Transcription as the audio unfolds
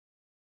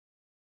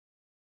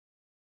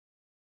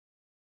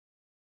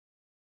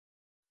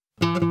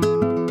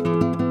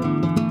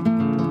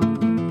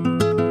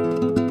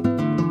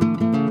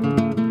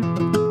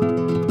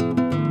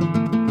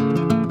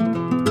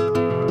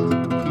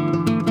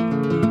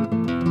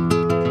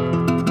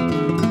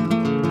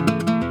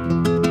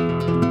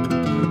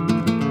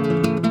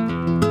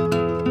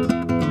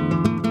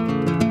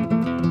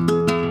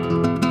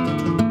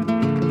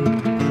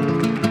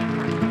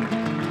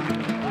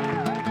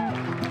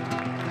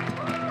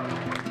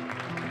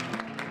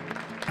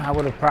I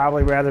would have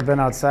probably rather been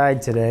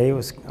outside today. It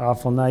was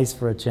awful nice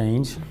for a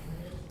change.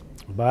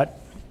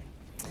 But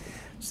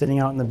sitting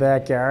out in the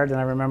backyard, and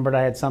I remembered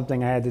I had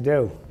something I had to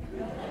do.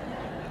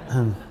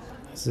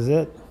 This is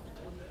it.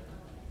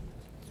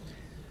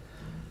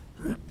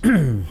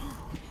 In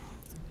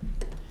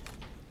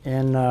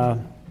the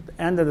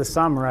end of the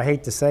summer, I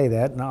hate to say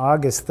that, on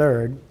August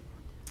 3rd,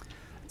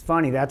 it's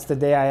funny, that's the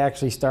day I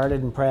actually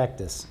started in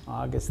practice,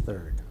 August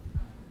 3rd.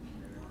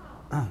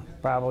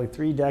 Probably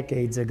 3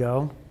 decades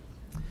ago.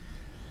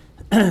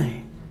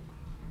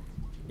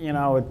 You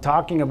know,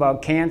 talking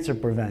about cancer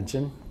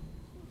prevention,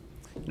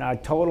 I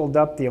totaled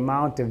up the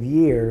amount of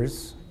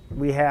years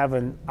we have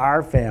in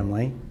our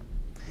family,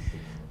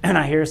 and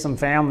I hear some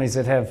families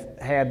that have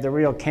had the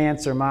real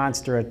cancer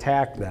monster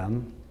attack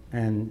them,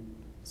 and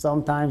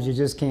sometimes you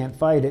just can't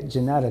fight it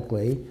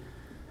genetically,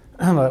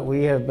 but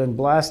we have been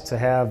blessed to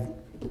have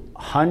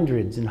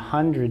hundreds and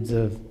hundreds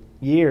of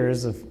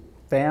years of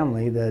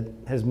family that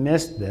has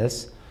missed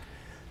this.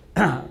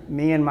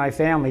 Me and my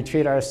family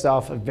treat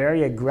ourselves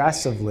very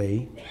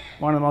aggressively.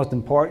 One of the most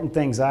important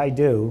things I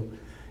do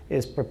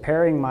is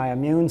preparing my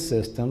immune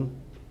system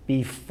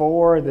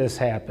before this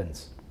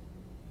happens.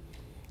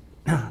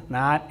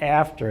 Not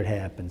after it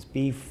happens,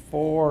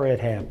 before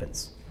it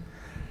happens.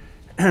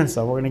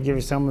 So we're going to give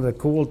you some of the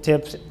cool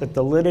tips that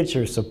the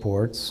literature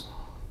supports.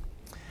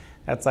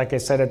 That's like I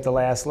said at the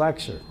last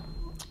lecture.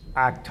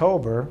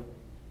 October,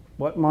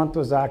 what month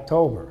was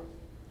October?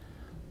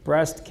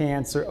 Breast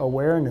Cancer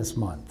Awareness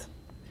Month.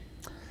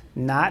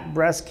 Not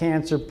Breast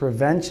Cancer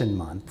Prevention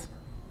Month.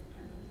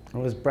 It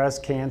was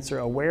Breast Cancer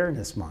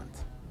Awareness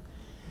Month.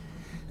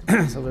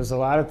 So there's a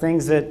lot of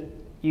things that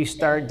you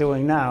start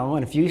doing now,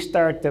 and if you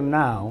start them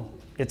now,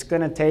 it's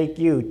going to take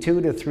you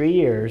 2 to 3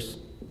 years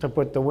to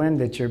put the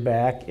wind at your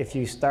back if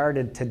you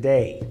started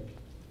today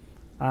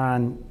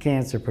on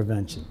cancer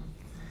prevention.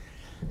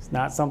 It's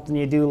not something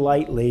you do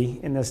lightly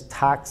in this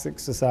toxic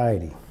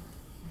society.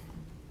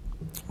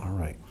 All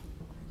right.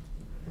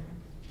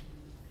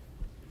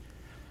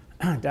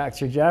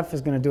 Dr. Jeff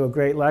is going to do a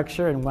great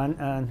lecture in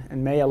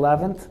May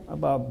 11th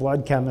about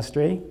blood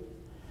chemistry.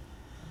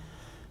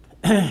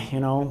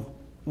 You know,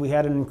 we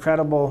had an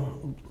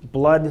incredible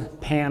blood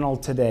panel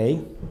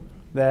today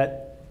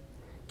that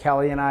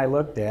Kelly and I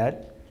looked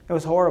at. It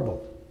was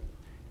horrible.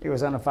 It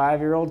was on a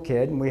 5-year-old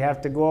kid, and we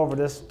have to go over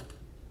this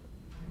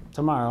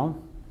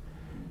tomorrow.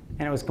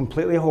 And it was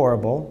completely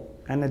horrible,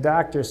 and the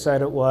doctor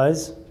said it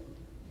was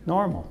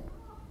normal.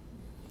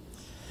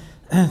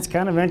 It's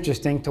kind of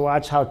interesting to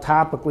watch how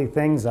topically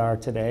things are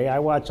today. I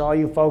watch all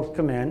you folks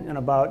come in, and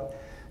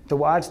to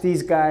watch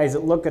these guys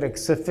that look at a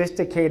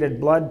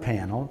sophisticated blood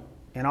panel,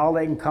 and all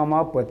they can come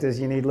up with is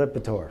you need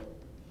Lipitor.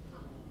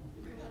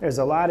 There's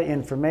a lot of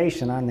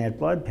information on that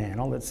blood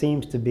panel that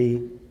seems to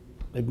be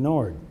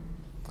ignored.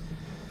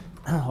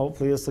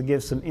 Hopefully this will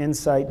give some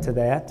insight to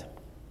that.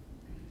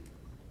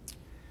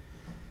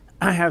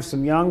 I have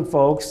some young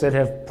folks that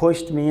have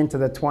pushed me into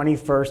the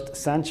 21st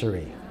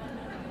century.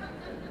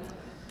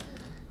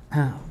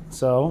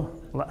 So,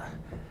 you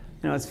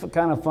know, it's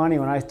kind of funny,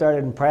 when I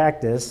started in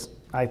practice,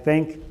 I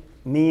think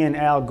me and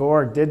Al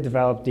Gore did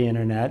develop the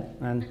internet,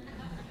 and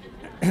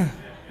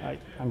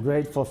I'm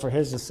grateful for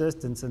his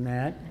assistance in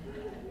that.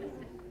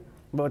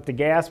 But the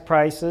gas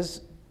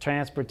prices,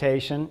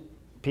 transportation,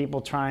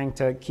 people trying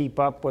to keep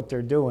up what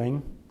they're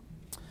doing,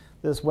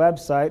 this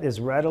website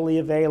is readily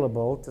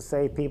available to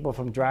save people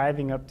from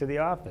driving up to the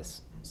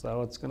office.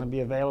 So it's going to be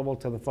available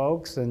to the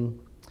folks, and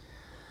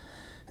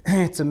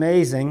it's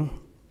amazing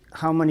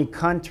how many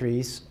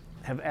countries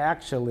have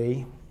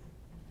actually,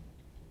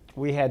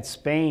 we had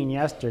Spain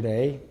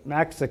yesterday,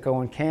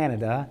 Mexico and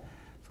Canada.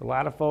 So a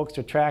lot of folks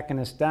are tracking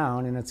us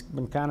down, and it's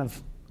been kind of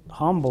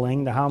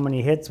humbling to how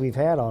many hits we've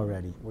had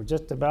already. We're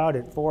just about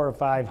at 400 or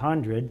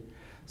 500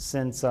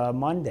 since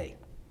Monday.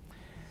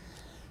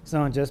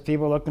 So just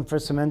people looking for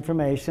some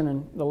information,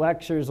 and the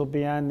lectures will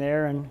be on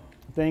there, and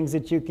things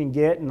that you can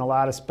get, and a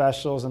lot of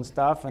specials and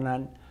stuff. And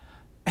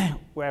then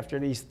after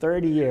these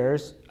 30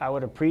 years, I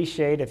would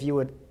appreciate if you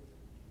would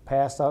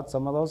pass out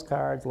some of those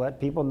cards, let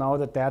people know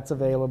that that's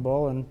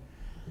available, and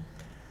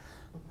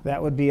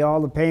that would be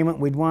all the payment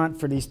we'd want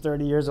for these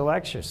 30 years of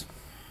lectures.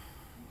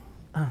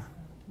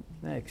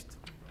 Next.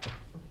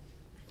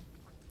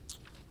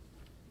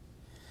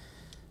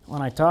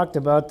 When I talked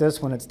about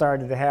this when it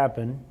started to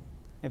happen,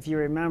 if you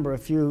remember a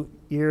few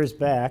years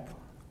back,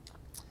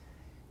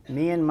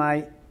 me and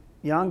my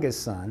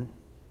youngest son,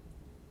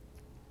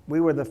 we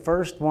were the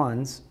first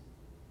ones,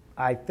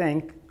 I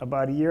think,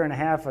 about 1.5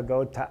 years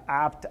ago to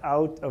opt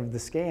out of the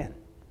scan.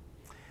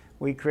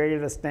 We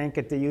created a stink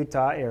at the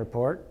Utah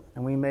airport,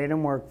 and we made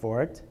him work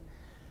for it.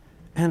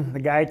 And the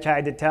guy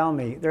tried to tell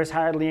me, there's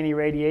hardly any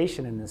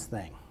radiation in this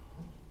thing.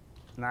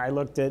 And I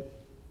looked at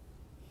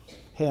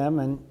him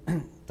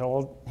and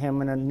told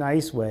him in a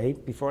nice way,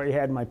 before he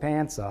had my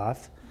pants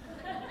off,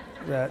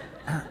 that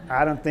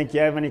I don't think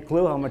you have any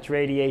clue how much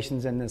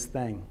radiation's in this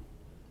thing.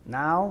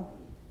 Now,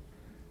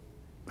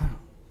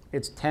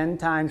 it's 10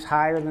 times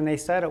higher than they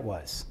said it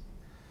was.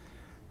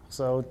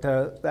 So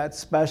to that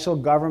special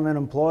government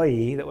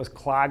employee that was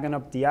clogging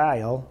up the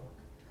aisle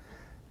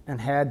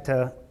and had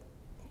to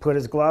put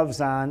his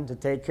gloves on to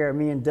take care of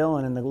me and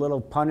Dylan in the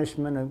little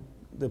punishment,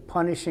 the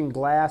punishing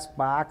glass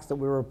box that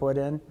we were put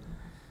in,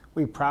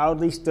 we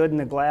proudly stood in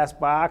the glass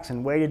box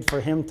and waited for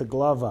him to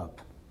glove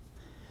up.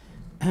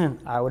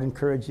 I would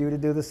encourage you to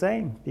do the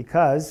same,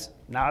 because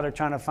now they're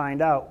trying to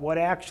find out what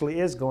actually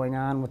is going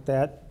on with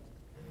that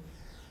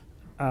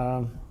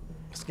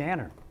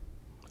scanner.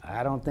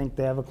 I don't think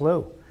they have a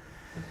clue.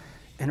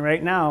 And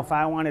right now, if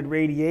I wanted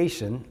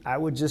radiation, I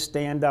would just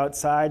stand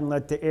outside and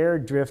let the air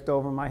drift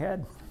over my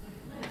head.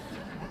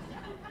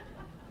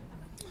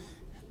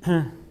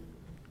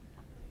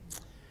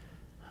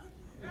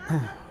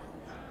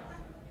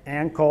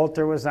 Ann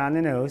Coulter was on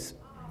the news.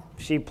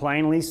 She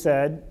plainly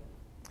said,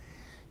 you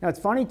know, it's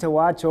funny to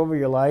watch over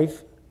your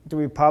life, the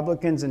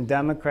Republicans and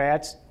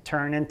Democrats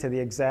turn into the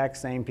exact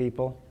same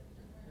people.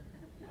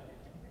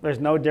 There's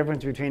no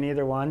difference between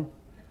either one.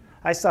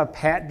 I saw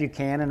Pat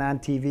Buchanan on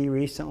TV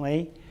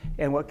recently,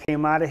 and what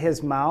came out of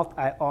his mouth,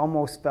 I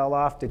almost fell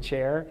off the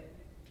chair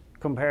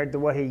compared to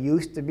what he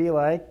used to be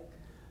like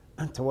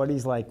to what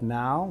he's like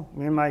now.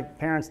 Me and my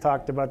parents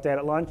talked about that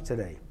at lunch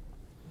today.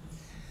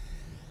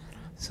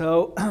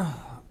 So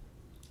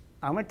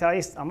I'm going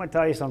to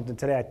tell you something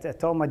today. I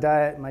told my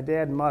dad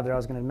and mother I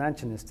was going to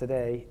mention this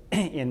today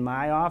in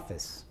my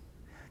office.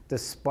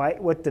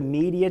 Despite what the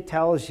media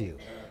tells you,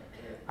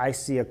 I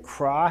see a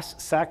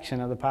cross section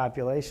of the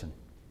population.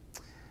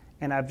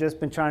 And I've just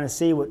been trying to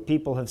see what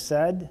people have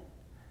said,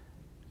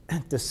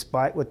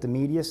 despite what the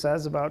media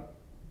says about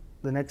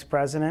the next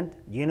president.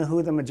 Do you know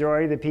who the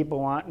majority of the people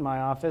want in my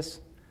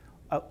office?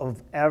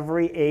 Of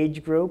every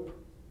age group?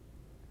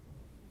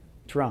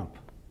 Trump.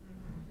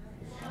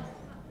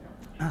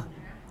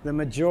 The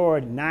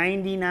majority,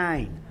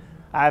 99.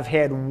 I've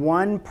had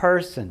one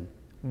person,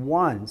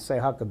 say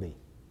Huckabee.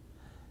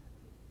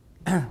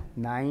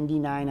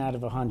 99 out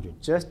of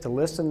 100, just to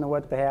listen to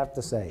what they have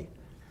to say.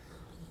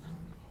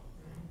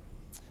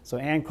 So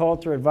Ann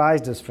Coulter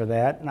advised us for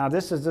that. Now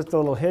this is just a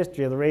little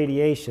history of the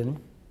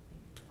radiation.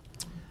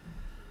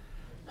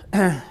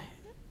 And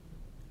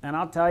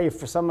I'll tell you,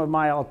 for some of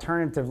my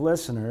alternative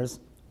listeners,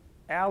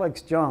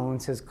 Alex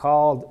Jones has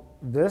called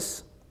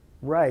this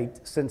right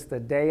since the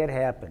day it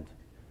happened.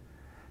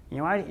 You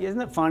know,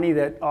 isn't it funny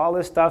that all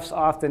this stuff's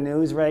off the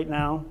news right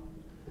now?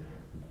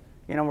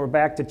 You know, we're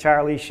back to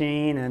Charlie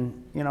Sheen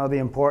and, you know, the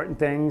important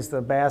things,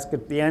 the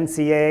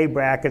NCAA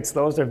brackets,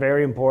 those are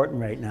very important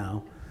right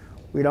now.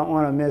 We don't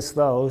want to miss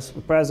those.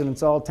 The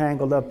president's all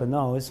tangled up in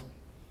those.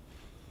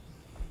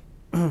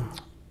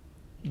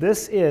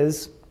 This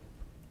is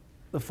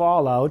the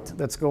fallout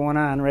that's going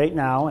on right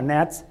now, and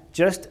that's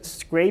just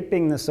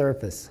scraping the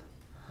surface.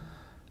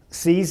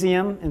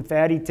 Cesium in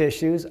fatty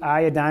tissues,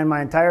 iodine.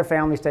 My entire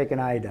family's taken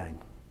iodine.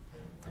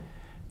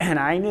 And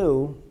I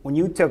knew when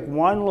you took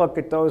one look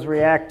at those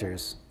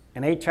reactors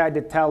and they tried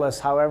to tell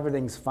us how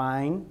everything's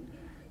fine,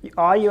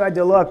 all you had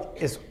to look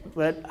is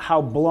at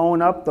how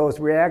blown up those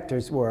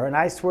reactors were. And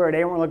I swear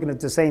they weren't looking at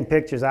the same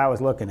pictures I was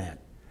looking at.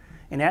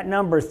 And that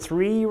number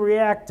 3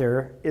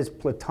 reactor is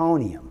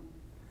plutonium.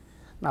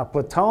 Now,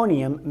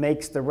 plutonium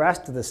makes the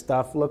rest of the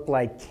stuff look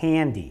like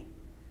candy.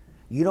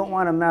 You don't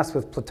want to mess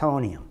with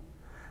plutonium.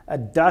 A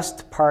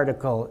dust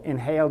particle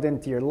inhaled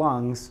into your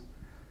lungs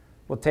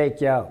will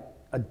take you out.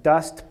 A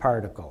dust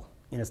particle,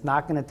 and it's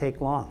not going to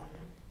take long.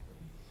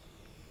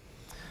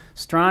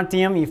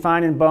 Strontium you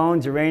find in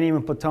bones, uranium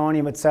and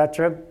plutonium,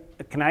 etc.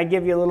 Can I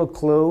give you a little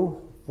clue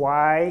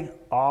why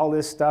all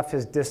this stuff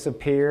has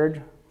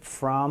disappeared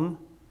from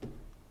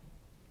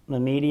the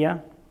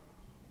media?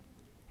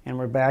 And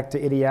we're back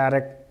to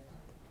idiotic,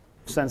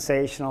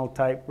 sensational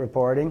type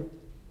reporting.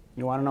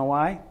 You want to know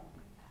why?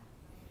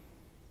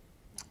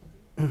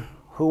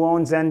 Who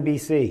owns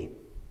NBC?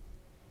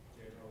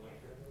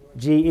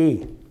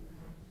 GE.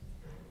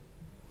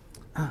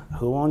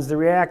 Who owns the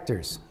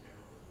reactors?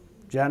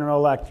 General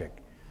Electric.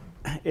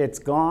 It's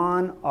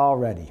gone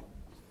already.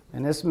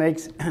 And this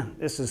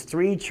is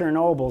 3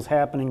 Chernobyls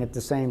happening at the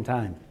same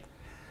time.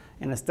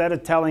 And instead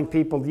of telling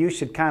people you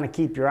should kind of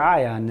keep your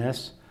eye on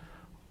this,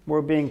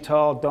 we're being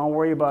told don't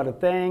worry about a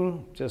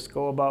thing, just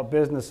go about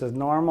business as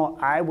normal.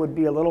 I would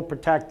be a little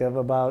protective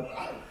about,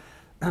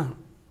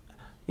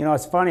 you know,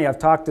 it's funny, I've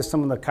talked to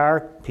some of the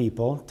car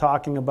people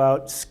talking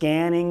about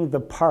scanning the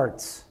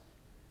parts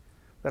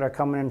that are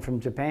coming in from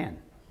Japan.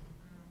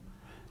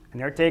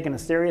 And they're taking a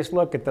serious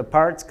look at the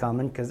parts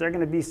coming because there are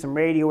going to be some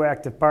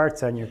radioactive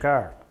parts on your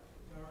car.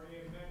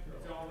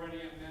 It's already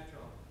at Metro.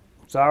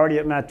 It's already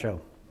at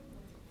Metro.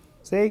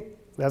 See?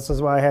 This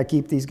is why I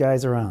keep these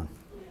guys around.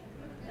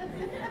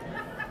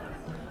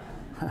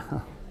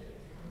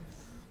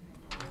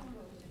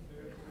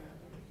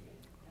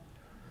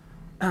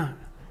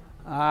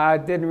 I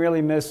didn't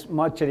really miss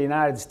much of the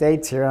United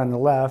States here on the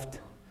left.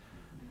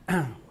 We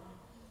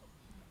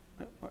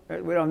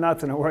don't have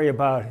nothing to worry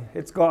about.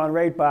 It's gone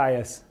right by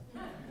us.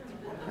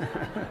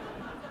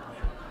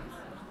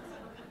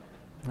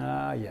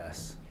 Ah,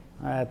 yes.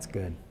 That's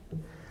good.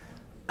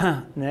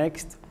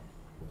 Next.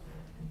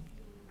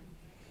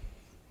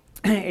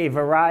 a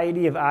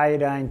variety of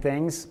iodine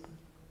things.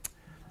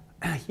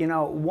 You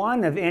know,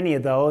 one of any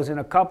of those and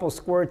a couple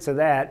squirts of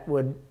that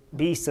would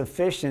be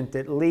sufficient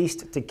at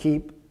least to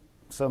keep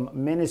some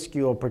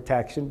minuscule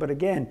protection. But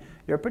again,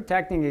 you're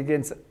protecting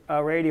against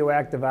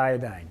radioactive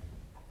iodine.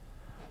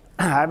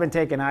 I've been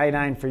taking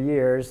iodine for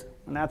years,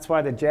 and that's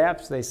why the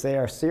Japs, they say,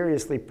 are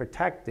seriously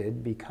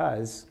protected,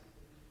 because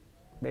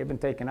they've been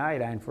taking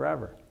iodine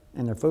forever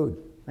in their food.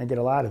 They get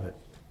a lot of it.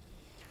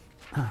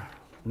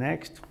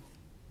 Next.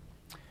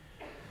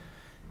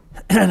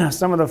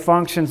 Some of the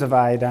functions of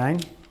iodine.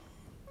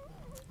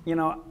 You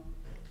know,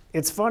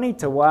 it's funny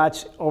to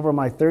watch over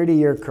my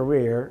 30-year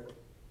career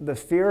the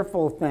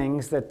fearful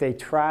things that they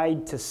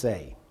tried to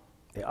say.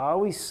 They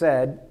always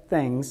said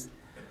things.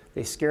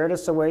 They scared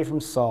us away from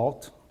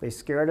salt. They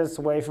scared us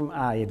away from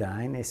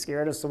iodine. They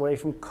scared us away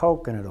from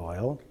coconut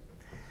oil.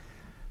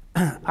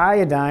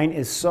 Iodine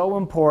is so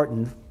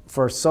important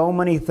for so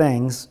many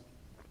things.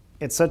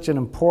 It's such an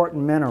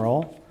important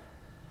mineral.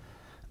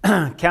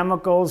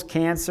 Chemicals,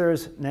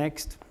 cancers,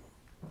 next.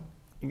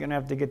 You're going to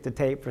have to get the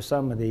tape for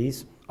some of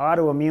these.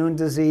 Autoimmune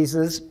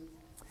diseases.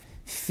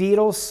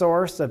 Fetal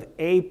source of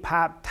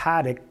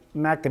apoptotic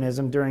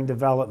mechanism during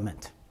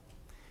development.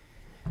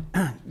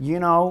 You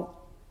know,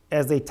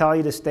 as they tell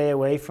you to stay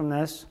away from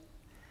this,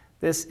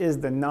 this is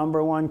the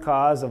 #1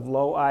 cause of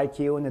low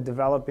IQ in the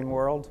developing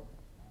world.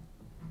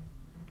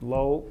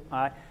 So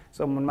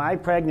when my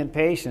pregnant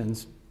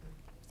patients,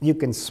 you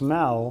can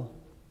smell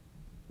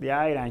the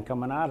iodine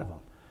coming out of them.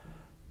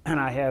 And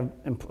I have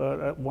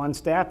one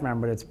staff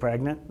member that's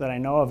pregnant that I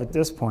know of at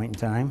this point in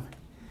time.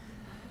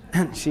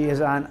 She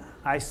is on,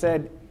 I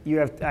said,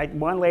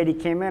 one lady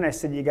came in, I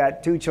said, you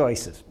got 2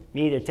 choices.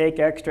 You either take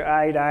extra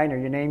iodine or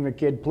you name your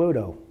kid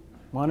Pluto.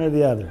 One or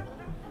the other.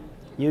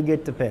 You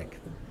get to pick.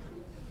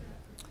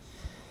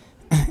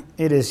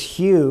 It is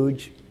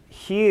huge,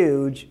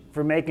 huge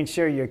for making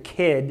sure your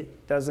kid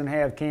doesn't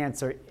have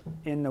cancer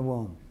in the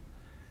womb.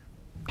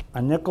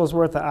 A nickel's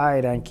worth of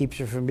iodine keeps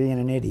you from being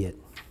an idiot.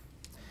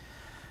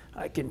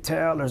 I can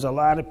tell there's a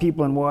lot of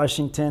people in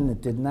Washington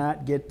that did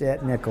not get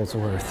that nickel's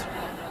worth.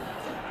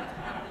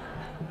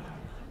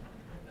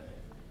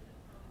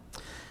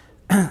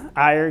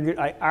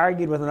 I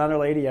argued with another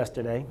lady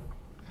yesterday,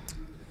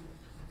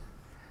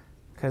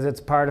 because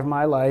it's part of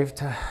my life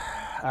to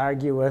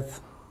argue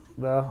with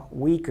the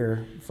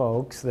weaker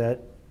folks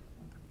that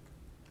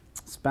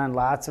spend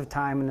lots of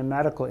time in the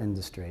medical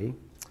industry.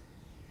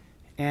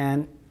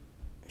 And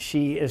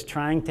she is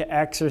trying to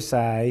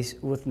exercise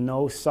with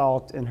no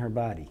salt in her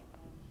body.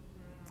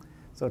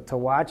 So to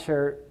watch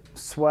her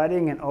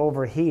sweating and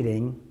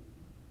overheating,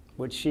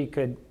 which she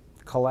could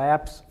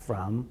collapse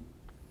from.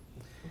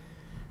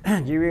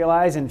 Do you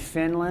realize in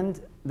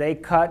Finland they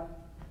cut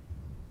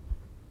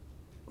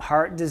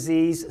heart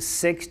disease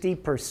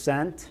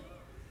 60%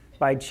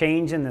 by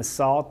changing the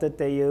salt that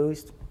they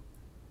used?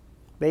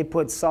 They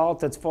put salt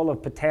that's full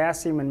of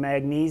potassium and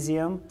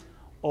magnesium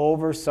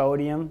over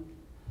sodium.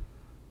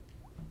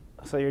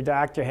 So your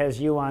doctor has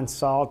you on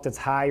salt that's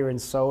higher in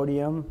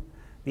sodium.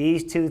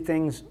 These 2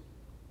 things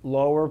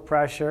lower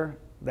pressure.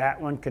 That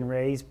one can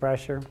raise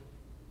pressure.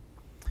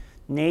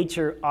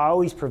 Nature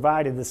always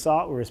provided the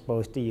salt we were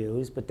supposed to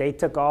use, but they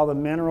took all the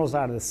minerals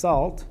out of the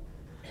salt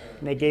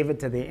and they gave it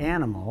to the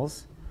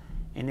animals,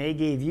 and they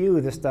gave you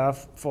the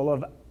stuff full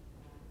of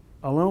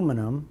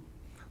aluminum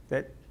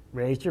that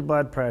raised your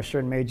blood pressure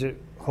and made you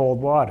hold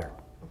water.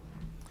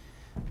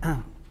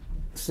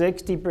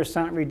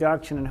 60%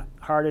 reduction in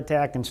heart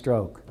attack and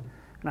stroke.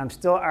 And I'm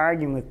still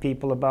arguing with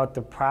people about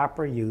the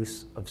proper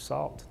use of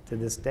salt to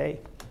this day.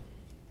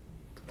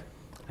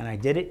 And I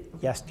did it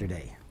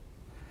yesterday.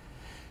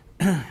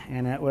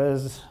 And it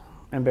was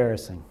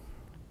embarrassing.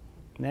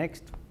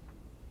 Next.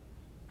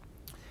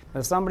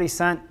 Now somebody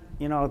sent,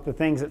 you know, the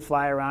things that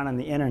fly around on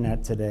the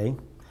internet today.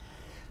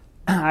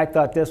 I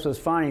thought this was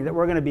funny, that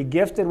we're going to be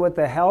gifted with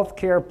a health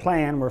care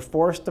plan we're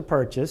forced to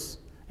purchase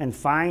and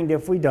fined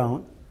if we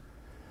don't,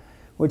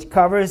 which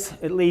covers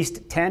at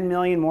least 10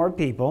 million more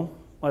people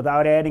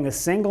without adding a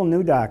single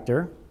new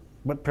doctor,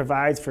 but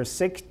provides for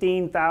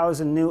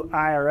 16,000 new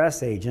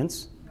IRS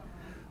agents,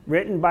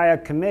 written by a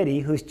committee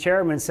whose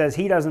chairman says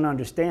he doesn't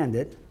understand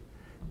it,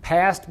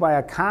 passed by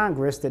a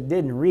Congress that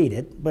didn't read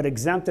it, but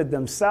exempted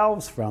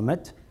themselves from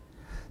it,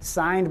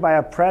 signed by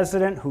a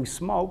president who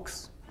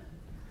smokes,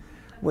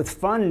 with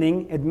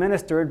funding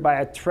administered by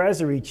a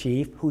Treasury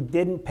chief who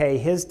didn't pay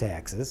his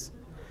taxes,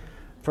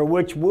 for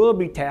which we'll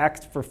be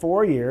taxed for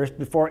 4 years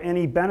before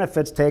any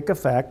benefits take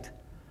effect,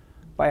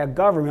 by a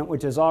government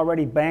which has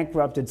already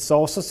bankrupted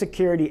Social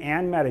Security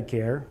and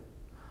Medicare,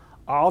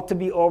 all to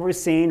be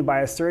overseen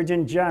by a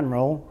Surgeon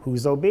General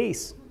who's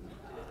obese,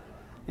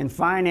 and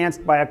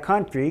financed by a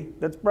country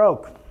that's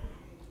broke.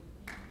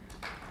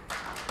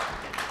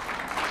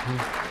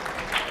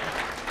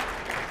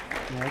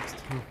 Next.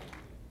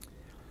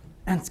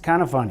 It's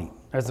kind of funny.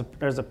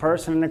 There's a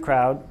person in the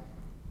crowd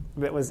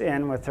that was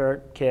in with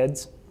her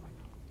kids,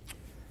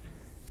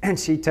 and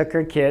she took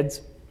her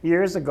kids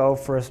years ago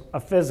for a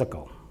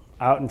physical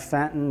out in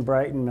Fenton,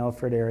 Brighton,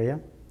 Milford area.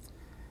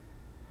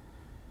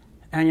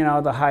 And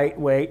the height,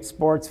 weight,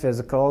 sports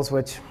physicals,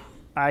 which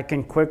I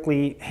can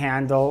quickly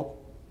handle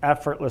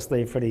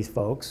effortlessly for these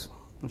folks.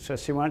 And so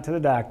she went to the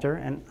doctor,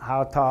 and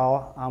how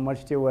tall, how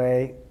much do you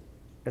weigh,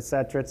 et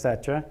cetera, et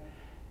cetera.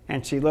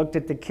 And she looked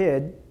at the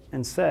kid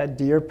and said,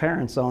 "Do your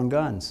parents own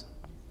guns?"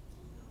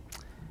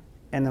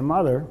 And the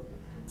mother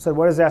said,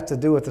 "What does that have to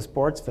do with the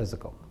sports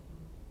physical?"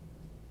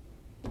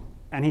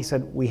 And he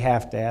said, "We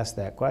have to ask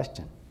that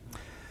question."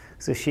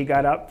 So she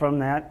got up from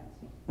that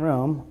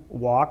room,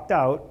 walked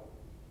out,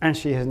 and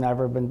she has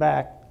never been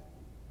back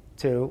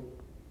to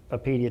a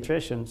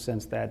pediatrician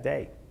since that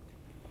day.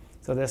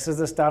 So this is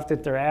the stuff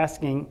that they're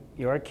asking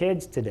your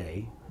kids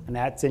today, and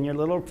that's in your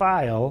little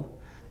file.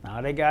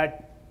 Now they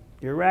got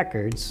your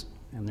records,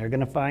 and they're going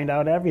to find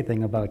out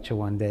everything about you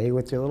one day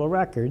with your little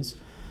records,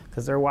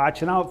 because they're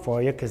watching out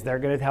for you, because they're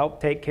going to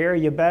help take care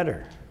of you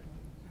better.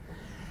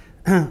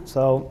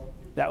 So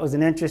that was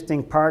an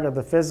interesting part of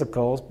the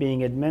physicals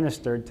being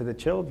administered to the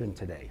children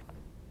today.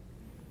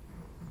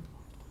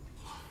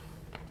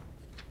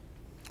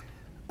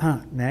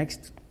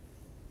 Next.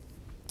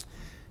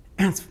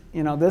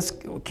 This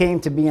came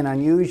to be an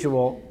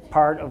unusual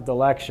part of the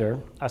lecture.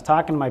 I was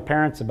talking to my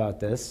parents about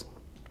this,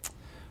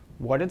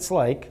 what it's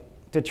like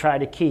to try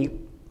to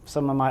keep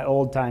some of my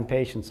old-time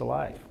patients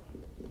alive.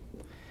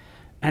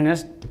 And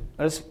this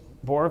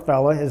poor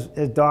fella,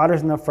 his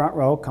daughter's in the front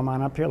row. Come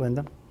on up here,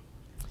 Linda.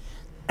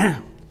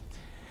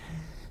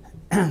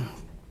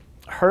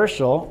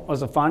 Herschel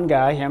was a fun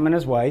guy, him and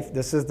his wife.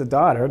 This is the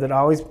daughter that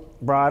always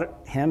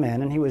brought him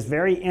in, and he was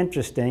very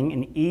interesting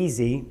and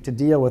easy to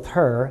deal with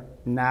her,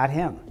 not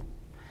him.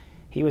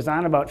 He was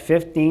on about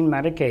 15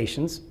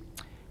 medications.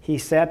 He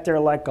sat there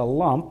like a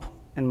lump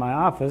in my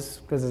office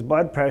because his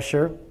blood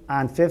pressure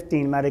on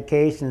 15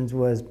 medications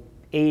was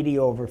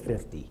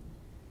 80/50.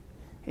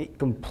 He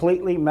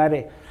completely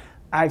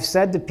I've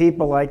said to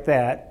people like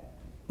that,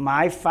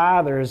 my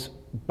father's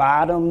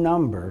bottom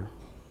number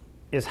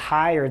is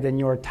higher than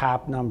your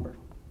top number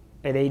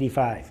at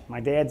 85. My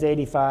dad's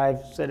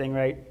 85, sitting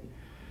right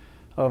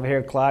over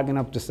here clogging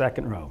up the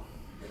second row.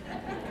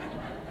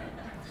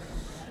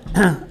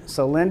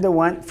 So Linda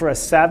went for a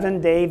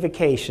 7-day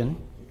vacation.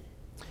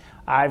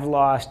 I've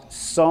lost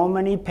so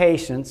many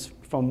patients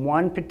from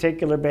one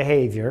particular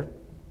behavior,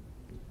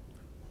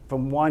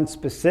 from one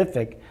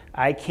specific,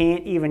 I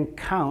can't even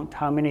count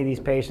how many of these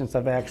patients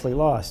I've actually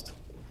lost.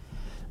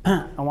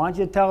 I want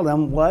you to tell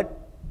them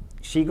what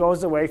she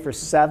goes away for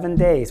 7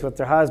 days with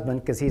her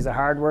husband because he's a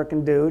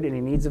hard-working dude and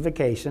he needs a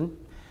vacation.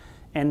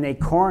 And they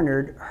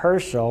cornered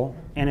Herschel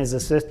in his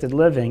assisted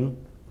living.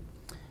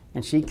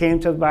 And she came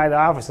by the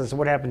office and said,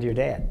 "What happened to your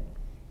dad?"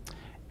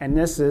 And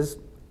this is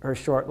her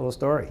short little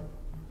story.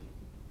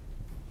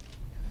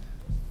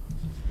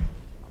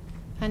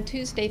 On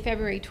Tuesday,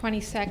 February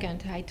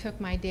 22nd, I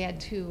took my dad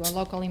to a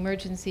local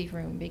emergency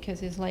room because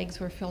his legs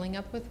were filling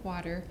up with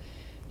water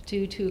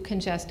due to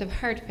congestive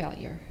heart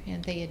failure,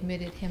 and they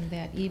admitted him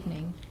that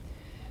evening.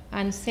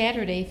 On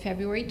Saturday,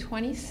 February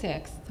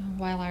 26th,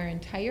 while our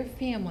entire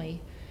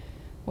family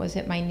was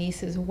at my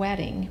niece's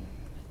wedding,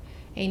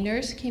 a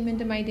nurse came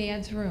into my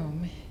dad's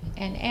room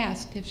and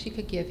asked if she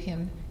could give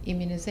him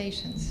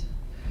immunizations.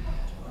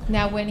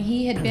 Now, when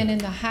he had been in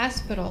the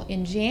hospital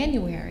in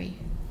January,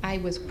 I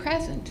was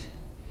present,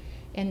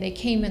 and they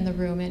came in the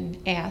room and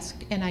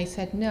asked, and I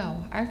said,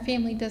 "No, our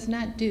family does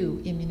not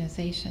do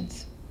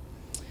immunizations."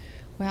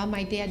 Well,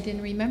 my dad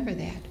didn't remember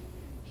that.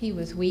 He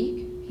was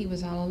weak, he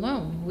was all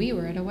alone. We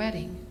were at a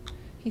wedding.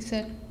 He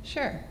said,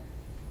 "Sure."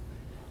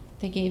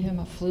 They gave him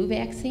a flu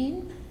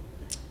vaccine,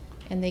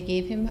 and they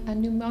gave him a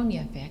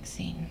pneumonia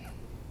vaccine.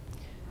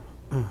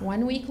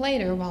 1 week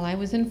later, while I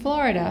was in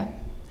Florida,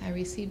 I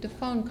received a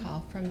phone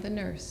call from the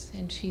nurse,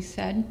 and she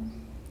said,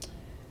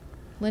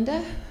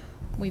 "Linda,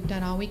 we've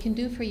done all we can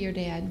do for your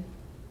dad.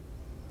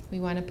 We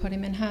want to put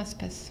him in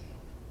hospice."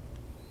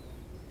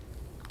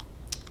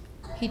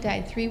 He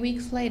died 3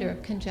 weeks later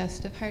of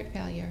congestive heart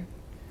failure.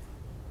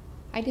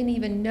 I didn't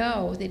even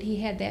know that he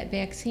had that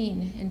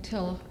vaccine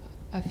until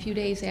a few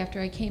days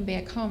after I came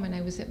back home and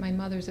I was at my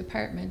mother's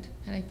apartment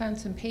and I found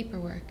some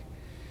paperwork.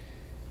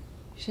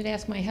 You should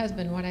ask my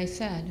husband what I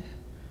said.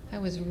 I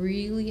was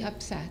really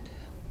upset.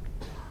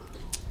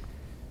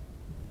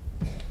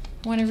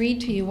 I want to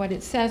read to you what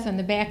it says on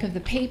the back of the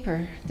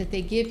paper that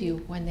they give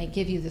you when they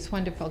give you this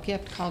wonderful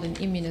gift called an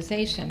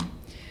immunization.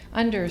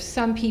 Under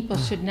 "Some people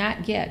should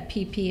not get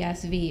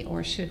PPSV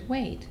or should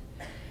wait."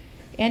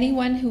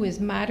 Anyone who is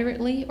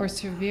moderately or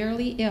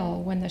severely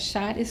ill when the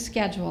shot is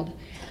scheduled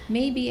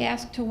may be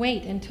asked to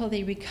wait until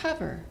they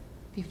recover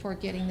before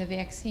getting the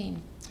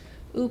vaccine.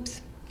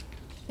 Oops,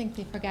 I think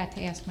they forgot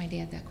to ask my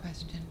dad that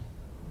question.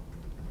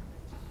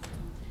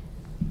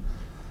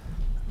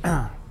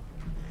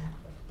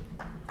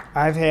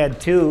 I've had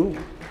two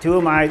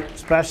of my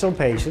special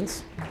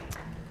patients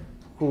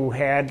who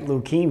had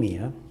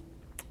leukemia,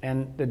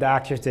 and the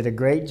doctors did a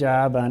great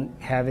job on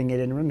having it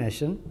in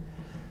remission.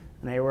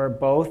 And they were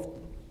both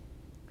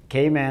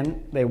came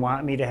in, they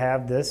want me to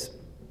have this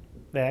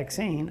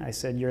vaccine. I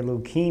said, "Your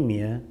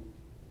leukemia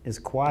is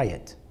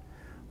quiet.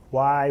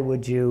 Why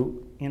would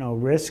you,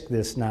 risk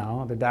this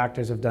now? The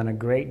doctors have done a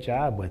great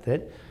job with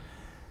it.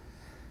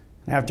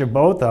 After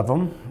both of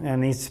them,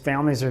 and these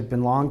families have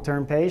been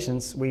long-term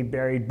patients, we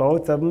buried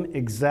both of them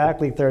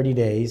exactly 30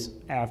 days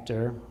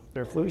after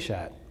their flu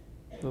shot.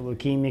 The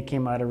leukemia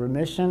came out of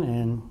remission,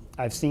 and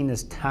I've seen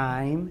this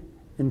time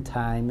and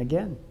time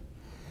again.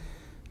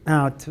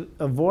 Now, to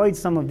avoid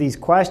some of these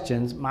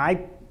questions,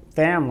 my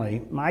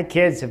family, my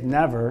kids have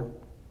never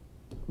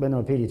been to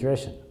a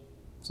pediatrician.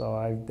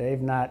 So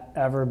they've not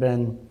ever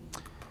been,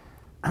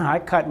 I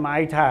cut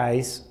my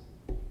ties.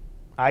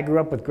 I grew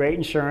up with great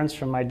insurance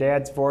from my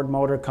dad's Ford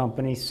Motor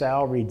Company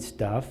salaried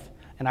stuff,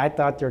 and I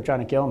thought they were trying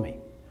to kill me.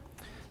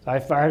 So I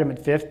fired him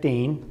at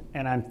 15,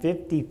 and I'm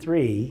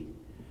 53,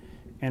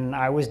 and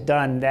I was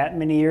done that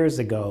many years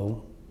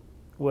ago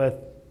with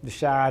the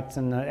shots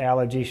and the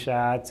allergy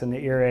shots and the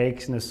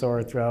earaches and the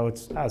sore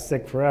throats. I was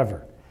sick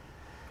forever.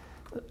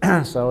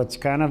 So it's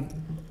kind of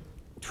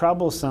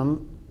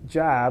troublesome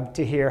job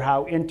to hear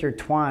how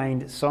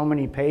intertwined so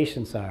many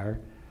patients are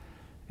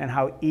and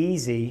how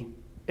easy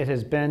it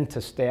has been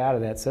to stay out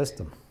of that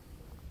system.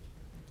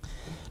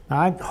 Now,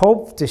 I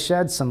hope to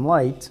shed some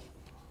light,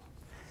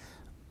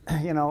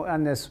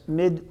 on this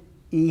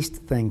Mid-East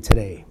thing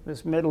today,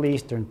 this Middle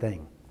Eastern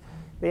thing.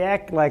 They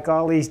act like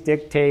all these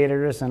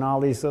dictators and all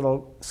these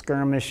little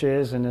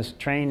skirmishes and this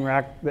train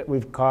wreck that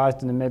we've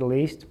caused in the Middle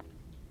East.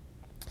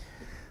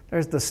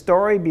 There's the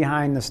story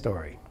behind the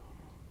story.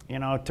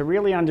 To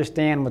really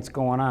understand what's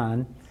going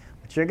on,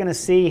 what you're going to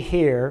see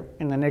here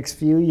in the next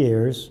few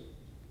years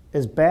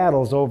is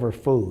battles over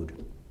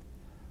food.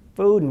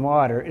 Food and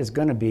water is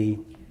going to be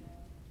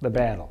the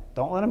battle.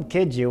 Don't let them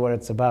kid you what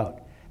it's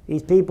about.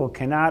 These people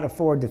cannot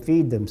afford to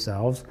feed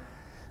themselves.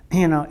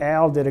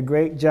 Al did a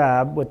great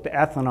job with the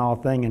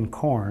ethanol thing in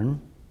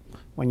corn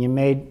when you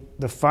made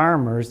the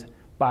farmers,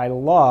 by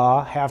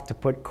law, have to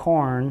put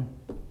corn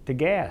to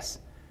gas.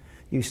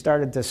 You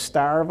started to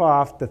starve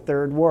off the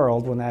third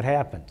world when that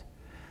happened.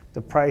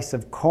 The price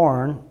of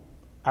corn,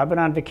 I've been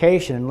on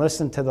vacation and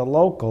listened to the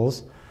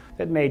locals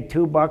that made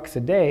 $2 a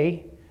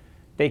day.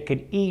 They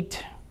could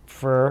eat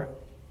for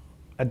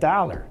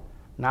 $1.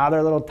 Now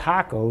their little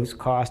tacos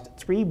cost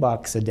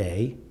 $3 a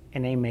day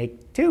and they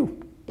make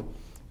 $2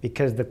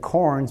 because the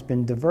corn's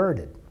been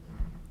diverted.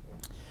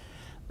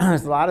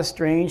 There's a lot of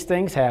strange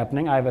things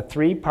happening. I have a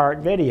 3-part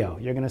video.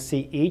 You're going to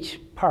see each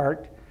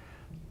part.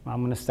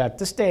 I'm going to set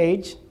the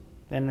stage.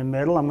 In the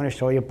middle, I'm going to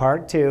show you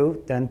part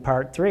 2, then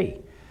part 3.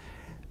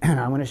 And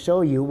I'm going to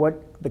show you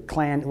what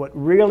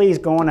really is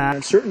going on.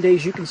 On certain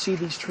days, you can see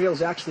these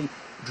trails actually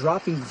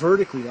dropping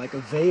vertically like a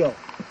veil.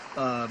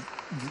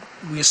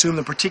 We assume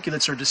the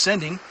particulates are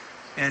descending,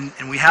 and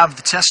we have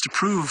the test to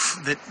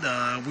prove that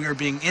we are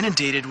being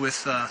inundated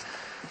with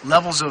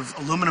levels of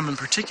aluminum and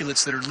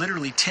particulates that are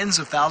literally tens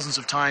of thousands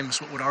of times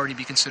what would already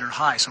be considered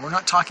high. So we're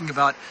not talking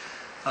about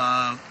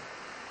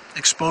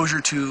exposure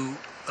to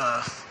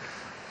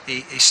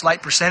a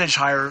slight percentage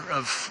higher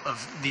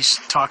of these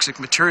toxic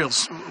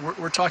materials.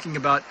 We're talking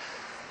about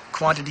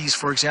quantities,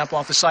 for example,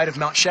 off the side of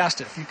Mount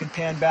Shasta. If you can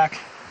pan back,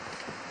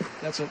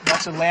 that's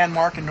a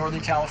landmark in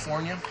Northern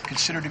California,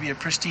 considered to be a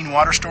pristine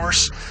water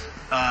source.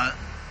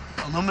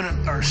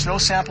 Aluminum or snow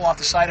sample off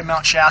the side of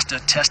Mount Shasta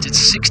tested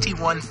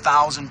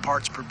 61,000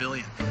 parts per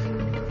billion.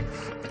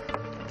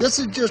 This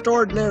is just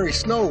ordinary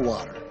snow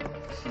water,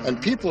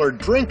 and people are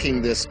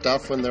drinking this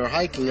stuff when they're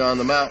hiking on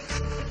the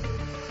mountain.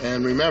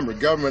 And remember,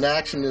 government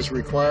action is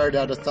required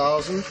at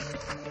 1,000.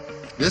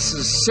 This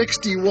is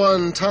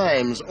 61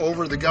 times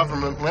over the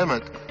government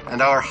limit,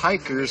 and our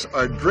hikers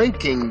are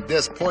drinking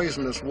this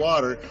poisonous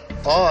water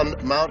on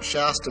Mount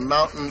Shasta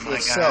Mountain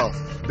itself.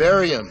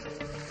 Barium,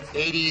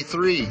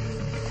 83.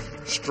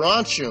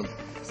 Strontium,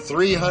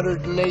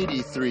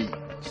 383.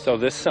 So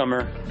this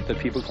summer, the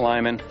people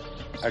climbing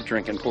are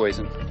drinking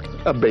poison.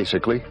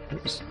 Basically.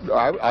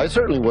 I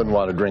certainly wouldn't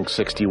want to drink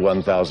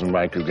 61,000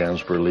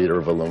 micrograms per liter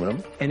of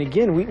aluminum. And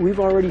again, we've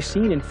already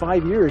seen in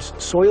 5 years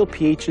soil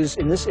pHs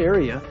in this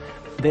area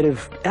that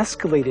have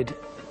escalated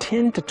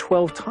 10 to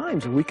 12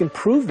 times, and we can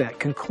prove that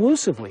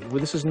conclusively. Well,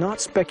 this is not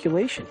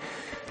speculation.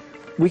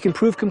 We can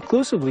prove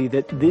conclusively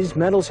that these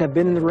metals have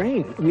been in the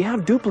rain. We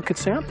have duplicate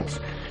samples.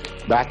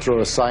 Bachelor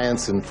of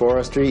Science in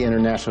Forestry,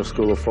 International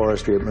School of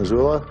Forestry at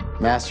Missoula.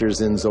 Master's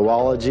in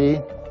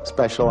Zoology,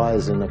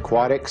 specialized in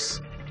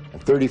aquatics.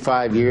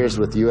 35 years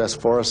with the U.S.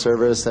 Forest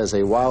Service as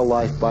a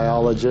wildlife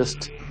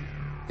biologist,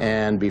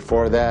 and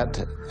before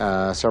that,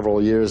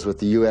 several years with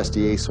the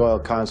USDA Soil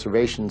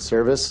Conservation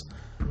Service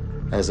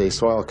as a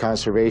soil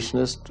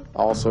conservationist.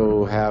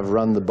 Also have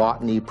run the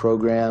botany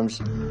programs,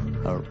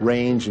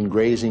 range and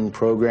grazing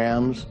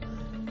programs,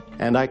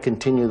 and I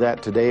continue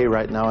that today.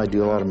 Right now I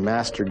do a lot of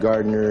master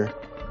gardener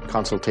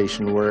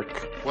consultation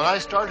work. When I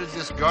started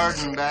this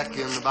garden back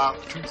in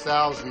about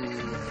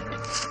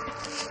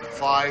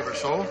 2005 or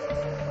so,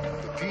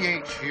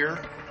 pH here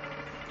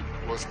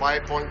was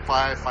 5.5,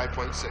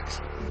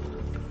 5.6.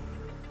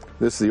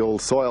 This is the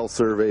old soil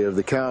survey of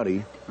the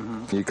county.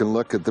 You can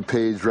look at the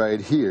page right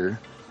here.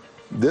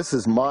 This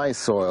is my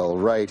soil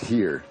right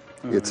here.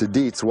 It's a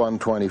Dietz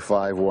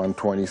 125,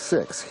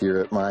 126 here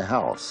at my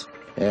house.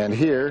 And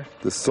here,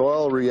 the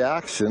soil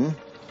reaction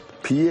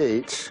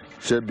pH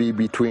should be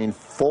between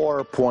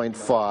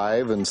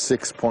 4.5 and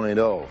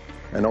 6.0.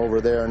 And over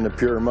there in the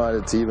pure mud,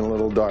 it's even a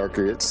little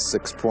darker. It's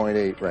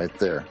 6.8 right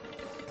there.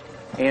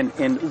 And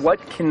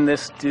what can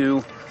this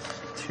do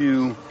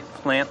to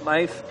plant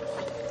life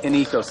and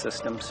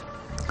ecosystems?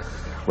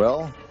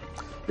 Well,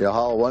 you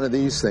haul one of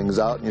these things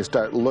out and you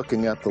start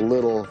looking at the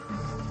little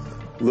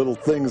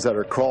things that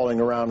are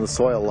crawling around the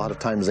soil. A lot of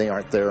times they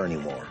aren't there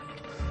anymore.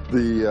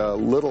 The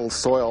little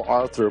soil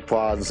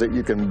arthropods that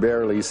you can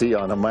barely see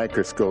on a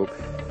microscope,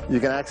 you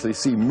can actually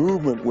see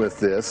movement with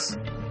this.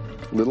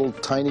 Little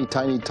tiny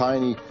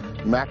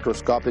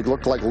macroscopic,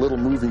 look like little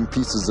moving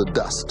pieces of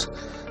dust.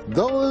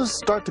 Those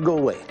start to go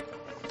away.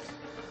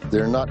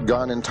 They're not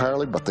gone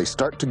entirely, but they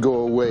start to go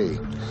away.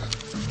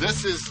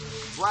 This is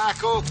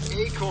black oak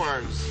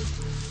acorns.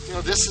 You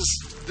know, this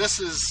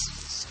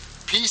is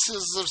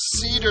pieces of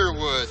cedar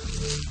wood.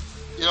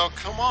 You know,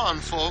 come on,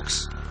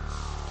 folks.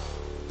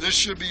 This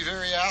should be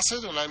very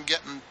acid, and I'm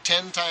getting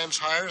 10 times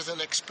higher than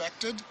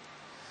expected.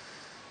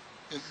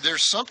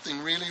 There's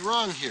something really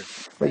wrong here.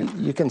 But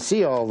you can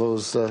see all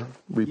those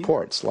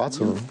reports, lots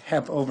of them.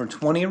 Have over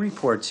 20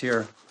 reports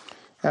here.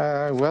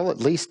 Well, at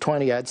least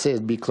 20. I'd say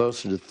it'd be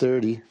closer to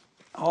 30.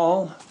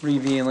 All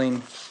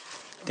revealing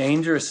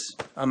dangerous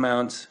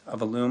amounts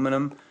of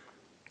aluminum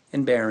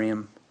and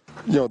barium.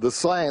 You know, the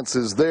science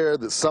is there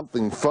that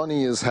something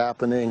funny is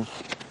happening,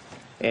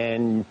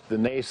 and the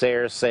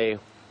naysayers say,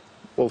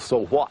 well,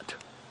 so what?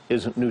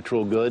 Isn't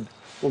neutral good?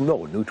 Well,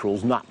 no,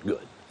 neutral's not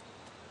good.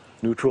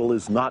 Neutral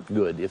is not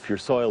good. If your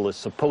soil is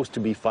supposed to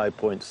be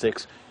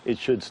 5.6, it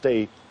should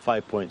stay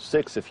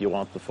 5.6 if you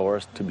want the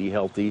forest to be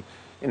healthy.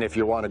 And if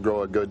you want to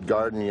grow a good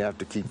garden, you have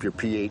to keep your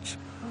pH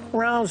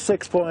around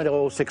 6.0,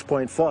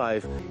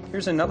 6.5.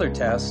 Here's another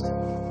test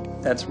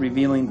that's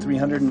revealing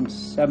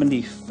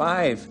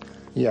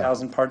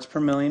 375,000 parts per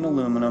million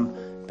aluminum,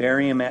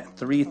 barium at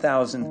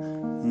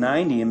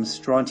 3,090, and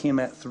strontium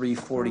at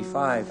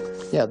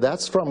 345. Yeah,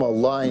 that's from a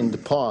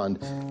lined pond.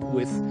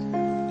 With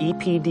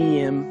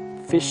EPDM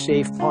fish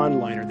safe pond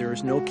liner, there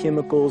is no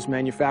chemicals,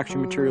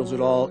 manufacturing materials at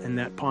all in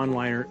that pond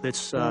liner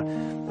that's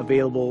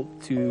available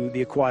to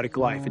the aquatic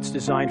life. It's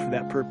designed for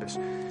that purpose.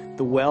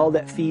 The well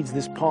that feeds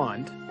this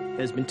pond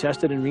has been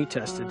tested and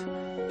retested.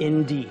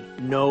 ND,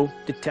 no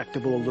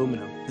detectable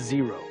aluminum,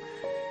 0.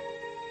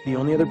 The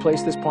only other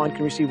place this pond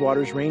can receive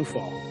water is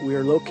rainfall. We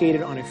are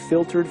located on a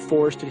filtered,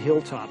 forested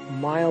hilltop,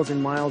 miles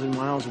and miles and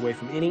miles away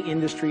from any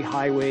industry,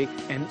 highway,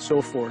 and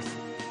so forth.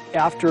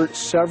 After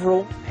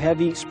several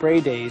heavy spray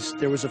days,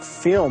 there was a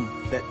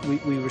film that we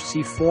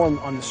received formed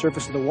on the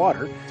surface of the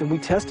water, and we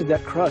tested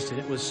that crust, and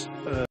it was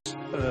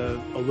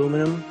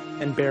aluminum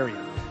and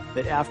barium.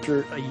 That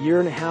after a year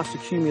and a half's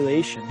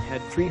accumulation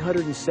had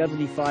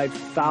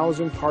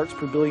 375,000 parts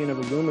per billion of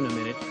aluminum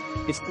in it.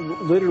 It's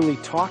literally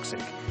toxic.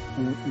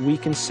 We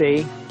can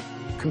say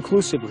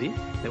conclusively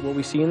that what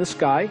we see in the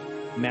sky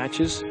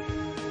matches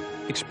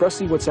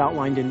expressly what's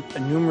outlined in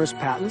numerous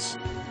patents,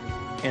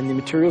 and the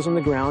materials on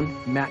the ground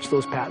match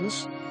those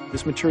patents.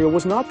 This material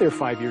was not there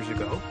 5 years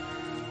ago.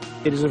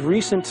 It is a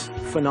recent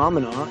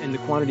phenomena in the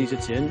quantities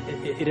it's in.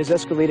 It has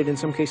escalated in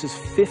some cases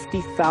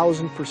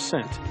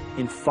 50,000%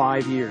 in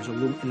 5 years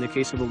in the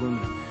case of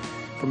aluminum.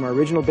 From our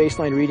original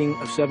baseline reading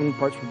of 7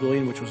 parts per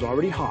billion, which was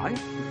already high,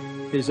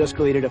 it has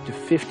escalated up to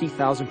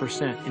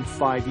 50,000% in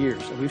 5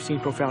 years. And we've seen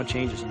profound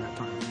changes in that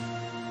time.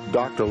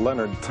 Dr.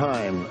 Leonard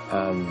Time,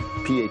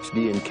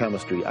 PhD in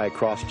chemistry, I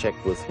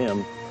cross-checked with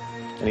him,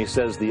 and he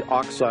says the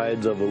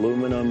oxides of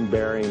aluminum,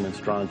 barium, and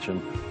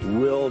strontium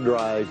will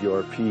drive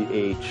your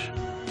pH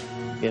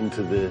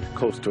into the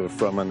coastal,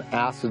 from an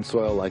acid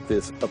soil like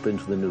this up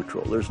into the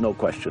neutral. There's no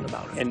question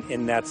about it.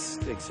 And that's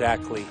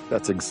exactly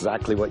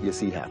what you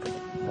see happening.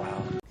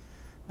 Wow.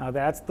 Now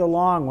that's the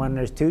long one.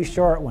 There's 2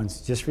 short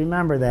ones. Just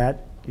remember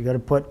that. You got to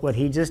put what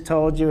he just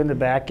told you in the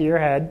back of your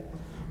head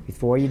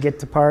before you get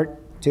to part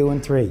 2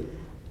 and 3.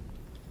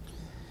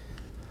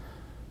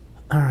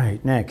 All right,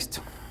 next.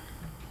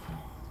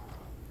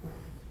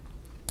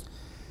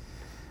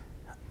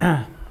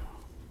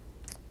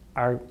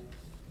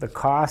 The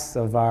costs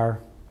of our,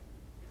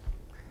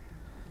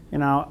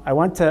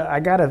 I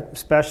got a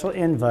special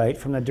invite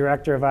from the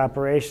director of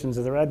operations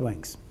of the Red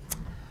Wings.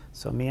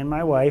 So me and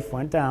my wife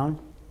went down.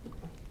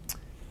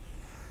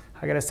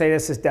 I got to say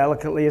this as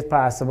delicately as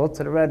possible,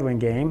 to the Red Wing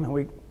game.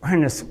 We were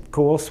in this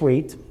cool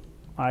suite,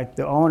 like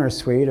the owner's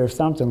suite or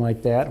something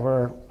like that,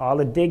 where all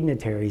the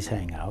dignitaries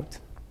hang out.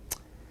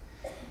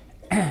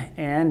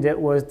 And it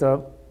was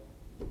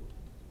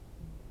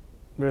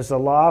there's a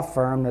law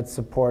firm that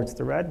supports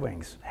the Red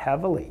Wings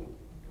heavily.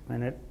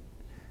 And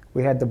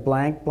we had the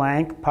blank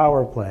blank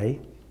power play,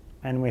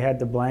 and we had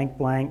the blank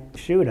blank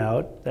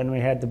shootout, then we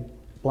had the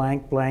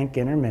blank blank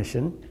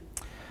intermission,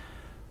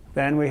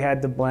 then we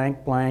had the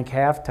blank blank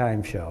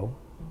halftime show.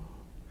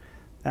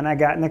 Then I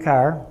got in the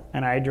car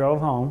and I drove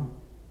home,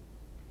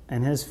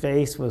 and his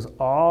face was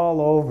all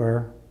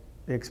over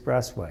the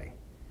expressway.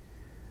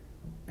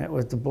 It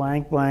was the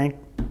blank blank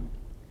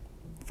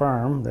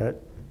firm that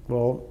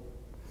will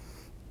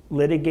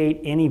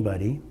litigate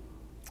anybody.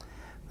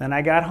 Then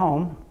I got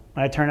home,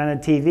 I turned on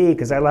the TV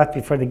because I left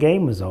before the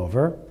game was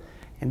over,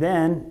 and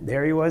then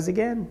there he was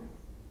again.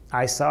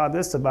 I saw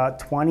this about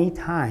 20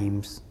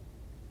 times.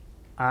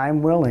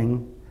 I'm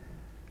willing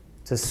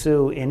to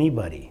sue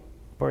anybody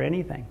for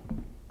anything.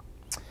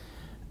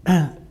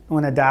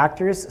 When the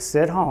doctors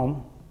sit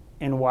home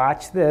and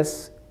watch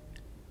this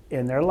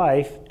in their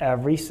life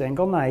every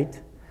single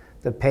night,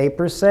 the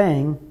paper's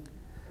saying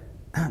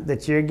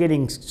that you're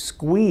getting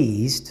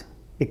squeezed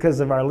because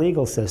of our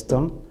legal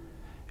system,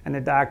 and the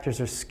doctors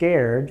are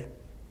scared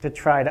to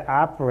try to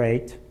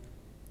operate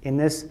in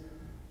this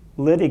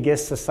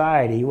litigious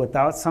society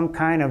without some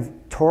kind of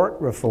tort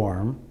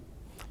reform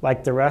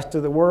like the rest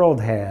of the world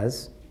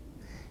has.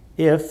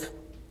 If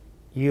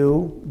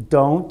you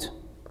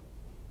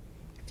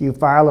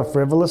file a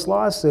frivolous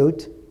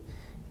lawsuit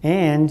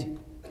and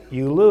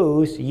you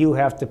lose, you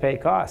have to pay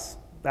costs.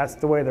 That's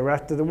the way the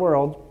rest of the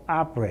world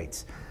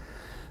operates.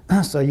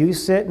 So you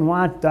sit and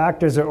watch,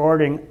 doctors are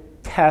ordering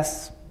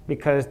tests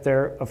because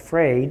they're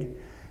afraid.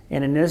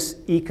 And in this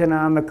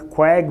economic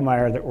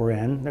quagmire that we're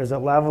in, there's a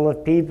level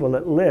of people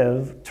that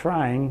live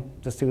trying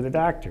to sue the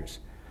doctors.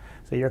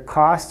 So your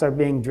costs are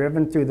being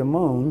driven through the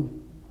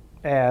moon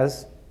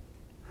as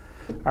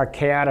our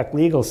chaotic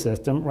legal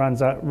system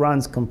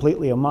runs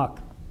completely amok.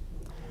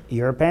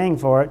 You're paying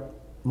for it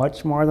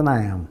much more than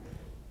I am.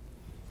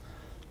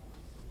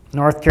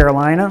 North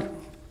Carolina,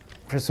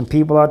 for some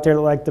people out there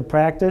that like to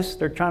practice,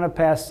 they're trying to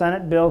pass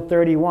Senate Bill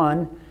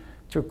 31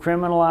 to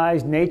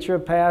criminalize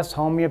naturopaths,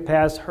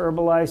 homeopaths,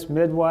 herbalists,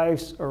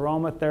 midwives,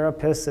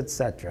 aromatherapists,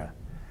 etc.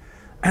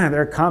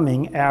 They're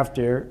coming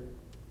after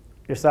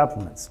your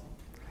supplements.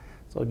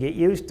 So get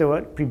used to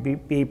it,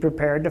 be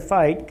prepared to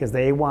fight, because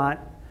they want,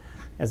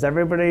 as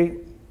everybody,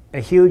 a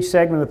huge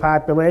segment of the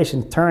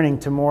population turning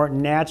to more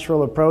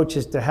natural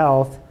approaches to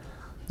health,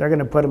 they're going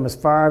to put them as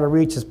far out of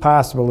reach as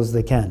possible as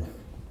they can.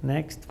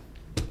 Next.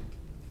 You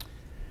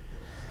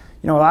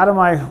know, a lot of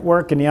my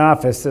work in the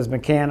office is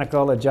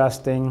mechanical,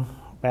 adjusting,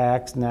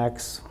 backs,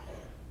 necks.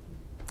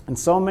 And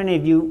so many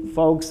of you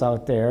folks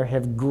out there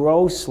have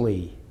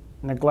grossly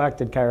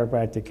neglected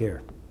chiropractic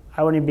care.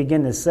 I wouldn't even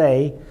begin to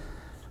say,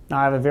 now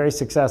I have a very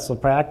successful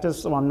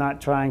practice, so I'm not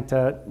trying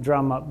to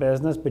drum up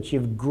business, but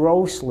you've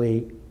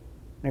grossly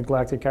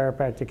neglected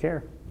chiropractic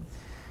care.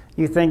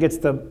 You think it's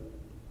the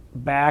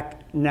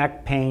back,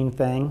 neck pain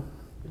thing.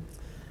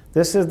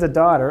 This is the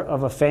daughter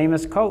of a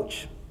famous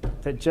coach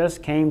that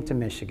just came to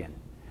Michigan.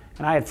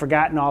 And I had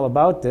forgotten all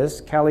about this.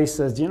 Kelly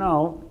says, you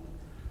know,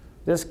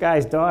 this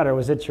guy's daughter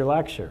was at your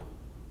lecture.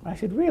 I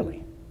said,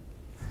 really?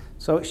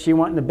 So she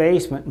went in the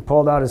basement and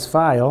pulled out his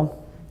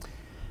file.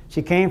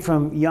 She came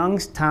from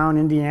Youngstown,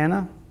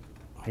 Indiana.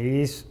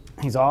 He's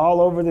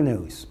all over the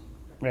news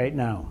right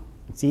now.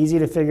 It's easy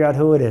to figure out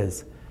who it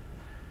is.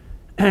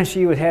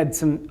 She had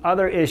some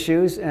other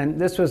issues, and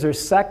this was her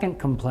second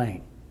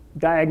complaint.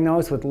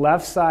 Diagnosed with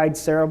left side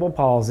cerebral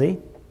palsy.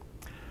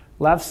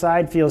 Left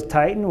side feels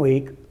tight and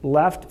weak.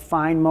 Left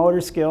fine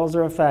motor skills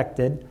are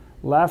affected.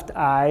 Left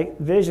eye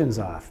vision's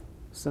off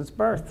since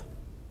birth.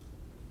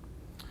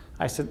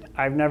 I said,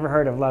 I've never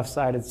heard of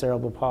left-sided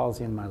cerebral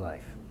palsy in my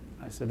life.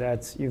 I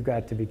said, you've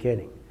got to be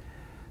kidding.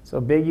 So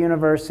big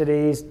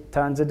universities,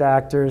 tons of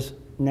doctors.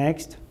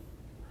 Next.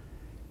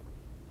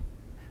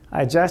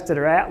 I adjusted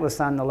her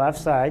atlas on the left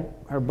side.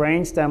 Her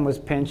brainstem was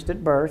pinched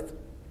at birth,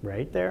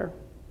 right there.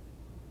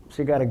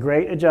 She got a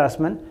great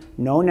adjustment,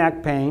 no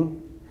neck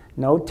pain,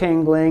 no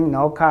tingling,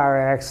 no car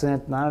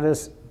accident, none of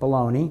this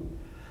baloney.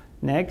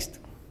 Next.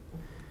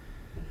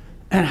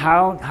 And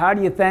how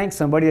do you thank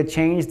somebody that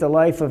changed the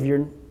life of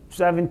your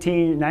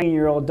 17,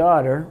 19-year-old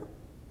daughter?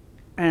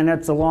 And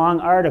it's a long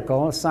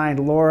article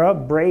signed Laura,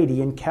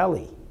 Brady, and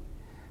Kelly.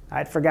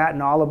 I'd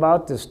forgotten all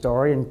about this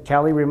story, and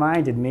Kelly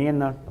reminded me,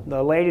 and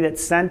the lady that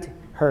sent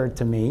her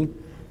to me.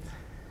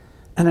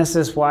 And this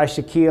is why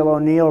Shaquille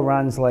O'Neal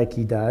runs like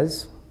he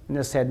does. And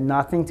this had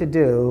nothing to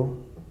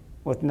do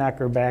with neck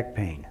or back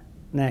pain.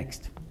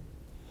 Next.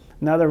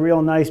 Another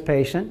real nice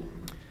patient.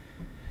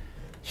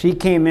 She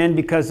came in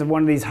because of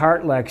one of these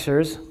heart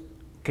lectures.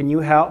 Can you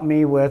help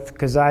me with,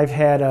 because I've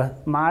had a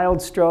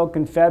mild stroke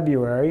in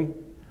February.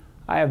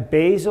 I have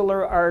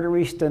basilar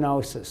artery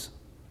stenosis.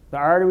 The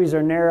arteries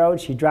are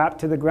narrowed. She dropped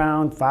to the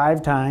ground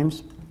 5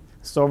 times.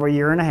 It's over a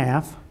year and a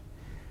half.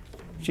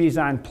 She's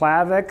on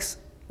Plavix,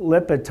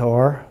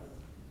 Lipitor,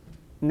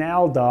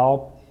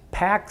 Naldol,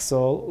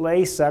 Paxil,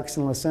 Lasix,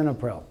 and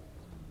Lisinopril.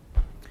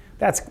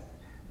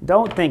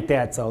 Don't think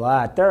that's a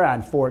lot. They're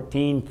on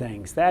 14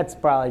 things. That's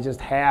probably just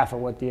half of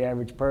what the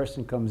average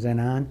person comes in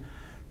on.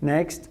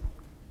 Next.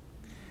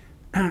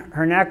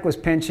 Her neck was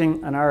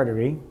pinching an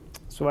artery,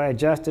 so I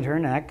adjusted her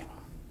neck.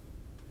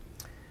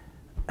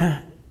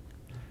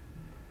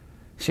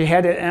 She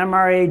had an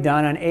MRA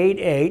done on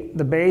 8/8.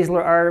 The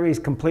basilar artery is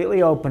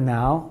completely open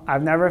now.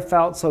 I've never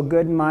felt so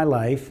good in my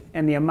life.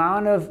 And the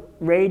amount of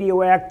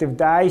radioactive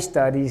dye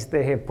studies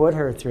they have put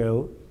her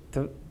through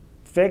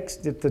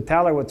to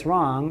tell her what's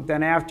wrong,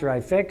 then after I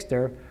fixed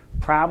her,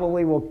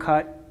 probably will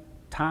cut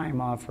time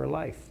off her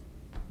life.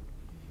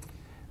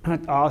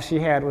 all she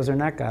had was her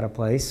neck out of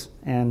place,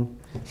 and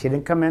she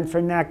didn't come in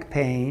for neck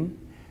pain,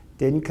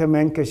 didn't come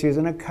in because she was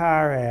in a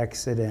car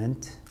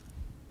accident,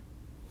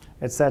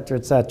 et cetera,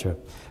 et cetera.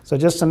 So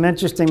just some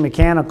interesting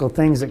mechanical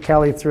things that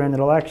Kelly threw into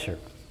the lecture.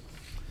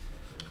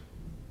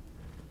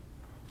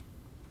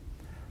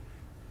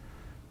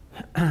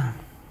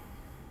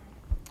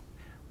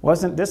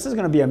 This is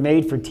going to be a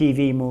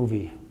made-for-TV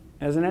movie,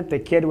 isn't it? The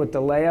kid with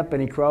the layup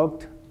and he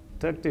croaked,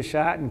 took the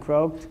shot and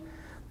croaked.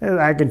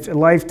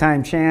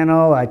 Lifetime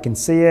channel, I can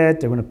see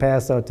it. They're going to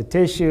pass out the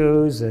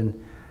tissues, and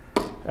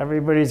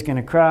everybody's going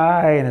to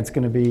cry, and it's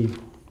going to be,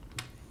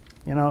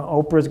 you know,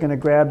 Oprah's going to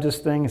grab this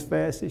thing as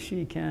fast as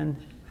she can.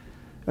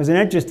 It was an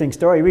interesting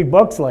story. You read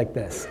books like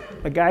this.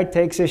 A guy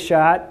takes his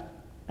shot,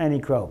 and he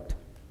croaked.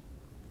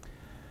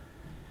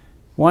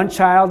 One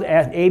child,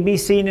 at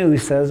ABC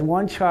News says,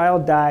 one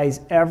child dies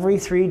every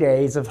 3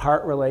 days of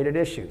heart-related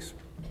issues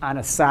on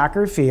a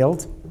soccer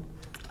field,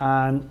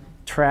 on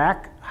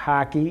track,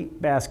 hockey,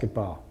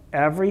 basketball.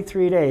 Every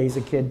 3 days,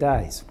 a kid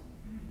dies.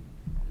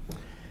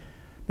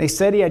 They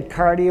said he had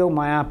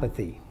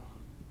cardiomyopathy.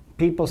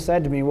 People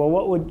said to me, well,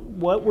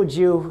 what would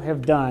you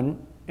have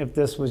done if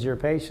this was your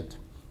patient?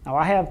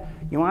 Now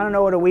you want to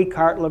know what a weak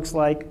heart looks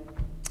like?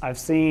 I've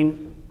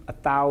seen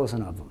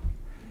 1,000 of them.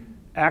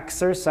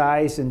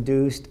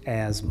 Exercise-induced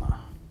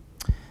asthma.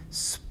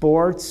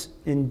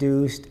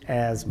 Sports-induced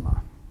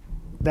asthma.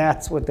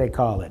 That's what they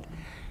call it.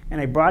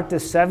 And they brought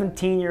this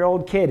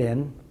 17-year-old kid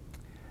in.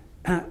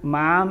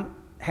 Mom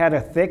had a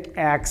thick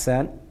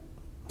accent.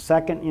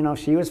 Second, you know,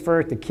 she was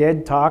first. The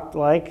kid talked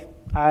like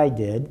I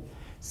did.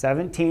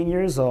 17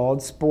 years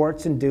old,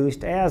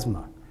 sports-induced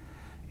asthma.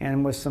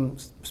 And with some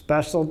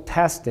special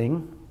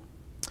testing,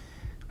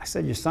 I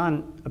said, your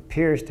son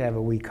appears to have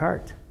a weak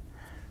heart.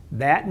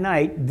 That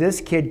night,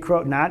 this kid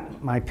croaked,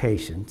 not my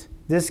patient,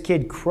 this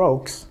kid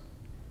croaks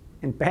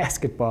in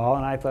basketball,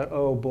 and I thought,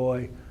 oh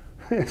boy,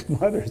 his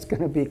mother's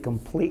going to be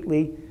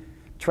completely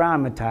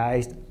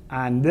traumatized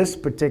on this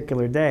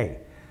particular day.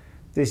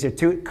 These are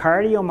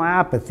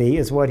cardiomyopathy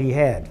is what he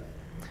had.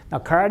 Now,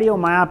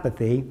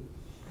 cardiomyopathy,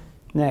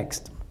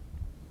 next,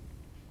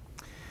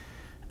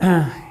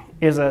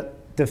 is a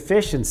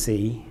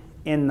deficiency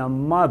in the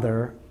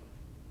mother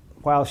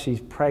while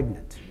she's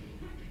pregnant.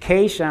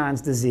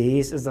 Caison's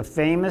disease is a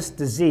famous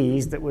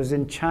disease that was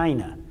in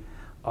China.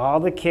 All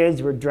the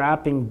kids were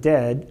dropping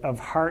dead of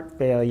heart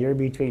failure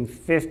between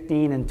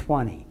 15 and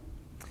 20.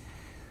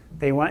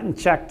 They went and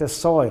checked the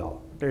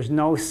soil. There's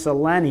no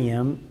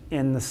selenium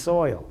in the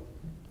soil.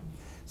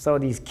 So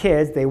these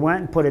kids, they went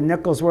and put a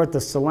nickel's worth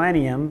of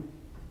selenium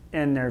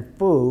in their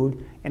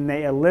food, and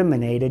they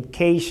eliminated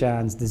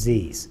Caison's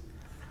disease.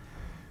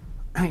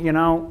 You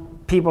know,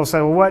 people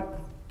say, well,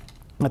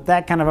 with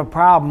that kind of a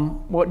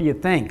problem, what do you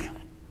think?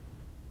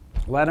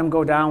 Let him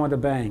go down with a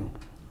bang.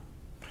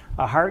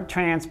 A heart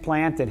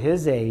transplant at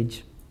his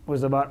age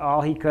was about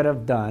all he could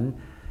have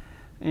done.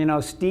 You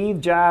know,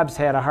 Steve Jobs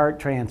had a heart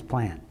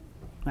transplant,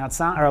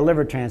 or a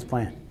liver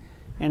transplant.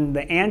 And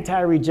the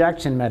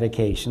anti-rejection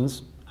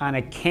medications on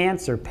a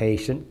cancer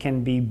patient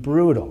can be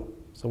brutal.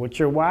 So what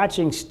you're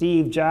watching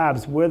Steve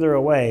Jobs wither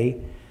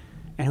away,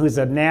 and who's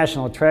a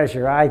national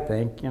treasure, I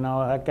think, you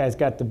know, that guy's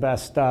got the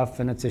best stuff,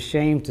 and it's a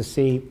shame to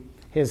see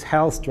his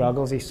health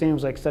struggles. He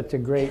seems like such a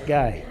great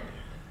guy.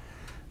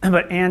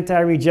 But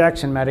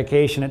anti-rejection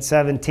medication at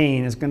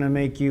 17 is going to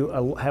make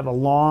you have a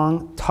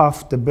long,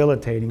 tough,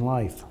 debilitating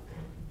life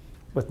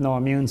with no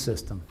immune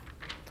system.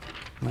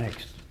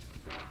 Next.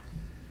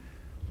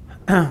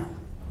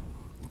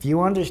 If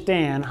you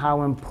understand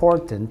how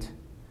important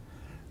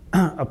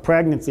a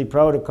pregnancy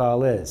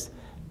protocol is,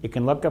 you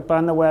can look up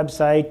on the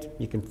website,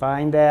 you can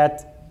find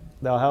that,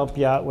 they'll help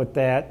you out with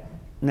that.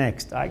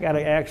 Next, I got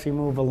to actually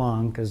move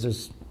along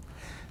because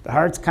the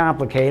heart's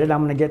complicated. I'm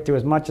going to get through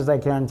as much as I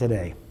can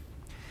today.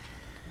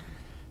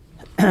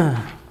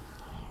 Now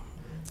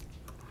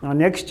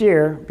next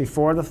year,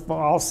 before the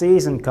fall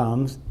season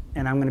comes,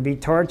 and I'm going to be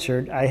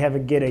tortured, I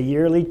get a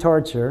yearly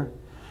torture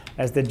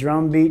as the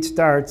drum beat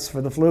starts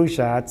for the flu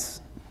shots.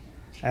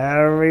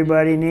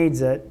 Everybody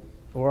needs it.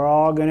 We're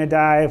all going to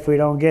die if we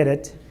don't get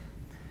it.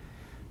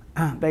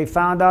 They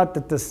found out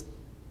that the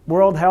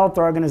World Health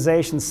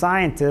Organization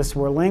scientists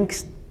were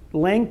linked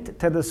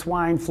to the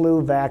swine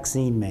flu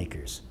vaccine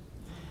makers.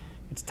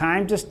 It's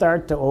time to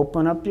start to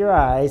open up your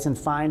eyes and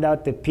find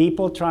out that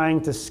people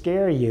trying to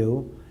scare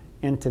you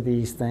into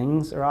these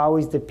things are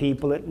always the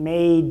people that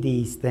made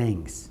these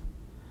things.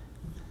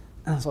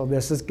 So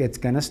it's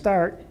going to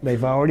start.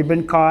 They've already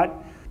been caught.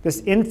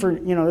 This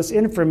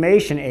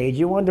information age,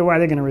 you wonder why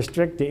they're going to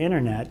restrict the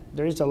internet.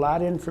 There's a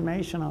lot of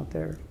information out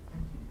there.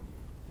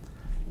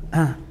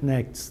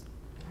 Next.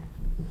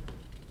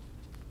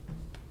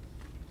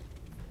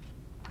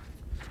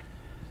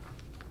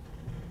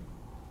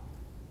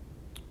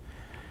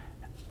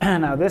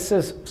 Now this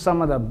is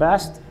some of the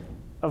best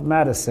of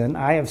medicine.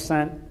 I have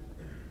sent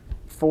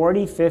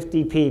 40,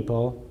 50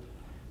 people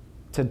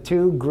to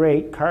 2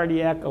 great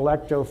cardiac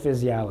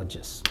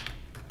electrophysiologists.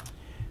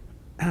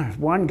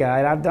 One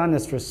guy, I've done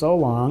this for so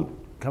long,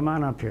 come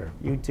on up here.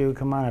 You two,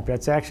 come on up.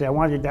 That's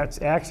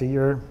actually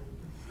your,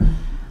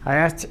 I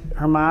asked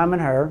her mom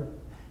and her,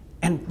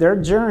 and their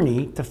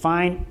journey to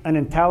find an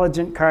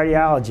intelligent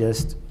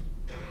cardiologist,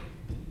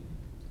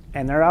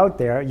 and they're out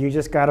there, you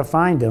just got to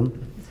find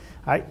them.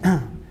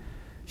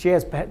 She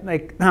has,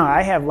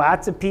 I have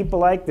lots of people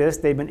like this.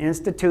 They've been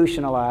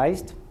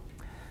institutionalized.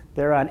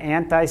 They're on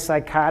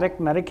antipsychotic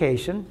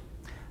medication.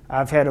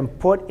 I've had them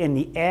put in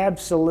the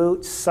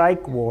absolute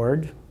psych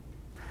ward.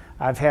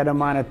 I've had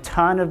them on a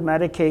ton of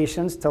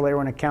medications till they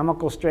were in a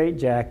chemical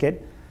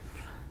straitjacket.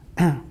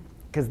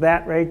 Because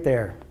that right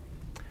there,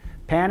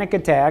 panic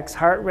attacks,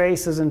 heart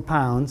races in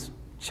pounds,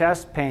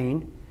 chest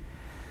pain.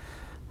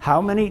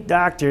 How many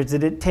doctors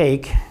did it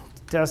take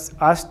just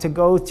us to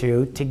go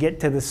through to get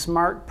to the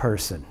smart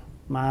person,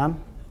 Mom?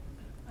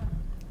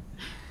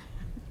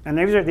 And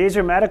these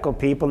are medical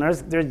people,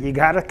 and you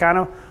got to kind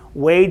of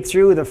wade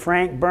through the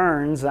Frank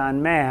Burns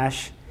on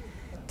MASH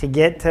to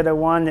get to the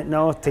one that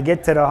knows, to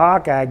get to the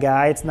Hawkeye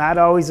guy. It's not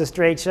always a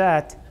straight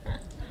shot.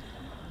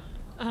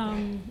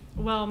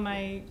 Well,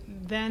 my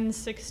then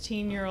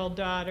 16-year-old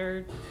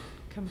daughter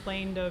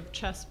complained of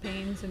chest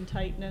pains and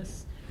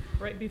tightness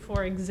right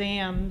before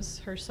exams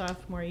her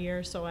sophomore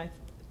year, so I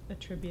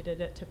attributed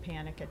it to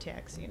panic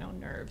attacks, you know,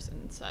 nerves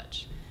and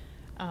such.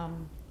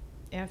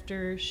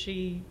 After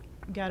she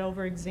got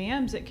over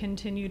exams, it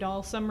continued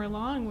all summer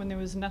long when there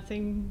was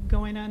nothing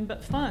going on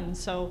but fun.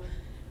 So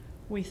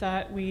we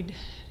thought we'd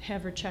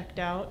have her checked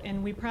out,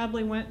 and we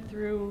probably went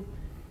through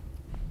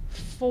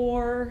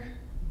 4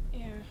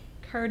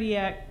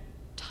 cardiac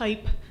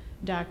type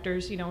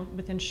doctors, you know,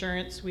 with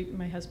insurance.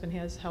 My husband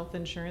has health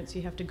insurance.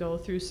 You have to go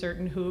through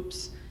certain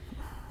hoops,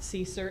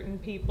 see certain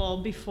people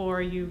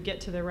before you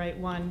get to the right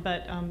one.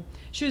 But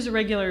she was a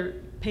regular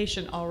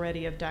patient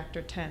already of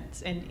Dr.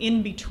 Tent's, and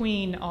in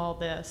between all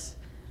this,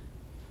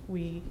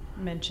 we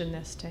mentioned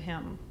this to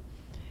him.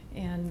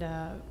 And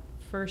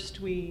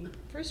first we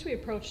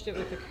approached it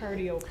with the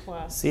Cardio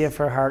Plus. See if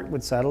her heart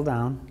would settle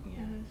down.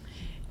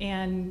 Yeah.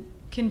 And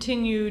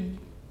continued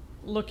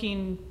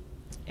looking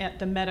at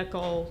the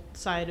medical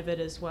side of it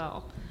as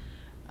well.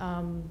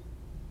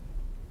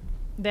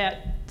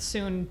 That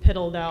soon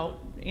piddled out,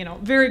 you know,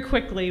 very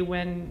quickly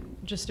when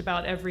just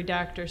about every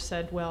doctor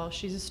said, well,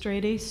 she's a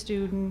straight A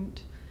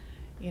student,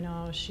 you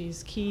know,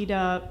 she's keyed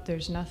up,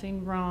 there's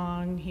nothing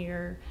wrong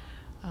here.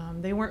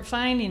 They weren't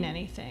finding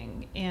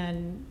anything.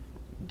 And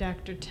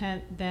Dr.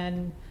 Tent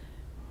then,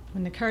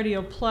 when the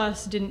Cardio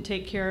Plus didn't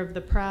take care of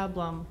the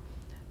problem,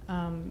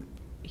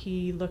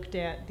 he looked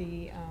at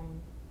the,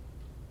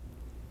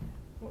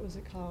 what was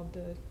it called?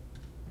 The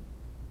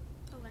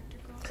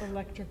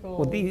electrical.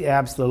 Well, the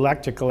absolute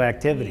electrical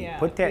activity. Yeah,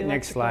 Put that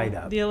next slide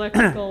up. The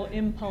electrical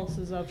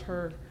impulses of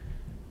her.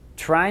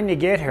 Trying to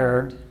get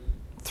her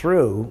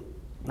through.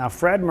 Now,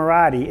 Fred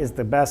Marotti is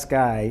the best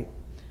guy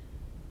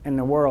in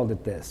the world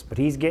at this, but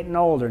he's getting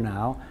older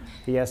now.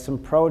 He has some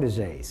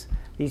proteges.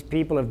 These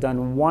people have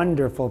done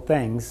wonderful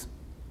things.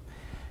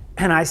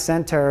 And I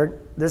sent her,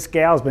 this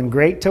gal's been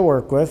great to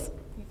work with,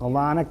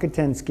 Alana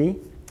Katinsky.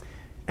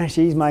 And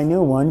she's my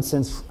new one.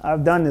 Since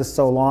I've done this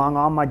so long,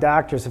 all my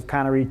doctors have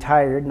kind of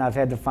retired and I've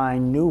had to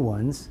find new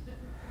ones.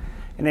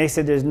 And they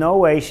said, there's no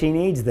way she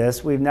needs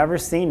this. We've never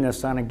seen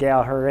this on a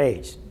gal her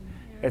age.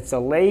 It's a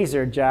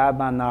laser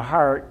job on the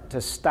heart to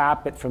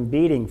stop it from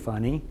beating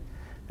funny.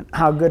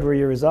 How good were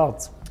your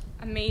results?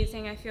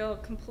 Amazing. I feel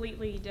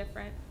completely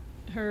different.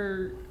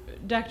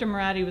 Dr.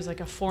 Marotti was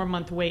like a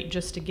 4-month wait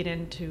just to get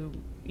into,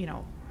 you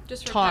know,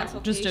 just to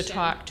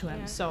talk to him.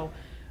 Yeah. So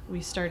we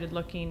started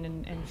looking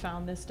and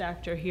found this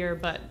doctor here,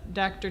 but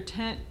Dr.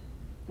 Tent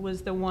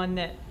was the one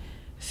that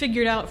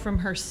figured out from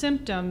her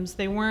symptoms,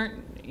 they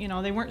weren't, you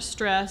know, they weren't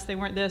stressed, they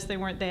weren't this, they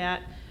weren't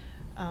that.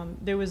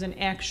 There was an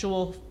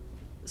actual,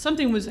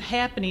 something was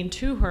happening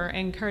to her,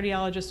 and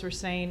cardiologists were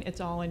saying,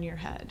 it's all in your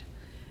head.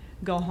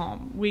 Go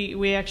home.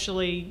 We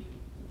actually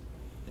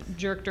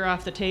jerked her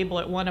off the table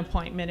at one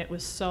appointment. It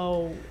was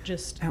so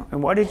just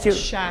and what did you,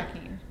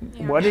 shocking.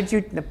 Yeah. What did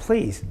you,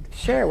 please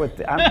share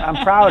with,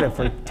 I'm proud of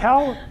her.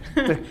 Tell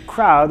the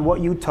crowd what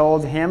you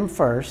told him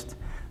first,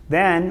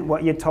 then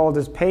what you told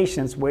his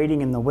patients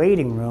waiting in the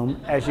waiting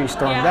room as you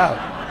stormed out.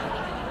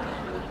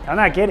 I'm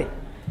not kidding.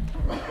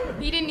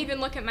 He didn't even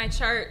look at my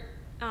chart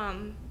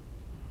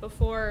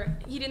before.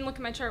 He didn't look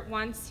at my chart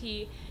once.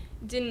 He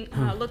didn't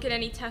look at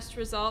any test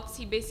results.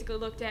 He basically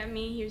looked at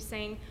me. He was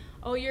saying,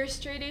 oh, you're a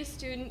straight A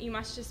student. You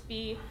must just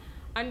be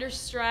under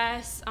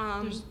stress.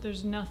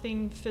 There's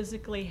nothing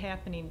physically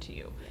happening to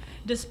you.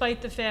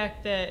 Despite the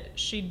fact that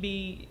she'd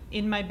be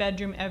in my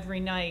bedroom every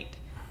night,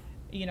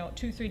 you know,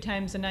 2-3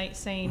 times a night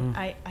saying,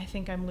 I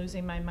think I'm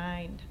losing my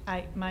mind.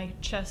 My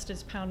chest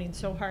is pounding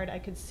so hard I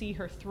could see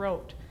her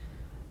throat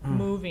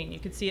moving. You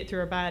could see it through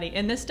her body.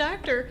 And this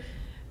doctor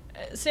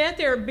sat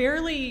there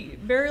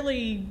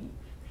barely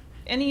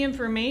any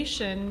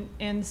information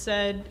and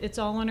said, it's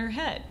all in her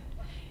head.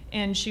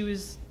 And she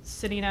was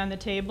sitting on the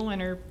table in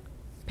her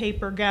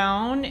paper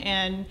gown,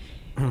 and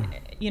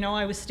you know,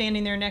 I was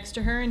standing there next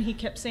to her, and he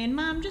kept saying,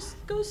 Mom, just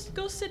go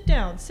sit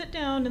down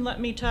and let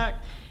me talk.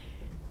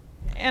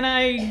 And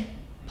I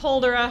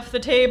pulled her off the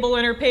table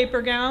in her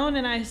paper gown,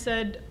 and I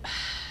said,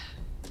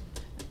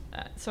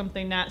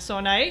 something not so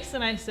nice,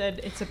 and I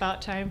said, it's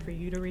about time for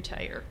you to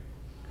retire.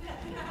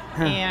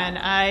 And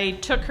I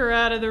took her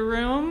out of the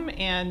room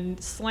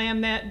and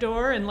slammed that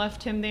door and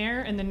left him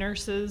there, and the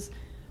nurses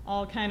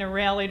all kind of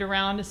rallied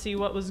around to see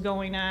what was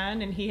going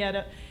on, and he had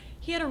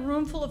a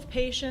room full of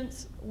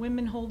patients,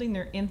 women holding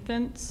their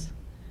infants,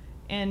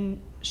 and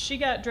she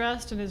got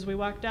dressed, and as we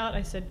walked out,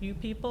 I said, you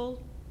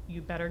people,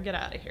 you better get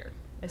out of here.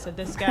 I said,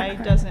 this guy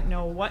doesn't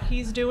know what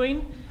he's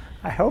doing.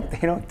 I hope they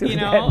don't do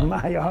that in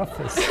my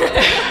office.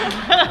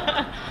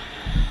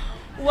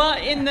 Well,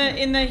 in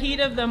the heat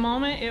of the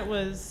moment, it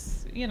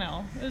was, it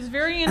was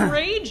very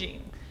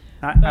enraging.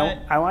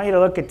 I want you to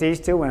look at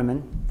these two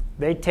women.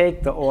 They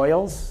take the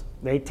oils,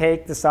 they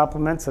take the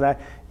supplements.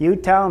 You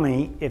tell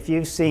me if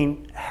you've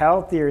seen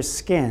healthier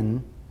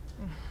skin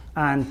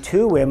on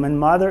two women,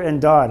 mother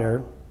and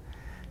daughter.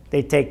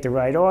 They take the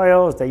right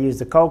oils, they use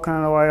the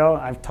coconut oil.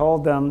 I've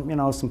told them,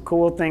 some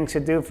cool things to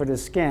do for the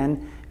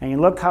skin, and you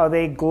look how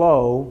they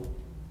glow.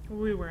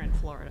 We were in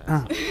Florida.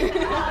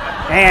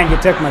 And you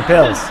took my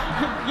pills.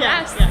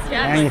 Yes.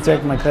 And you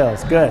took my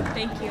pills. Good.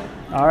 Thank you.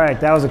 All right,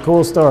 that was a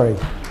cool story.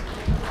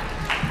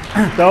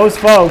 Those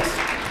folks,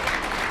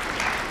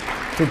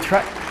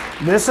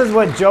 this is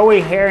what Joey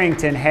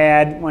Harrington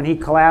had when he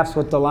collapsed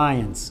with the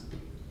Lions.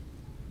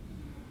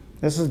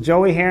 This is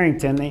Joey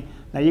Harrington.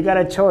 Now you got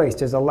a choice.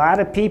 There's a lot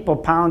of people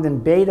pounding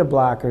beta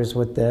blockers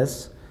with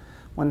this.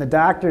 When the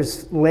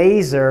doctors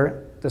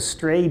laser the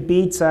stray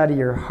beats out of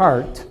your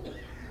heart,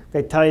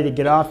 they tell you to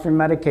get off your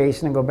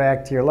medication and go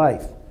back to your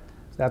life.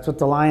 So that's what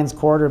the Lions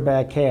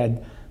quarterback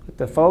had. But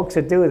the folks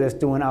that do this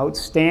do an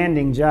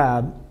outstanding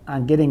job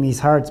on getting these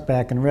hearts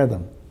back in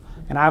rhythm.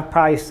 And I've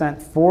probably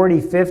sent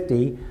 40,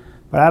 50,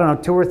 but I don't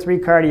know, 2 or 3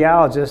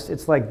 cardiologists.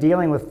 It's like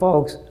dealing with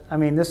folks. I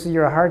mean, this is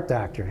your heart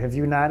doctor. Have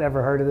you not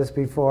ever heard of this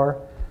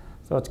before?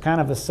 So it's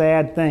kind of a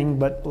sad thing,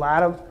 but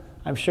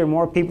I'm sure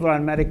more people are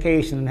on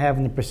medication than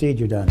having the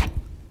procedure done.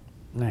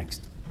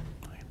 Next.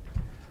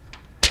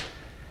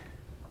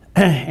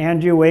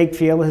 Andrew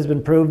Wakefield has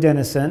been proved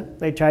innocent.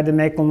 They tried to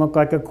make him look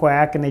like a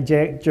quack, and they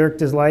jerked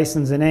his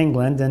license in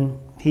England, and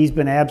he's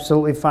been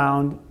absolutely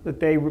found that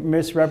they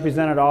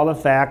misrepresented all the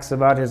facts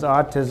about his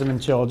autism in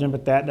children,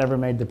 but that never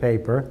made the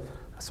paper.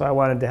 So I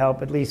wanted to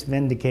help at least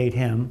vindicate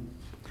him.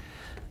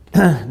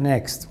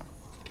 Next.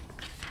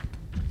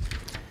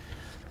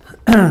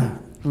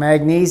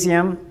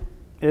 Magnesium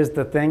is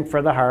the thing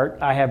for the heart.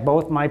 I have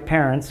both my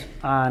parents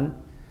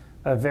on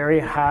a very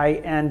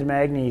high-end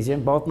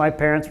magnesium. Both my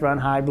parents run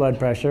high blood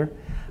pressure.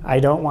 I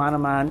don't want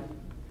them on,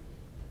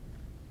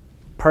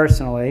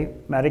 personally,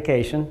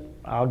 medication.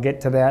 I'll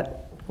get to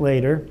that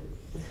later.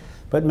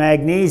 But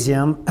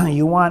magnesium,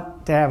 you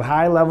want to have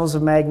high levels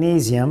of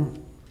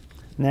magnesium.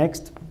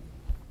 Next.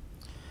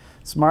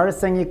 Smartest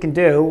thing you can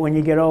do when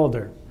you get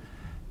older.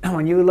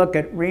 When you look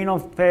at renal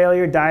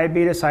failure,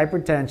 diabetes,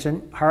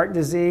 hypertension, heart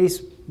disease,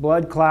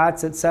 blood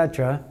clots,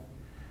 etc.,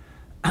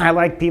 I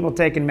like people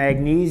taking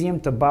magnesium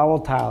to bowel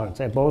tolerance.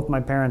 I have both my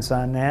parents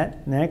on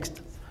that.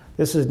 Next.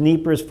 This is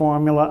Nieper's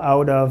formula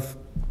out of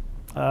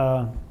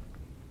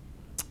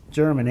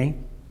Germany.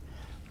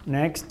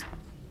 Next.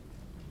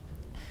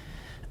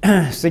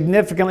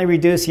 Significantly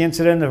reduce the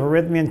incidence of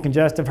arrhythmia and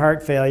congestive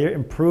heart failure,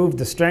 improve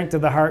the strength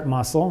of the heart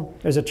muscle.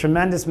 There's a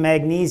tremendous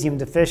magnesium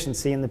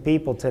deficiency in the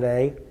people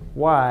today.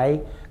 Why?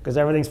 Because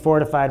everything's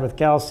fortified with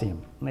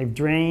calcium. And they've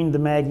drained the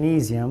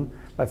magnesium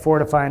by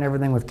fortifying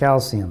everything with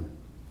calcium.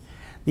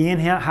 The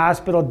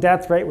in-hospital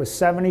death rate was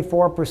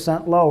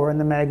 74% lower in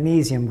the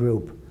magnesium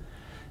group.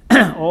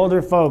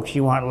 Older folks,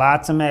 you want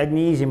lots of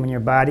magnesium in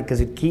your body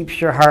because it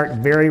keeps your heart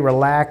very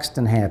relaxed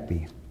and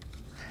happy.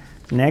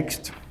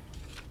 Next.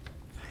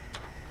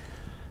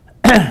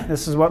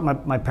 This is what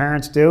my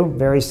parents do,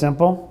 very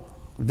simple.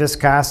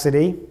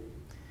 Viscosity.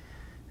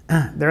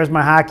 There's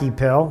my hockey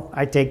pill.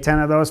 I take 10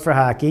 of those for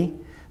hockey.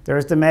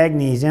 There's the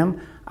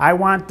magnesium. I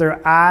want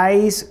their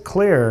eyes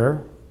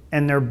clearer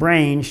and their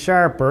brain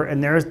sharper,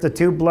 and there's the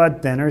 2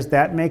 blood thinners.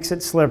 That makes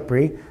it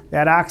slippery.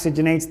 That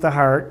oxygenates the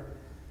heart,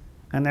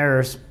 and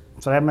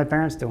so I have my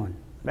parents doing.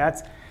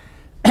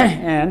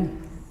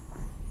 And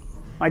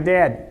my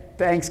dad,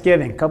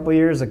 Thanksgiving, a couple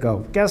years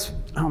ago. Guess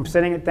I'm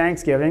sitting at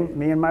Thanksgiving,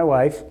 me and my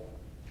wife.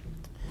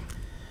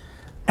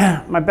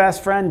 My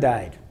best friend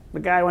died. The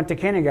guy I went to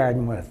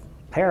kindergarten with,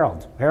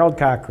 Harold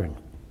Cochran.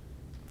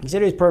 He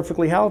said he was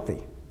perfectly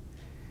healthy.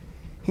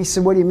 He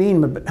said, what do you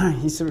mean?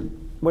 I said,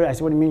 what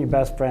do you mean your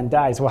best friend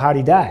died? He said, well, how'd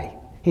he die?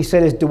 He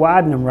said his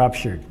duodenum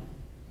ruptured.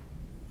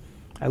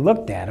 I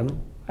looked at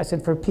him. I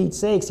said, for Pete's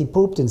sakes, he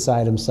pooped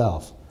inside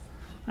himself.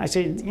 I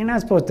said, you're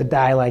not supposed to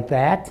die like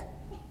that.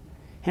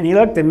 And he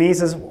looked at me, he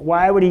says,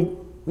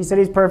 he said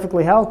he's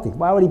perfectly healthy.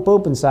 Why would he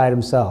poop inside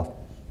himself?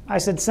 I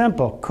said,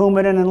 simple,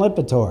 Coumadin and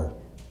Lipitor.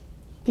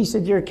 He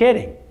said, you're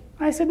kidding.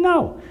 I said,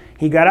 no.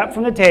 He got up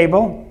from the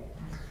table,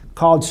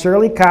 called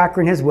Shirley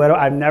Cochran, his widow.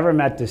 I've never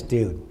met this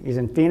dude. He's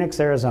in Phoenix,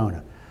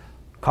 Arizona.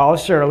 Called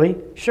Shirley.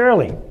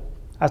 Shirley,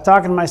 I was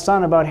talking to my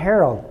son about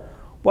Harold.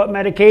 What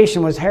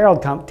medication was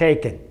Harold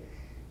taking?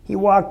 He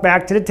walked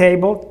back to the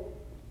table,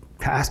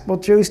 gospel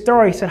true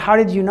story. He said, "How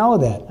did you know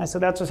that?" I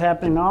said, "That's what's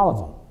happening to all of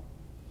them."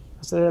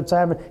 I said, "That's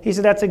happening." He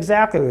said, "That's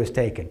exactly what was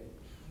taken."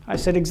 I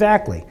said,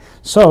 "Exactly."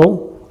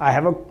 So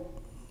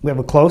we have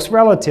a close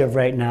relative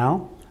right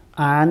now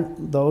on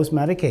those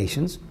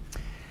medications.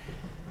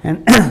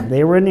 And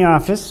they were in the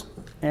office,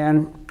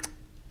 and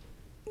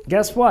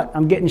guess what?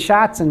 I'm getting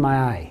shots in my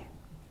eye.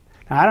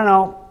 Now, I don't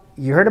know.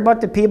 You heard about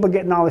the people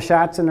getting all the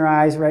shots in their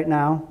eyes right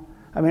now?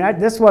 I mean,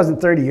 this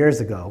wasn't 30 years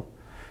ago.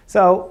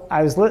 So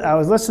I was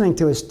listening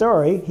to his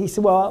story. He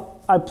said, "Well,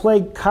 I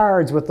played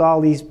cards with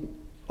all these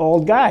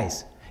old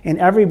guys, and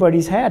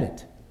everybody's had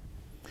it."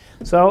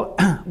 So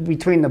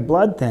between the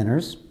blood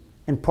thinners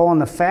and pulling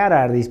the fat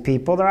out of these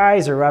people, their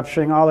eyes are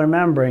rupturing all their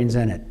membranes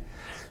in it.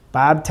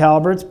 Bob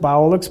Talbert's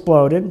bowel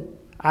exploded.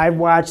 I've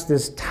watched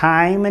this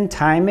time and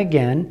time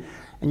again,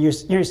 and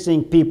you're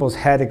seeing people's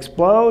head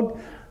explode.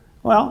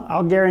 Well,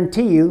 I'll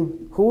guarantee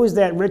you, who was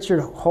that Richard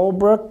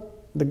Holbrooke,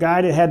 the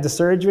guy that had the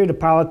surgery, the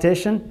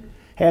politician?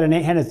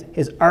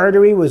 His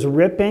artery was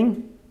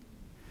ripping.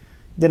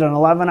 Did an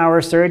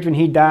 11-hour surgery when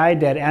he died,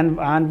 that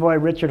envoy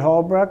Richard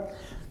Holbrooke.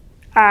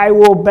 I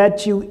will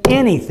bet you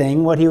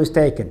anything what he was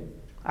taking.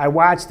 I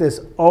watched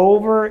this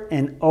over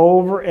and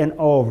over and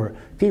over.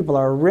 People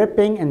are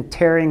ripping and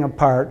tearing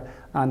apart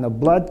on the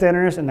blood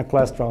thinners and the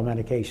cholesterol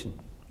medication.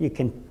 You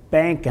can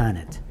bank on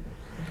it.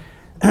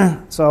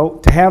 So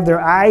to have their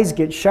eyes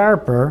get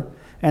sharper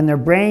and their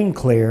brain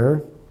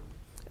clearer,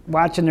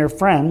 watching their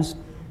friends.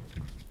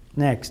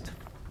 Next.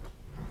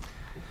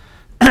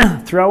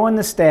 Throw in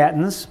the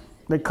statins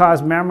that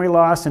cause memory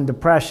loss and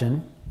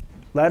depression.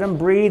 Let them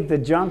breathe the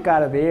junk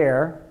out of the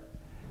air.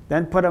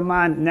 Then put them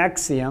on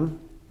Nexium.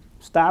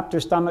 Stop their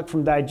stomach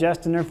from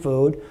digesting their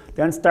food.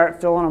 Then start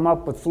filling them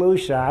up with flu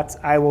shots.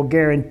 I will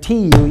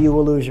guarantee you, you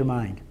will lose your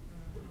mind.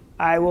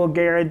 I will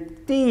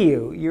guarantee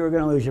you, you're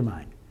going to lose your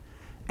mind.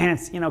 And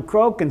it's,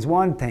 croakin's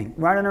one thing.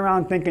 Running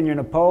around thinking you're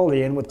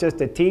Napoleon with just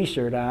a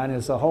t-shirt on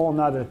is a whole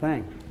nother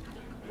thing.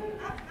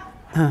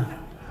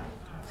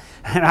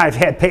 And I've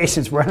had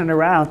patients running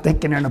around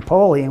thinking they're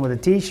Napoleon with a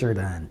t-shirt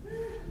on.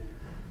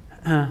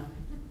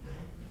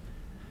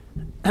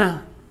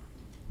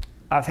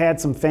 I've had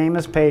some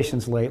famous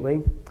patients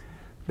lately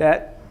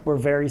that were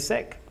very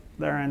sick.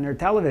 They're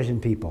television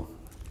people.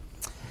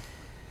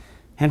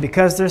 And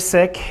because they're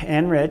sick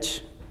and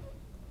rich,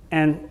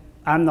 and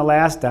I'm the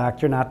last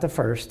doctor, not the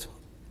first,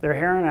 their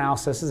hair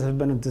analyses have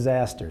been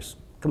disasters,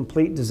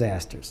 complete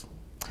disasters.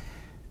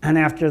 And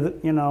after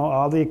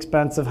all the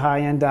expensive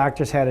high-end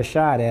doctors had a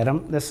shot at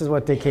them, this is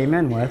what they came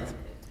in with.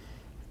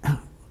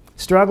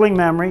 Struggling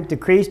memory,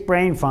 decreased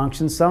brain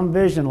function, some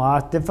vision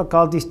loss,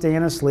 difficulty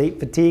staying asleep,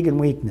 fatigue and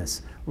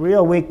weakness.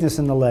 Real weakness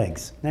in the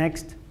legs.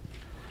 Next.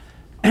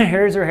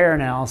 Here's her hair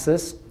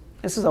analysis.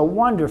 This is a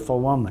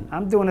wonderful woman.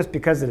 I'm doing this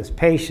because of this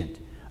patient.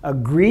 A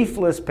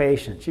griefless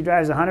patient. She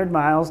drives 100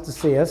 miles to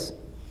see us.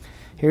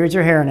 Here's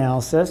her hair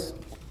analysis.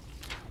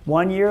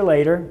 1 year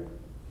later.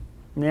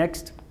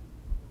 Next.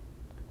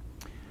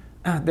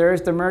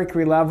 There's the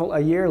mercury level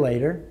a year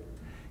later.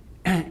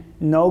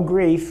 No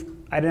grief.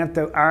 I didn't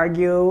have to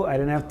argue, I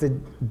didn't have to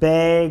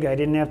beg, I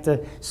didn't have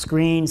to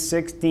screen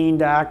 16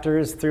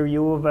 doctors through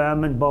U of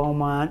M and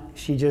Beaumont.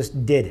 She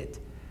just did it.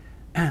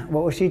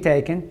 What was she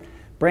taking?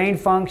 Brain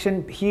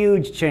function,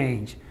 huge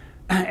change.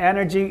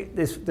 Energy,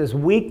 this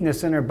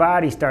weakness in her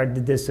body started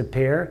to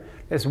disappear.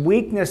 This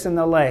weakness in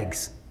the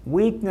legs,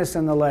 weakness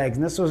in the legs.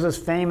 And this was this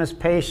famous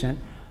patient.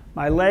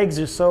 My legs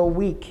are so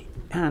weak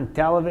on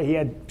television. He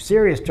had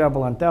serious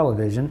trouble on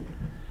television.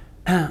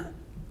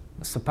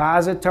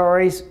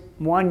 Suppositories,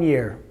 1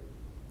 year,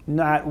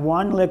 not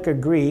one lick of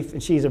grief,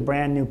 and she's a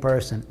brand new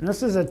person. And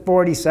this is at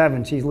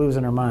 47, she's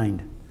losing her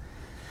mind.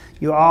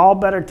 You all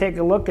better take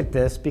a look at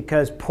this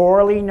because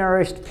poorly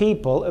nourished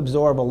people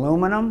absorb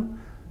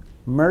aluminum,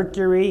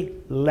 mercury,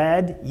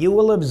 lead. You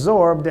will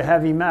absorb the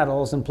heavy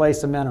metals in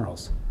place of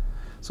minerals.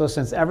 So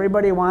since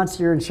everybody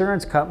wants your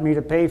insurance company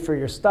to pay for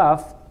your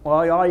stuff,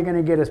 well, all you're going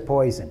to get is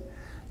poison.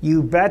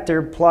 You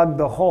better plug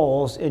the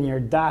holes in your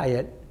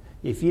diet.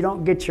 If you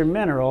don't get your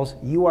minerals,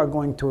 you are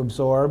going to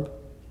absorb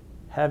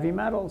heavy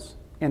metals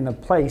in the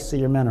place of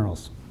your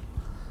minerals.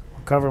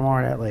 We'll cover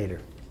more of that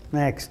later.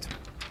 Next.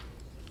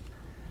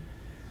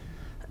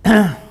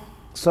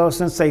 So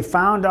since they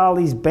found all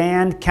these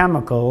banned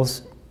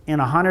chemicals in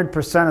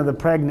 100% of the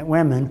pregnant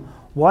women,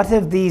 what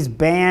have these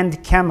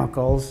banned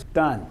chemicals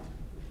done?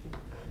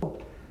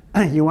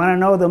 You want to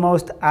know the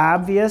most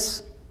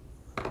obvious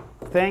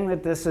thing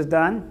that this has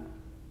done?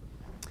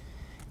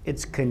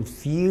 It's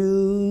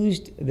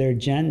confused their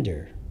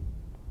gender.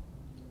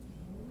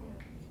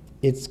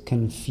 It's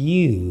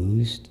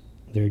confused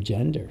their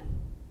gender.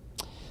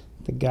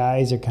 The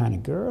guys are kind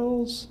of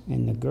girls,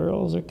 and the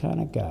girls are kind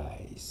of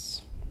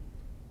guys.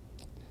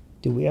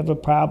 Do we have a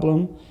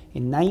problem?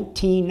 In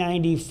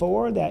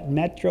 1994, that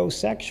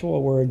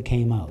metrosexual word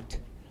came out.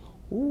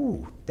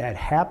 Ooh, that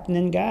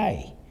happening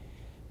guy.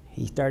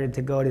 He started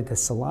to go to the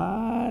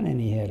salon, and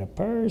he had a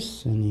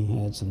purse, and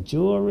he had some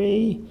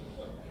jewelry,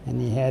 and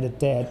he had a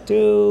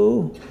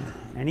tattoo,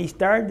 and he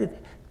started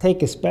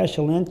take a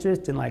special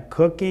interest in like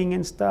cooking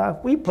and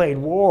stuff. We played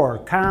war,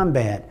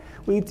 combat.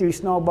 We threw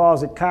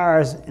snowballs at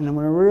cars, and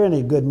when we were in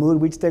a good mood,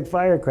 we'd stick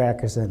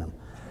firecrackers in them.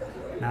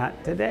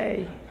 Not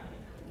today.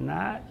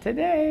 Not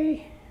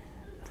today.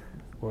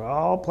 We're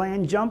all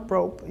playing jump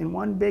rope in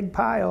one big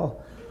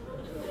pile.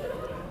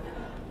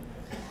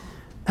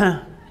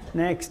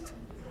 Next.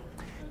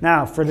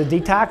 Now, for the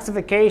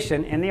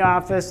detoxification in the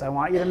office, I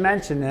want you to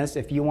mention this.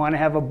 If you want to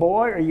have a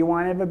boy or you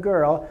want to have a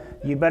girl,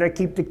 you better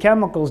keep the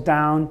chemicals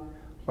down,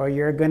 or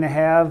you're going to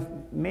have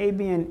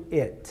maybe an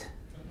it.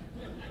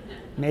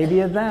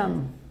 Maybe a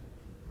them.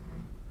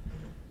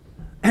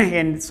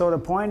 And so the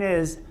point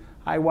is,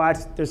 I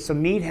watched, there's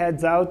some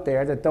meatheads out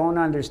there that don't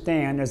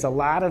understand. There's a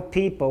lot of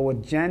people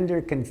with gender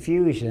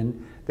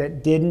confusion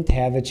that didn't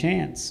have a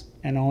chance.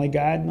 And only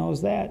God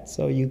knows that.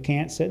 So you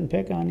can't sit and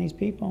pick on these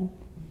people.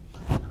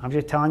 I'm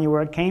just telling you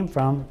where it came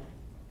from.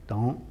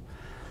 Don't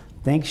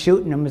think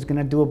shooting them is going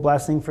to do a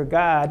blessing for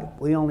God.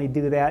 We only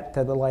do that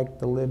to the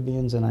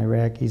Libyans and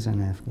Iraqis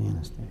and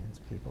Afghanistan's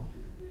people.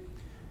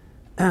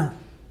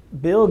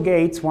 Bill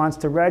Gates wants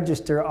to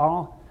register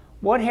all.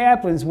 What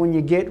happens when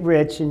you get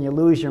rich and you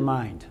lose your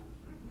mind?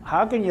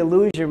 How can you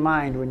lose your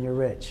mind when you're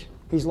rich?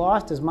 He's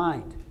lost his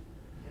mind.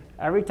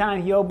 Every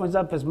time he opens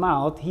up his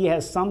mouth, he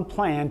has some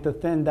plan to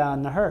thin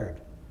down the herd.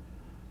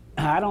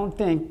 I don't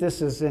think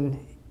this is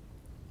in...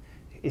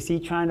 Is he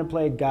trying to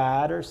play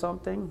God or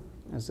something?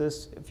 Is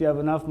this, if you have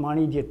enough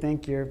money, do you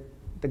think you're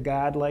the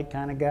God-like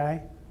kind of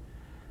guy?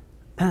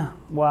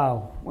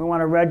 Wow, we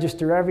want to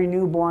register every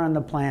newborn on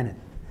the planet.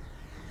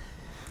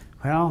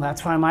 Well,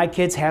 that's why my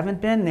kids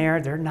haven't been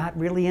there. They're not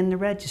really in the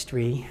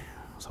registry.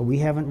 So we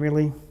haven't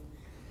really...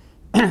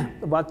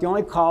 About the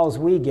only calls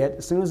we get,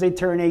 as soon as they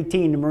turn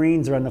 18, the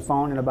Marines are on the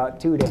phone in about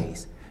 2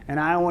 days. And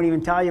I won't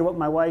even tell you what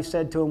my wife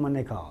said to them when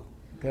they called,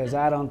 because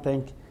I don't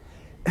think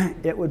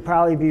it would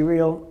probably be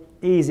real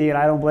easy, and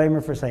I don't blame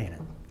her for saying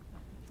it.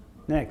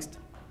 Next.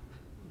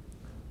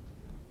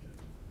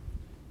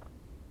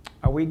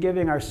 Are we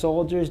giving our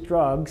soldiers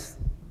drugs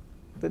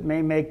that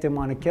may make them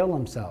want to kill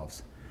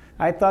themselves?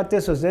 I thought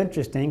this was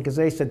interesting because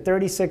they said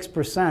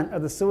 36%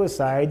 of the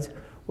suicides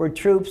were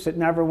troops that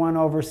never went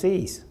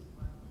overseas.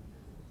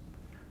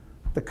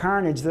 The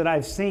carnage that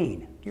I've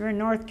seen. You're in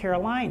North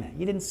Carolina.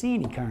 You didn't see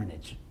any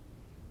carnage.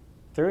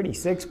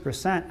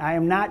 36%. I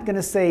am not going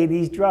to say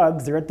these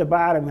drugs, they're at the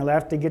bottom. You'll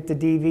have to get the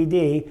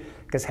DVD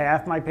because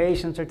half my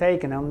patients are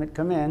taking them that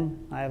come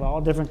in. I have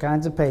all different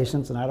kinds of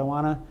patients, and I don't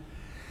want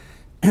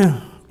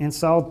to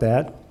insult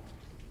that.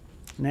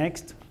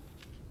 Next.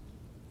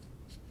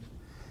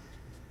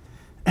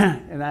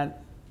 And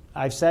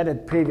I've said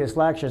at previous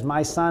lectures,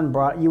 my son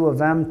brought U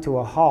of M to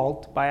a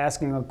halt by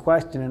asking a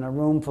question in a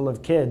room full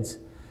of kids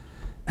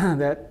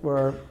that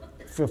were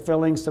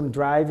fulfilling some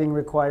driving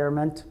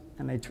requirement,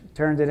 and they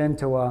turned it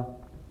into a,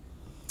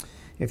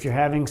 if you're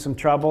having some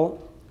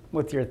trouble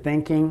with your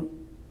thinking,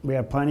 we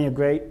have plenty of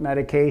great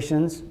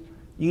medications.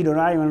 You do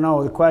not even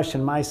know the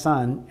question my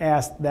son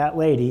asked that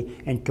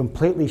lady and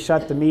completely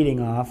shut the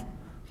meeting off.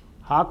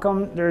 How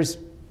come there's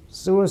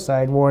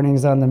suicide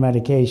warnings on the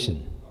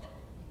medication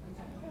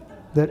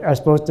that are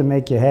supposed to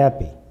make you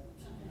happy?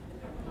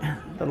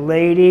 The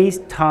lady's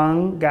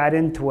tongue got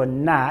into a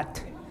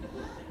knot.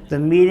 The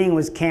meeting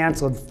was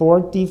canceled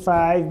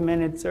 45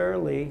 minutes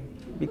early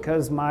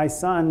because my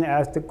son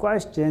asked a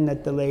question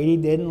that the lady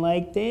didn't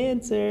like to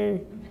answer.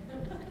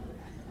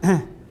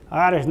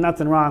 There's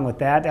nothing wrong with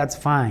that. That's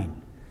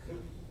fine.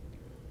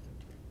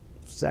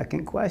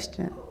 Second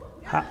question.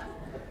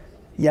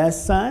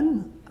 Yes,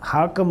 son?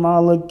 How come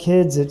all the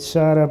kids that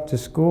showed up to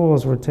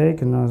schools were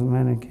taking those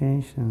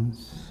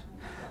medications?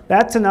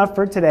 That's enough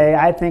for today.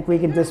 I think we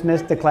can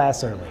dismiss the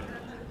class early.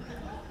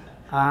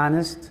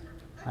 Honest.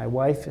 My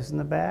wife is in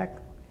the back.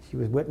 She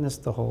was witness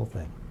the whole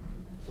thing.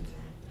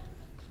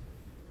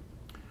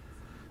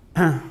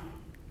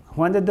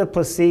 When did the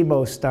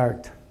placebo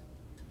start?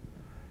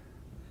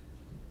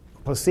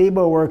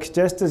 Placebo works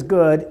just as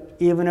good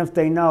even if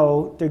they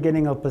know they're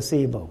getting a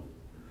placebo.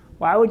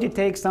 Why would you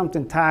take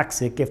something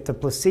toxic if the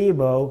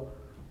placebo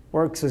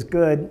works as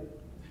good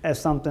as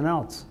something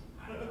else?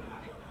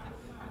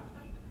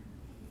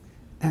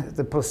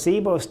 The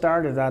placebo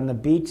started on the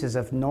beaches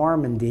of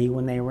Normandy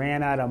when they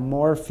ran out of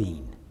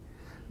morphine.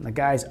 And the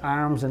guy's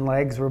arms and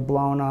legs were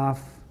blown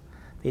off.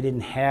 They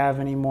didn't have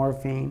any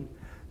morphine.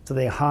 So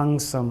they hung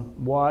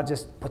some water,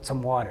 just put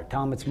some water, tell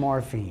them it's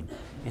morphine.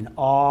 And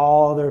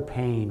all their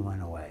pain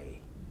went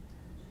away.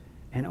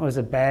 And it was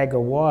a bag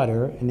of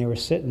water, and they were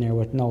sitting there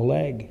with no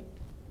leg.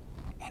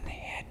 And they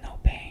had no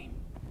pain.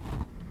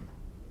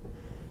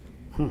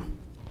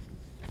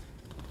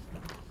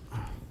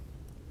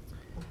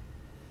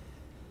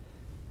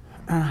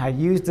 I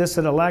used this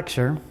at a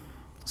lecture,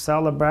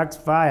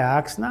 Celebrex,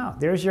 Vioxx. Now,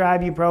 there's your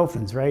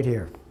ibuprofens right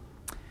here.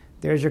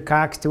 There's your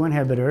COX-2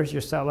 inhibitors,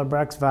 your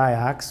Celebrex,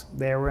 Vioxx.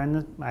 They were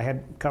in I had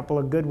a couple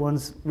of good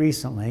ones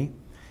recently.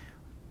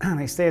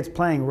 They say it's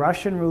playing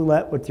Russian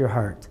roulette with your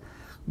heart.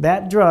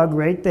 That drug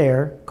right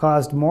there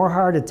caused more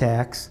heart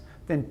attacks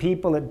than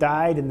people that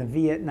died in the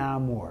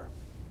Vietnam War.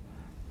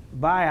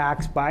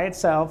 Vioxx by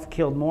itself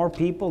killed more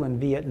people in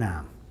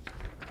Vietnam.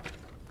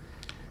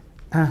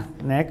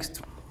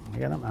 Next,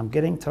 I'm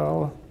getting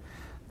tall.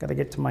 Got to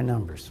get to my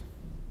numbers.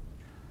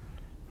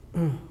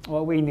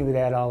 Well, we knew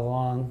that all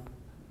along.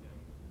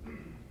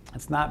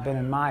 It's not been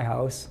in my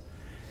house.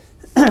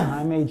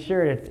 I made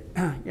sure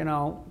that, you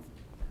know,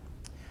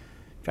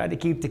 tried to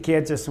keep the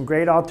kids. There's some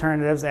great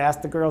alternatives.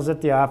 Ask the girls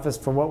at the office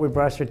for what we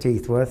brush your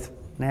teeth with.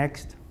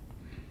 Next.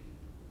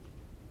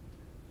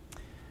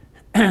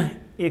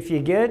 If you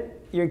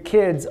get your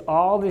kids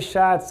all the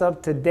shots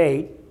up to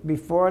date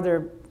before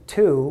they're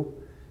 2,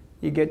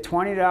 you get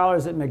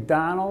 $20 at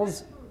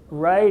McDonald's,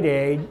 Rite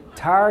Aid,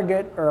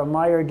 Target, or a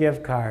Meijer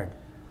gift card.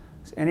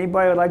 So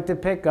anybody would like to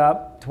pick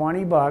up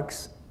 20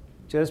 bucks,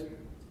 just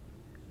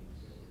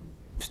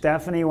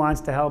Stephanie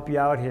wants to help you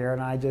out here,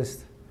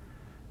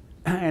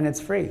 and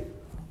it's free.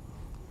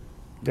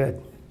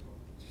 Good.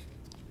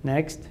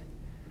 Next.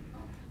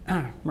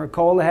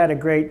 Mercola had a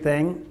great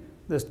thing,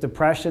 this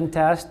depression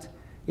test.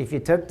 If you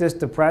took this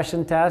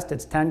depression test,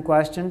 it's 10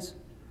 questions.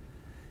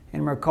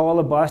 And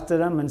Mercola busted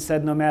them and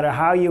said no matter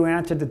how you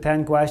answered the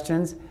 10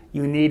 questions,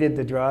 you needed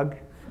the drug.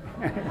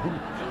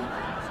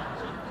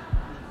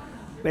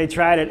 They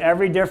tried it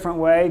every different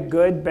way,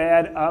 good,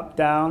 bad, up,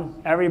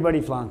 down.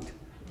 Everybody flunked.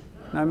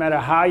 No matter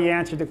how you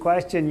answered the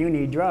question, you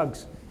need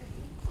drugs.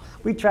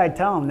 We tried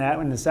telling them that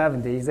in the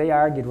 70s. They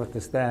argued with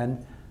us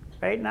then.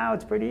 Right now,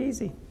 it's pretty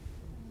easy.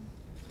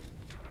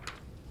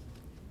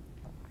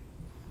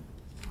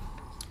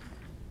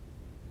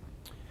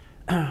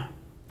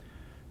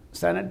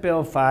 Senate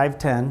Bill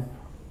 510.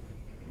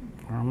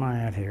 Where am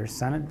I at here?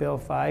 Senate Bill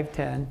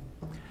 510.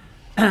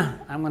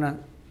 I'm going to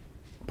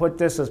put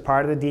this as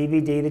part of the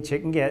DVD that you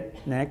can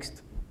get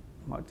next.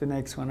 Put the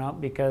next one up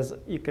because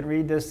you can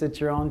read this at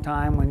your own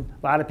time. When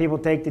a lot of people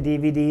take the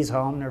DVDs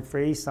home, they're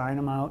free, sign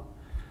them out.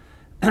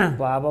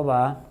 Blah, blah,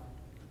 blah.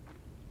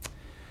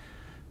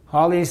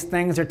 All these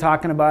things are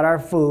talking about our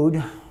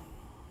food.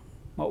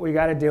 What we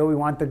got to do, we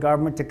want the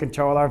government to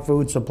control our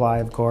food supply,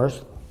 of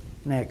course.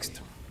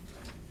 Next.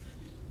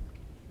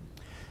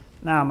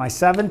 Now, my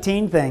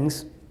 17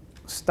 things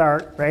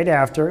start right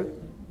after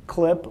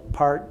clip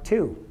part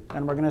 2.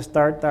 And we're going to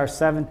start our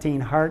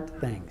 17 heart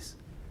things.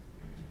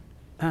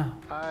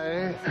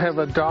 I have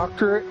a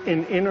doctorate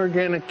in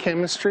inorganic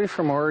chemistry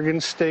from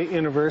Oregon State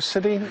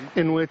University,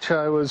 in which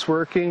I was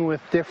working with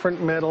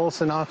different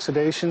metals and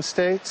oxidation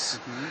states,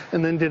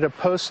 and then did a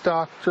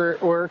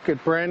postdoctorate work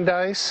at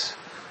Brandeis,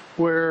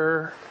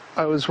 where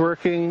I was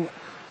working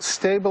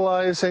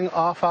stabilizing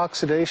off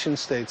oxidation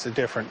states of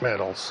different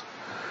metals.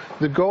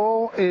 The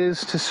goal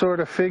is to sort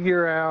of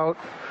figure out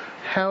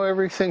how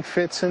everything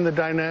fits in the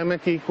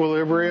dynamic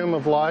equilibrium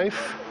of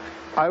life.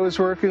 I was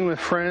working with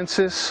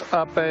Francis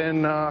up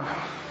in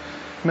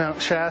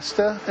Mount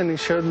Shasta, and he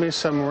showed me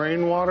some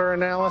rainwater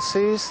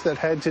analyses that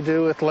had to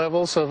do with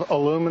levels of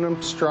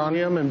aluminum,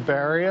 strontium, and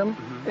barium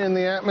in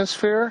the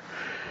atmosphere.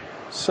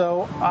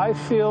 So I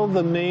feel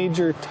the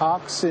major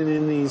toxin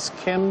in these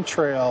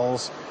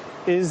chemtrails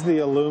is the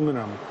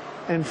aluminum.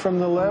 And from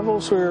the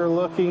levels we were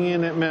looking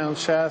in at Mount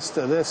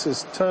Shasta, this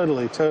is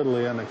totally,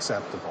 totally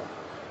unacceptable.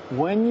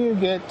 When you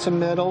get to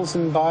metals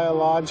and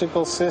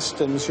biological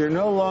systems, you're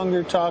no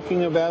longer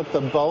talking about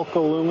the bulk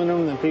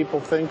aluminum that people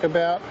think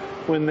about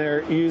when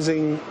they're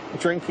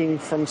drinking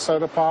from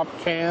soda pop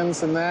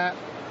cans and that.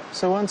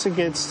 So once it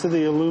gets to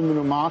the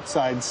aluminum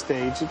oxide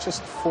stage, it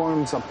just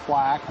forms a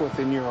plaque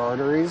within your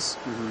arteries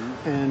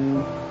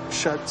and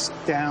shuts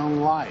down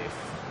life.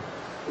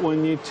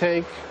 When you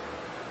take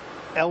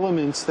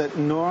elements that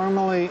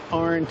normally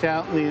aren't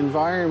out in the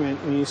environment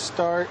and you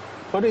start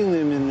putting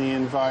them in the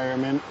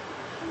environment,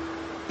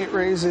 it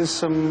raises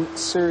some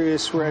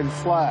serious red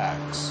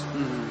flags.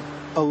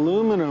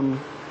 Aluminum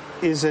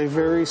is a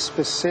very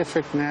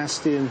specific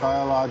nasty in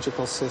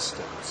biological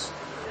systems.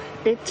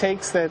 It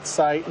takes that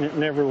site and it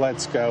never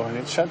lets go, and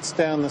it shuts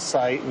down the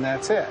site, and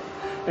that's it.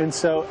 And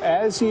so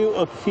as you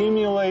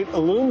accumulate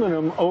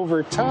aluminum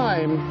over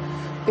time,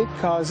 it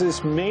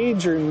causes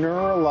major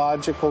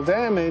neurological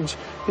damage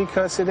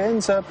because it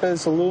ends up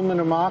as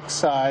aluminum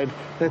oxide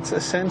that's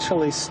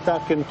essentially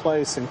stuck in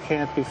place and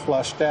can't be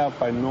flushed out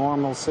by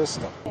normal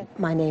systems.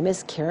 My name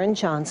is Karen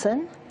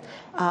Johnson.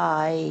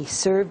 I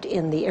served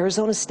in the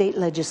Arizona State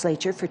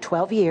Legislature for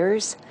 12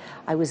 years.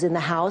 I was in the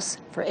House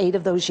for 8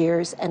 of those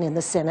years and in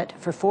the Senate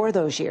for 4 of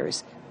those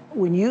years.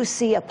 When you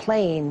see a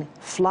plane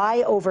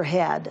fly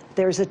overhead,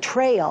 there's a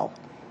trail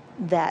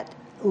that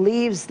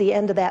leaves the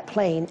end of that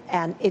plane,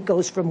 and it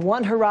goes from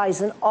one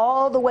horizon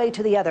all the way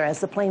to the other as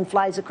the plane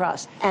flies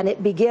across, and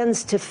it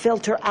begins to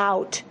filter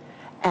out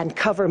and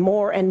cover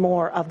more and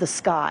more of the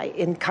sky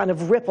in kind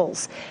of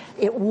ripples.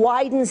 It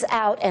widens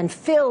out and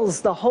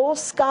fills the whole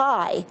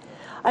sky.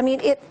 I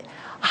mean,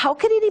 how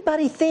could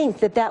anybody think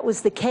that that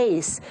was the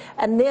case?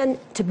 And then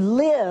to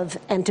live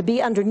and to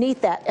be underneath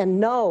that and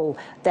know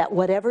that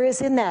whatever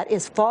is in that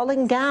is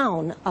falling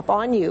down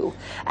upon you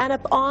and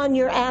upon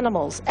your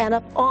animals and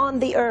upon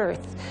the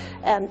earth.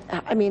 And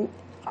I mean,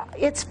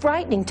 it's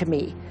frightening to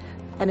me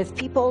And if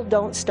people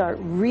don't start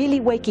really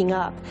waking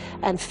up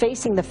and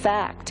facing the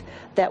fact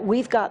that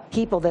we've got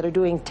people that are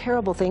doing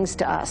terrible things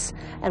to us,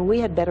 and we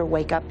had better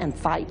wake up and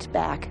fight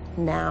back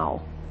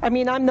now. I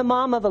mean, I'm the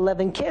mom of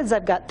 11 kids.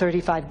 I've got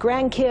 35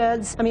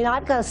 grandkids. I mean,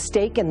 I've got a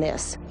stake in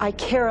this. I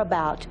care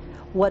about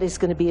what is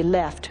going to be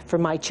left for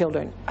my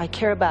children. I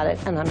care about it,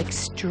 and I'm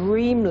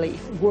extremely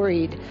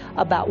worried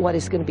about what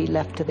is going to be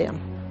left to them.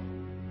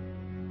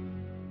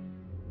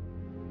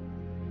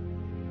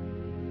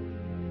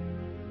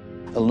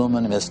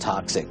 Aluminum is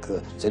toxic,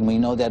 and we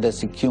know that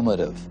it's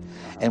accumulative.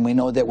 And we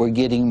know that we're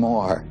getting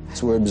more.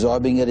 So we're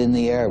absorbing it in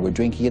the air, we're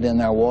drinking it in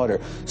our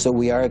water, so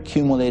we are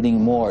accumulating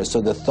more.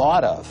 So the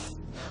thought of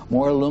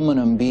more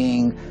aluminum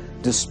being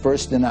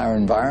dispersed in our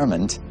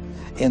environment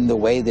in the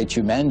way that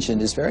you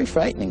mentioned is very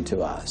frightening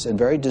to us and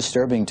very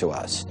disturbing to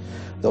us.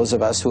 Those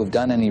of us who have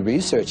done any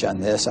research on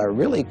this are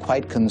really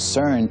quite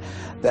concerned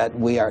that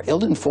we are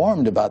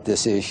ill-informed about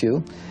this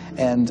issue,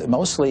 and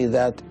mostly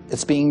that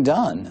it's being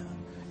done.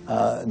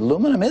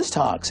 Aluminum is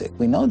toxic.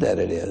 We know that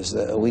it is.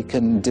 We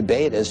can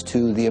debate as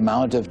to the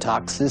amount of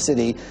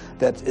toxicity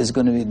that is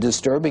going to be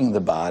disturbing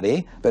the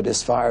body, but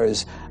as far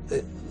as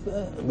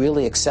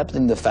really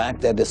accepting the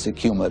fact that it's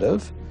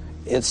accumulative,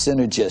 it's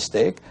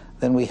synergistic,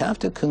 then we have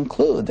to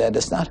conclude that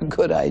it's not a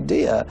good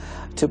idea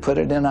to put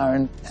it in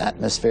our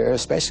atmosphere,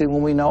 especially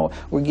when we know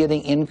we're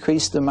getting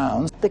increased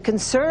amounts. The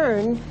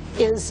concern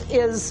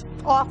is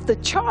off the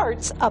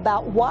charts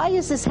about why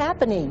is this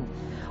happening?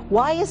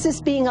 Why is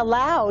this being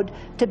allowed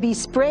to be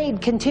sprayed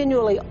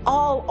continually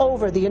all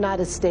over the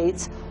United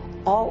States,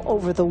 all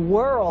over the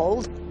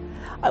world?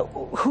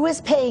 Who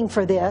is paying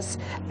for this?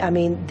 I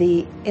mean,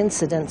 the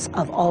incidence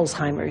of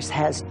Alzheimer's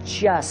has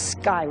just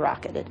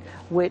skyrocketed,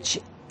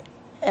 which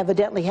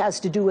evidently has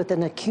to do with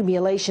an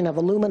accumulation of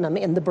aluminum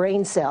in the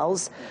brain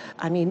cells.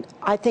 I mean,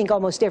 I think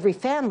almost every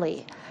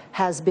family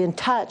has been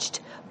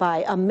touched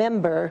by a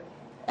member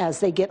as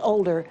they get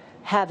older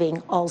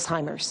having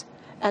Alzheimer's.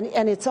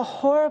 And it's a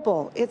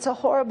horrible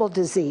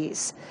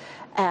disease.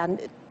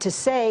 And to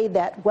say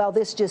that, well,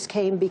 this just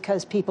came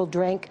because people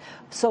drank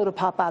soda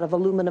pop out of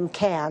aluminum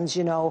cans,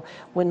 you know,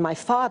 when my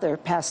father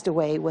passed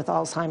away with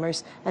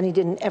Alzheimer's and he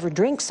didn't ever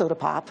drink soda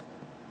pop,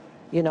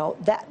 you know,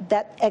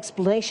 that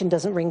explanation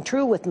doesn't ring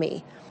true with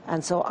me.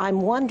 And so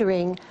I'm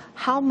wondering,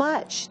 how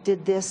much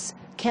did this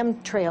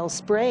chemtrail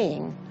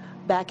spraying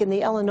back in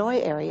the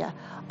Illinois area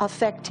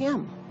affect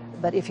him?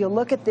 But if you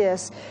look at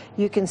this,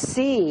 you can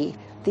see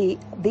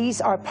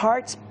these are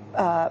parts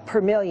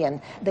per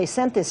million. They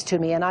sent this to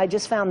me, and I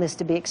just found this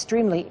to be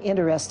extremely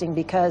interesting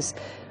because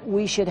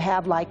we should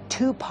have like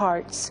 2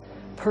 parts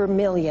per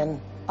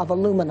million of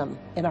aluminum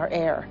in our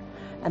air.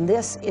 And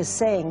this is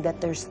saying that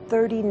there's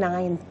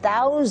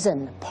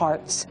 39,000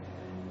 parts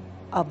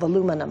of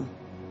aluminum.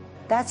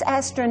 That's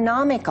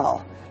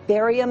astronomical.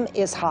 Barium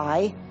is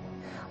high.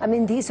 I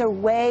mean, these are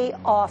way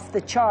off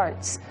the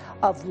charts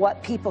of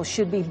what people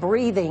should be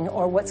breathing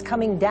or what's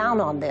coming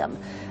down on them.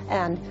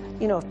 And,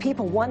 you know, if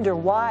people wonder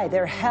why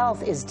their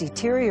health is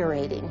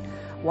deteriorating,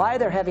 why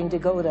they're having to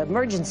go to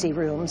emergency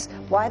rooms,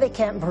 why they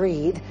can't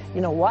breathe,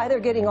 you know, why they're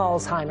getting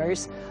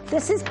Alzheimer's,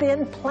 this has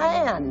been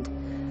planned.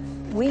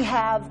 We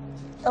have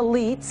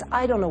elites,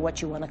 I don't know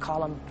what you want to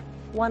call them,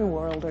 one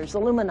worlders,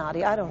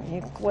 Illuminati, I don't,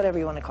 whatever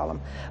you want to call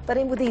them, but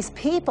with these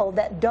people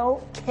that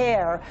don't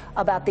care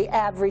about the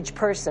average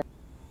person.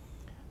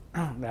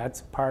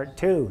 That's part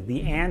 2.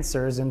 The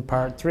answer's in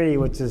part 3,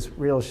 which is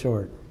real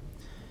short.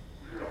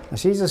 Now,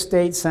 she's a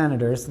state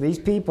senator, so these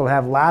people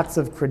have lots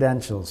of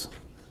credentials.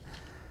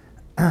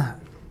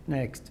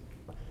 Next.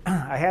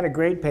 I had a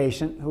great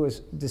patient who is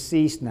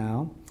deceased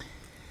now.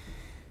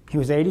 He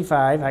was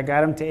 85. I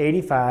got him to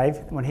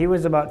 85. When he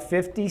was about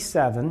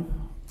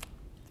 57,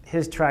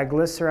 his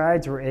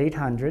triglycerides were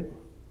 800.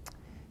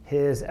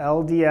 His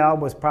LDL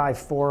was probably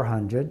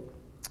 400.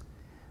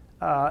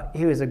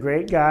 He was a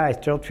great guy. I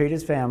still treat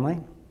his family.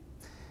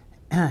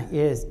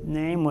 His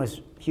name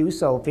was Hugh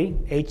Sophie,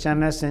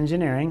 HMS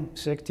Engineering,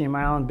 60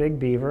 Mile and Big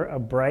Beaver, a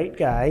bright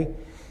guy.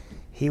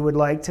 He would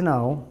like to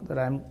know that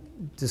I'm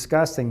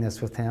discussing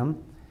this with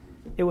him.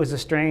 It was a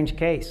strange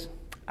case.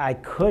 I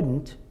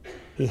couldn't.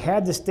 He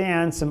had to stay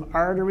on some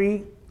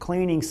artery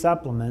cleaning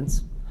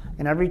supplements,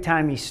 and every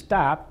time he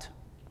stopped,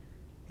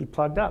 he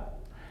plugged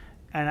up.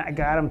 And I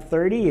got him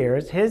 30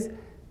 years. His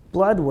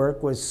blood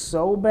work was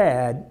so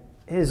bad,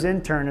 his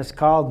internist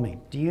called me.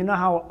 Do you know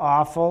how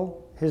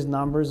awful his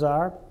numbers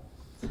are?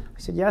 I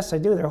said, yes, I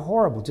do. They're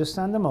horrible. Just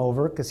send them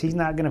over, because he's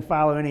not going to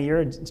follow any of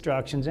your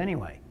instructions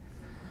anyway.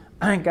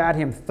 I got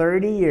him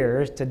 30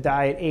 years to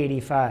die at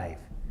 85.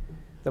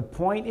 The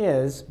point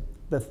is,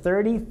 the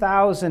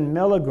 30,000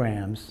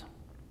 milligrams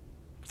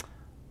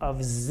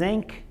of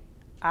zinc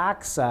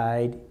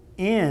oxide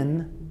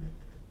in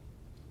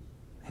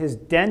his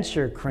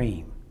denture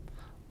cream.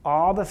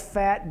 All the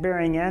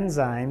fat-bearing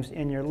enzymes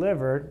in your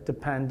liver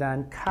depend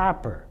on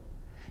copper.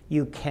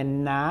 You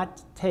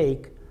cannot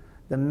take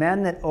the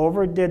men that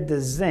overdid the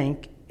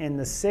zinc in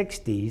the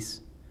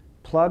 60s,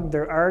 plugged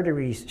their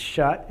arteries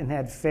shut, and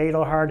had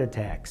fatal heart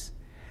attacks.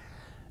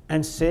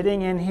 And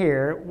sitting in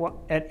here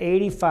at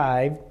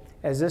 85,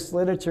 as this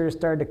literature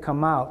started to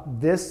come out,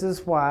 this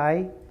is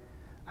why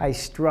I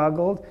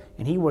struggled,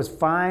 and he was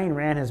fine,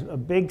 ran a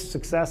big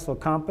successful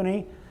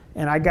company,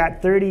 and I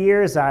got 30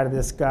 years out of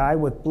this guy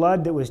with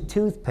blood that was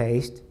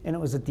toothpaste, and it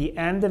was at the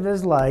end of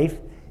his life,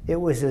 it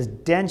was his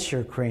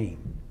denture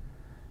cream.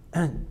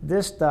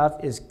 This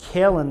stuff is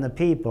killing the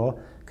people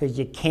because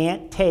you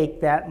can't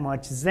take that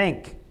much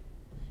zinc.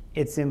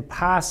 It's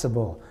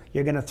impossible.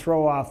 You're going to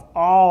throw off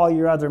all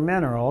your other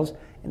minerals,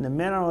 and the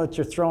mineral that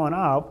you're throwing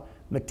out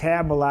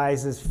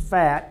metabolizes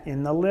fat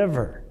in the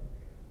liver.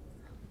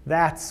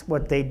 That's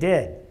what they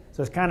did.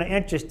 So it's kind of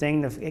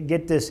interesting to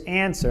get this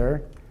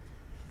answer.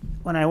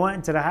 When I went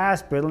into the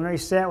hospital, and he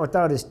sat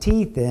without his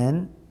teeth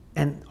in,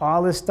 and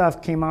all this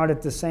stuff came out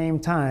at the same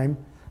time,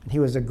 and he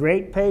was a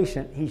great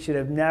patient. He should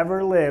have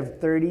never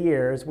lived 30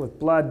 years with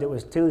blood that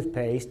was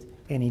toothpaste,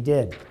 and he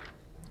did.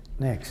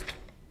 Next.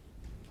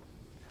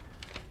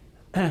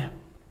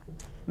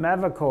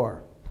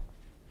 Mevacor.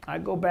 I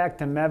go back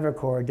to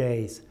Mevacor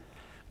days.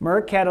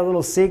 Merck had a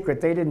little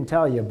secret they didn't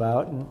tell you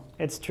about, and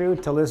it's true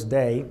till this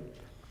day.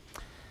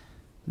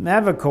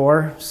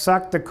 Mevacor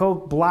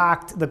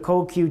blocked the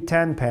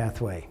CoQ10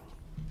 pathway.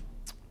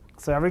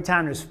 So every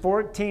time there's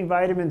 14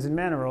 vitamins and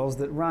minerals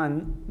that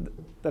run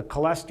the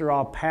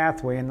cholesterol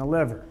pathway in the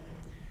liver.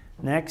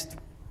 Next.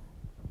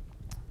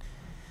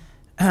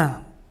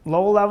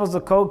 Low levels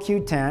of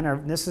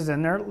CoQ10, this is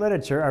in their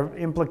literature, are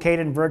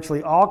implicated in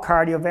virtually all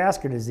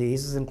cardiovascular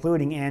diseases,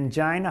 including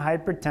angina,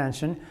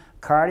 hypertension,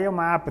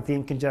 cardiomyopathy,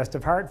 and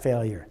congestive heart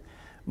failure.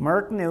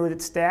 Merck knew that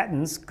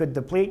statins could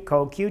deplete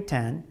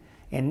CoQ10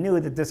 and knew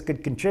that this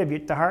could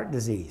contribute to heart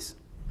disease.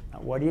 Now,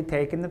 what are you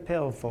taking the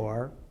pill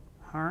for?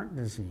 Heart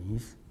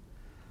disease.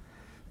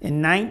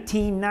 In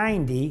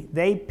 1990,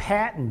 they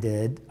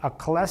patented a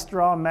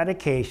cholesterol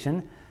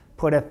medication,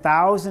 put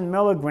 1,000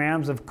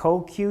 milligrams of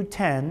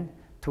CoQ10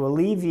 to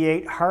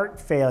alleviate heart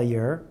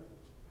failure.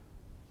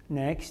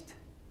 Next.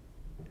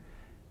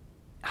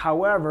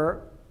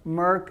 However,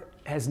 Merck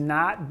has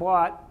not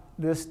brought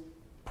this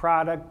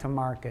product to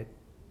market,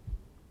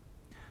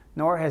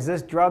 nor has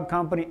this drug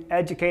company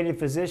educated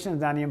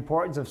physicians on the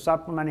importance of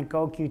supplementing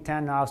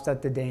CoQ10 to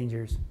offset the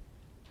dangers.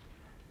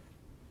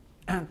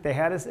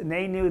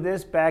 They knew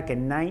this back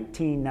in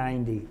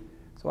 1990.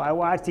 So I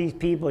watched these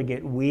people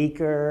get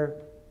weaker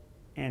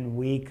and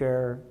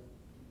weaker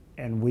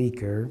and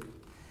weaker.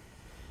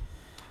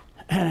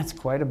 And it's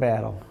quite a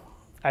battle.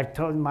 I've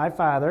told my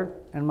father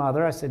and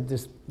mother, I said,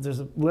 there's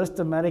a list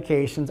of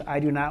medications I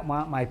do not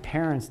want my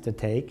parents to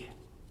take.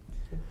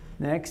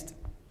 Next.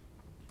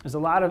 There's a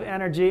lot of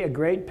energy, a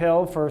great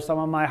pill for some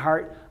of my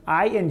heart.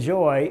 I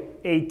enjoy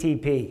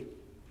ATP.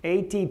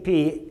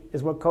 ATP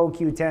is what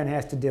CoQ10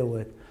 has to deal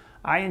with.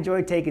 I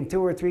enjoy taking 2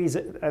 or 3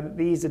 of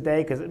these a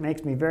day because it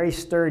makes me very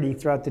sturdy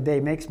throughout the day,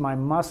 makes my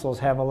muscles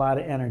have a lot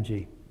of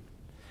energy.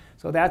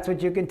 So that's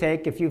what you can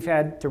take if you've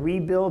had to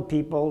rebuild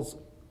people's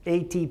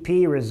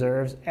ATP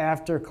reserves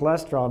after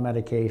cholesterol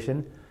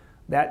medication.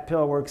 That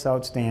pill works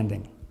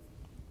outstanding.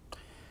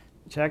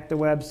 Check the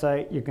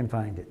website, you can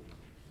find it.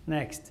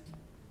 Next.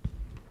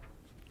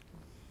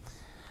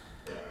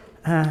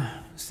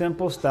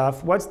 Simple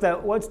stuff. What's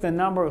the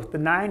number of the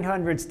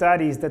 900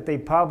 studies that they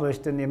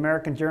published in the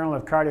American Journal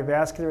of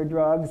Cardiovascular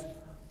Drugs?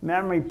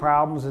 Memory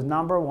problems is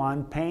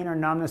 #1. Pain or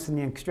numbness in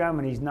the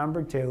extremities,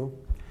 #2.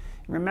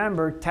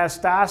 Remember,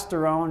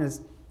 testosterone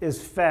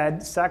is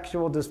fed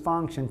sexual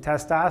dysfunction.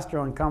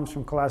 Testosterone comes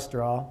from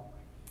cholesterol.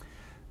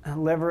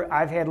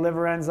 I've had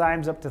liver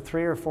enzymes up to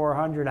 300 or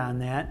 400 on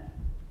that.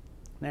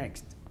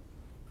 Next.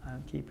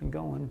 I'm keeping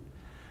going.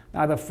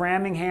 Now, the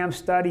Framingham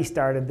study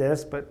started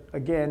this, but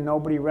again,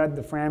 nobody read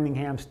the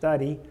Framingham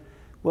study.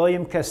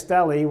 William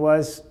Castelli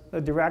was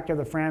the director of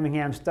the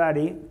Framingham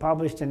study,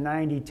 published in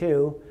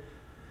 '92.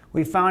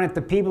 We found that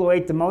the people who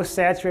ate the most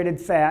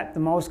saturated fat, the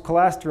most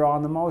cholesterol,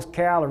 and the most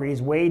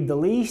calories weighed the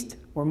least,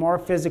 were more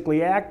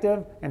physically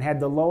active, and had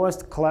the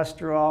lowest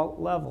cholesterol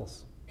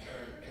levels.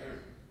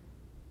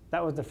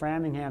 That was the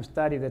Framingham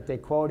study that they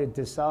quoted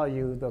to sell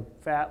you the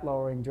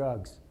fat-lowering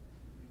drugs.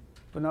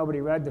 But nobody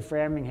read the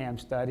Framingham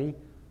study.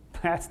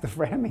 That's the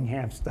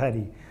Framingham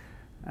study.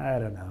 I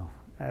don't know.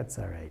 That's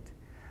all right.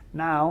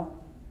 Now,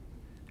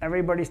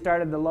 everybody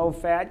started the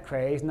low-fat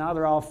craze. Now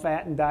they're all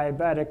fat and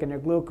diabetic, and their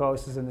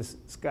glucose is in the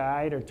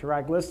sky. Their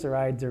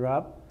triglycerides are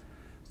up.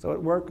 So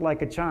it worked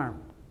like a charm.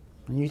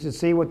 And you should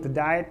see what the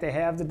diet they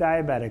have the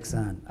diabetics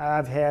on.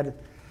 I've had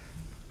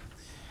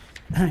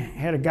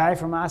a guy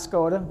from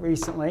Oscoda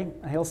recently.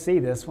 He'll see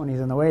this when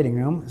he's in the waiting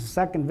room. His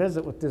second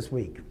visit with this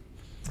week.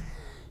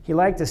 He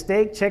liked to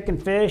steak, chicken,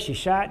 fish. He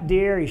shot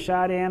deer. He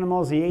shot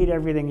animals. He ate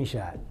everything he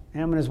shot.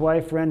 Him and his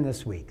wife were in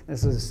this week.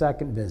 This is his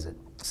second visit.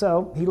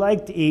 So he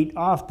liked to eat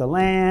off the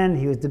land.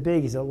 He's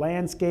a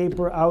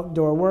landscaper,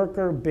 outdoor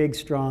worker, big,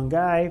 strong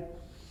guy.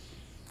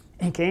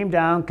 He came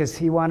down because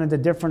he wanted a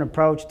different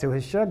approach to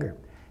his sugar.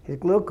 His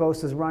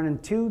glucose is running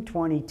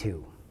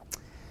 222.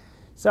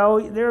 So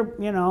they're,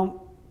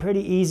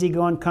 pretty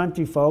easygoing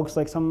country folks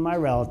like some of my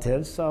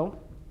relatives. So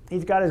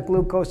he's got his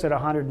glucose at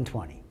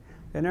 120.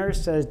 The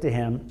nurse says to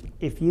him,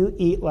 if you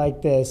eat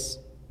like this,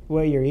 the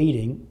way you're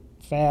eating,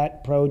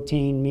 fat,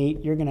 protein,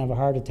 meat, you're going to have a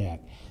heart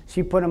attack.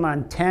 She put him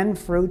on 10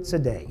 fruits a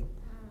day.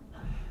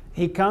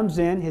 He comes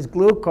in, his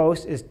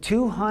glucose is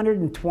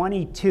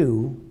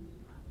 222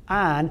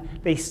 on.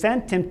 They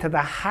sent him to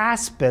the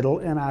hospital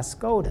in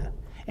Oscoda.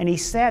 And he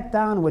sat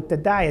down with the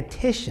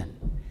dietitian.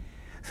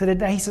 So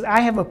he says,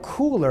 I have a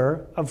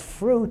cooler of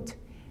fruit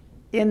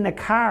in the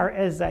car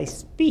as I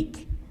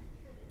speak.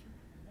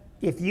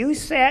 If you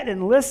sat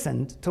and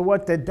listened to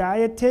what the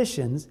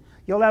dietitians,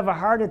 you'll have a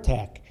heart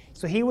attack.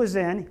 So he was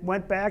in,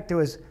 went back to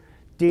his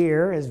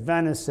deer, his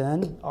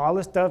venison, all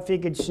the stuff he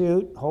could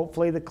shoot,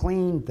 hopefully the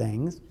clean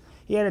things.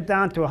 He had it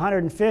down to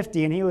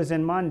 150, and he was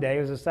in Monday.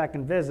 It was a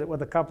second visit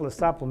with a couple of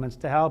supplements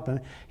to help him.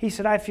 He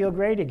said, I feel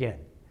great again.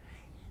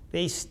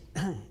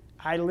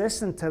 I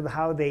listened to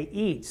how they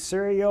eat.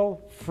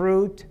 Cereal,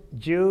 fruit,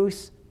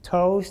 juice,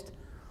 toast.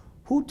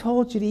 Who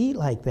told you to eat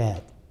like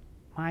that?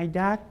 My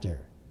doctor.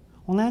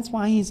 Well, that's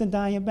why he's a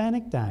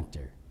diabetic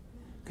doctor,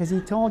 because he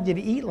told you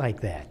to eat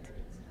like that.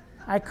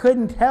 I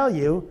couldn't tell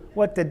you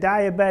what the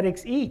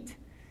diabetics eat.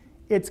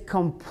 It's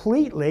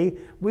completely,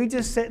 we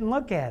just sit and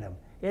look at them.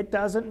 It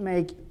doesn't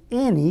make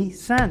any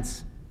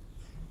sense.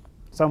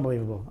 It's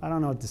unbelievable. I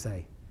don't know what to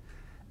say.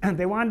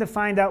 They wanted to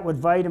find out what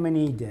vitamin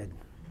E did.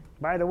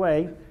 By the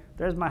way,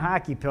 there's my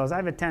hockey pills. I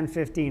have a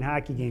 10-15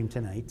 hockey game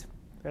tonight.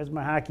 There's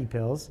my hockey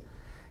pills.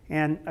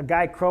 And a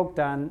guy croaked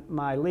on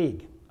my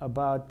league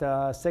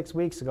about 6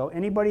 weeks ago.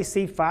 Anybody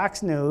see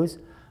Fox News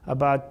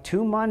about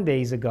 2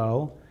 Mondays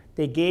ago?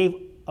 They gave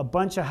a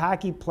bunch of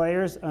hockey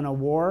players an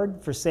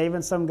award for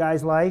saving some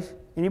guy's life.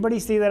 Anybody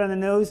see that on the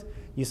news?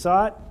 You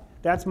saw it?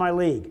 That's my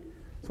league.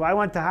 So I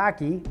went to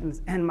hockey,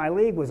 and my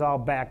league was all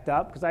backed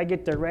up because I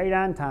get there right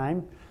on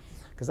time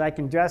because I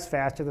can dress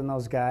faster than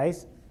those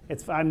guys.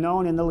 I'm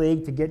known in the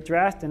league to get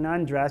dressed and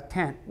undressed.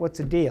 Tent, what's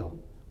the deal?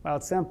 Well,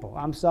 it's simple.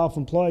 I'm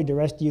self-employed. The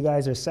rest of you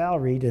guys are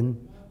salaried,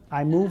 and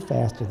I move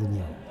faster than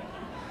you.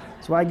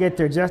 So I get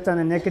there just on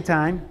the nick of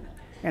time,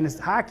 and his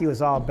hockey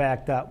was all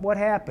backed up. What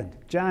happened?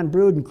 John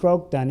Bruden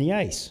croaked on the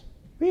ice.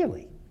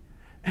 Really?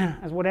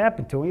 That's what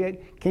happened to him.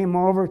 He came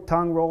over,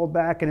 tongue rolled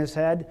back in his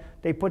head.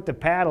 They put the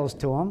paddles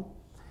to him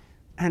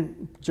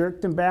and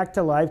jerked him back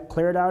to life,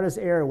 cleared out his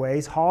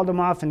airways, hauled him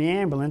off in the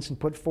ambulance, and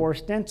put 4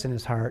 stents in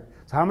his heart.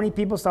 So how many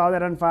people saw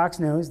that on Fox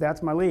News?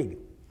 That's my league.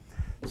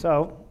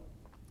 So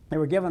they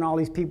were giving all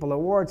these people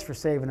awards for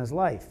saving his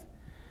life.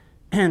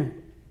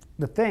 And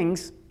the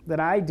things that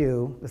I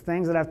do, the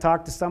things that I've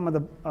talked to some of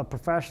the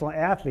professional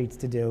athletes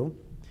to do,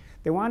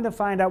 they wanted to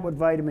find out what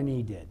vitamin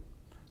E did.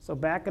 So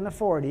back in the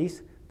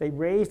 40s, they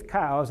raised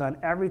cows on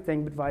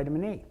everything but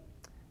vitamin E.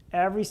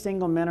 Every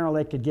single mineral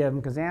they could give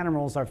them, because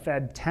animals are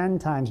fed 10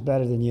 times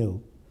better than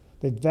you.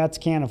 The vets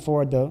can't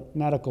afford the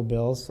medical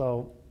bills,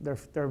 so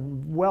they're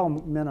well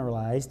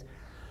mineralized.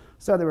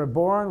 So they were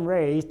born,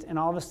 raised, and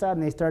all of a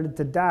sudden they started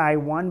to die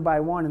one by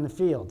one in the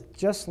field,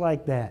 just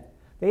like that.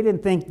 They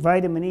didn't think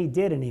vitamin E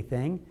did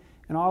anything,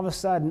 and all of a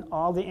sudden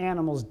all the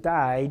animals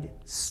died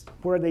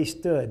where they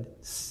stood,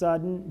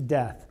 sudden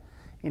death.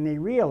 And they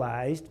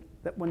realized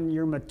that when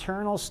your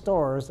maternal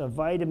stores of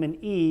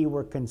vitamin E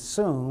were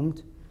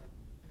consumed,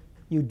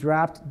 you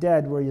dropped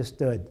dead where you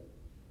stood.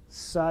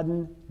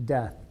 Sudden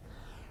death.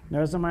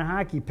 Those are my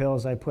hockey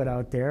pills I put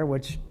out there,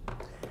 which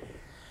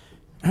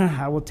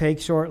I will take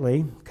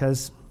shortly,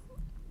 because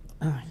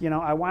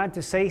I wanted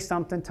to say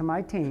something to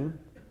my team,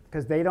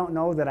 because they don't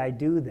know that I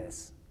do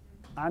this.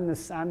 I'm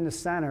the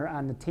center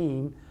on the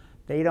team.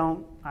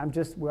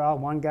 We're all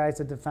one guy's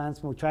a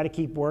defenseman. We try to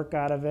keep work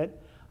out of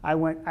it. I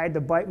had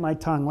to bite my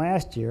tongue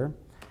last year.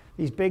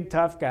 These big,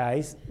 tough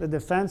guys, the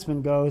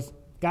defenseman goes,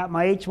 got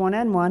my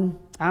H1N1,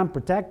 I'm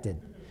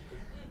protected.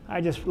 I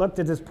just looked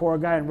at this poor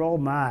guy and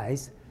rolled my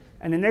eyes.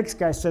 And the next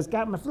guy says,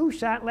 got my flu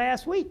shot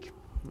last week.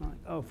 I'm like,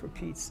 oh, for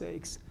Pete's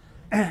sakes.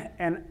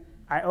 And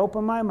I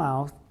opened my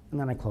mouth, and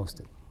then I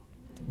closed it.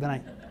 Then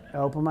I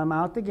opened my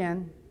mouth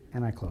again,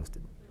 and I closed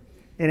it.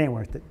 It ain't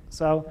worth it.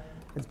 So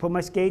I put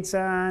my skates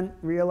on,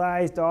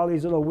 realized all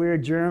these little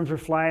weird germs were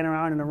flying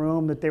around in the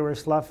room that they were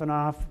sloughing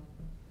off.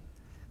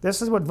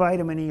 This is what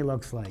vitamin E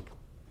looks like.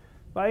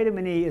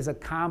 Vitamin E is a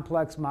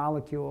complex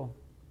molecule.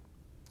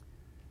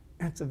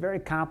 It's a very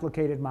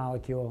complicated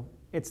molecule.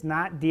 It's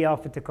not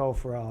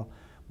D-alpha-tocopherol.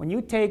 When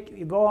you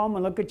go home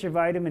and look at your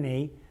vitamin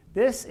E,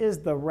 this is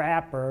the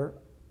wrapper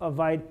of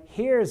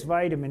here's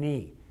vitamin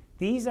E.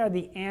 These are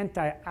the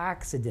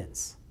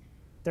antioxidants.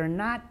 They're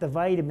not the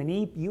vitamin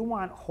E. You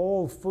want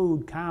whole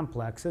food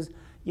complexes.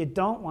 You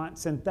don't want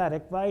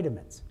synthetic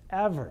vitamins,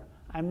 ever.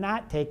 I'm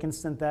not taking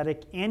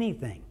synthetic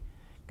anything,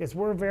 because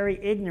we're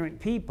very ignorant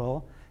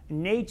people.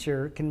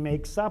 Nature can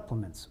make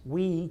supplements.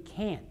 We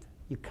can't.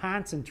 You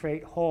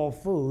concentrate whole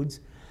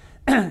foods.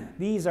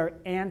 These are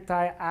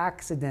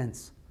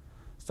antioxidants.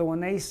 So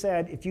when they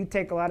said, if you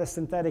take a lot of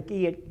synthetic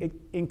E, it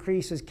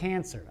increases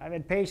cancer. I've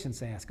had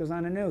patients ask, goes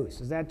on the news,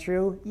 is that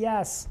true?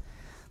 Yes.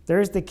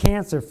 There's the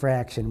cancer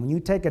fraction. When you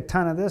take a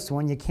ton of this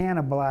one, you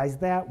cannibalize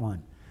that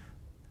one.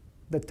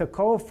 The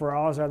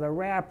tocopherols are the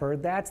wrapper.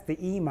 That's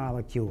the E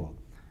molecule.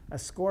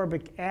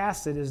 Ascorbic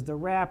acid is the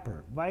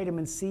wrapper.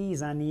 Vitamin C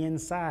is on the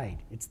inside.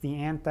 It's the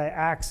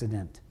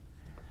antioxidant.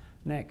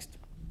 Next.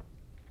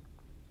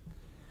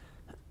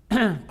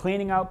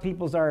 Cleaning out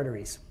people's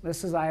arteries.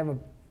 I have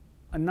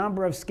a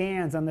number of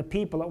scans on the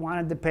people that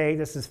wanted to pay.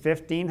 This is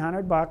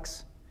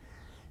 $1,500.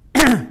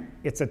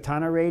 It's a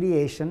ton of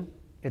radiation.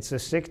 It's a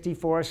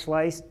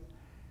 64-slice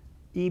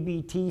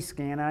EBT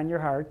scan on your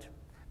heart.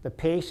 The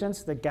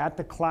patients that got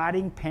the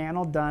clotting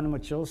panel done,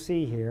 which you'll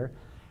see here,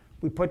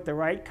 we put the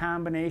right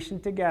combination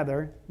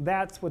together.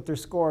 That's what their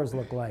scores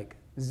look like.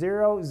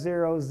 0,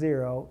 0,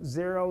 0,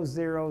 0,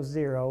 0,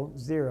 0,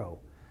 0.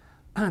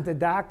 The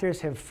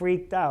doctors have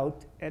freaked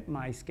out at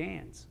my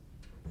scans.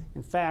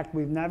 In fact,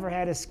 we've never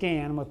had a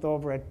scan with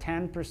over a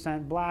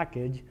 10%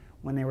 blockage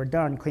when they were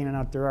done cleaning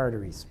out their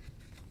arteries.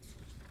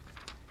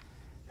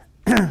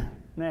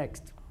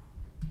 Next.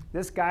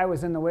 This guy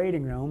was in the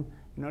waiting room.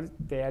 You know,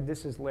 Dad,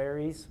 this is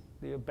Larry's,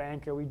 the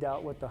banker we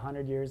dealt with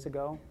 100 years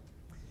ago.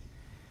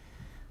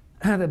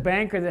 The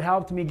banker that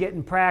helped me get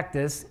in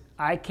practice,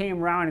 I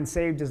came around and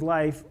saved his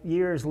life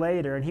years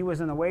later, and he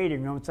was in the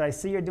waiting room. So I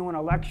see you're doing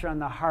a lecture on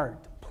the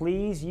heart.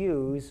 Please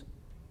use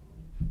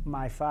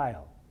my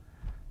file.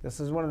 This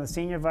is one of the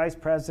senior vice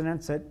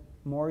presidents at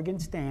Morgan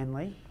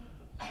Stanley.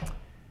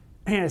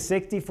 He had a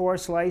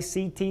 64-slice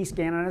CT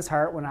scan on his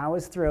heart. When I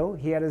was through,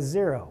 he had a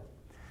 0.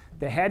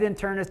 The head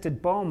internist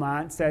at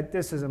Beaumont said,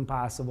 this is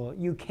impossible.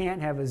 You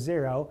can't have a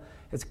 0.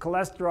 His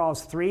cholesterol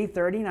is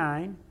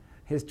 339.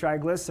 His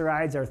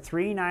triglycerides are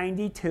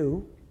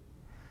 392.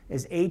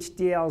 His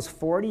HDL is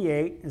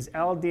 48. His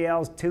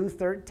LDL is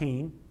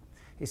 213.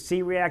 His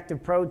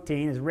C-reactive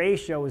protein, his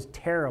ratio is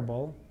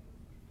terrible.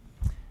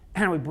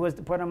 And we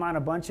put him on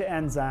a bunch of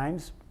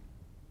enzymes.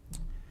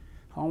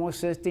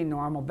 Homocysteine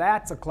normal,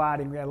 that's a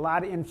clotting. We had a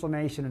lot of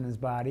inflammation in his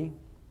body.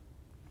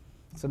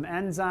 Some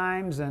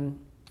enzymes and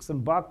some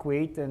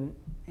buckwheat, and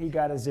he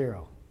got a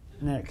 0.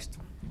 Next.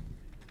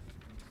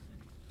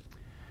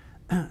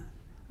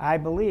 I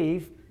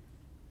believe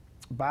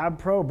Bob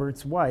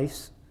Probert's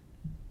wife's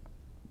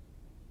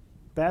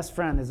best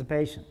friend is a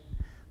patient.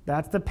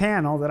 That's the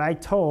panel that I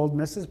told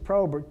Mrs.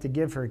 Probert to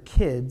give her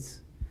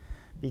kids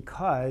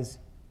because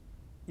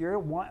you're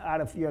one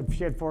out of,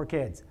 she had 4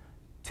 kids.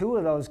 2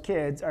 of those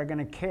kids are going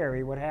to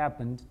carry what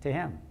happened to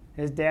him.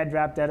 His dad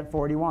dropped dead at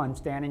 41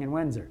 standing in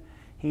Windsor.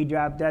 He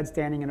dropped dead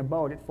standing in a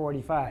boat at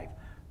 45.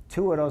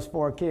 2 of those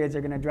 4 kids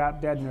are going to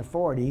drop dead in their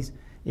 40s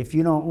if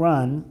you don't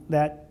run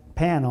that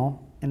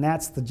panel, and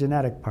that's the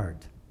genetic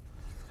part.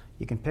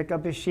 You can pick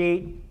up a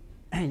sheet.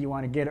 You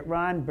want to get it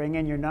run, bring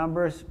in your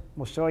numbers.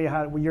 We'll show you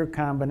how your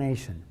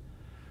combination.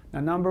 Now,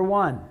 number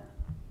 1.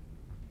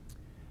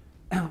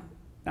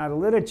 Now, the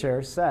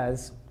literature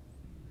says,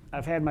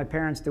 I've had my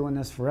parents doing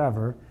this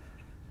forever,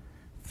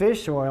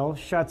 fish oil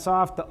shuts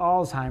off the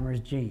Alzheimer's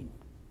gene.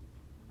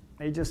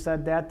 They just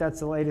said that.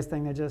 That's the latest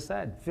thing they just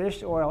said.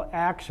 Fish oil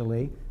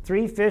actually,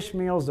 3 fish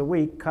meals a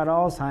week cut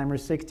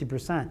Alzheimer's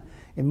 60%.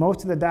 And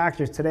most of the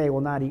doctors today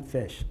will not eat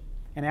fish.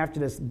 And after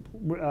this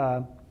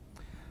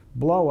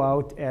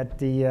blowout at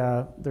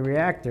the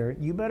reactor,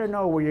 you better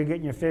know where you're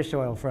getting your fish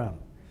oil from.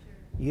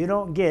 You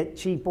don't get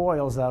cheap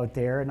oils out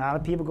there, and a lot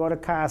of people go to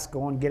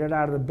Costco and get it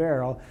out of the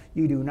barrel.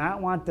 You do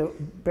not want the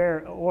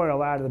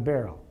oil out of the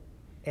barrel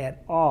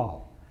at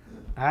all.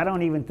 I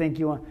don't even think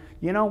you want.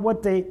 You know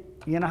what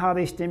you know how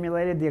they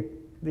stimulated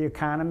the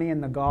economy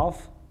in the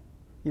Gulf?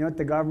 You know what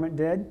the government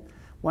did?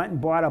 Went and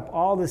bought up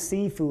all the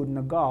seafood in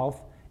the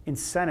Gulf and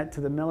sent it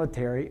to the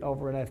military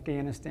over in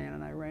Afghanistan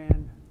and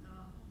Iran.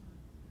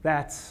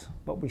 That's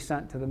what we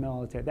sent to the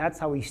military. That's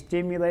how we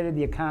stimulated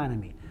the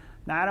economy.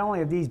 Not only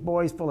are these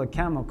boys full of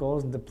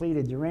chemicals and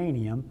depleted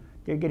uranium,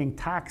 they're getting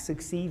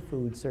toxic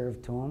seafood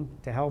served to them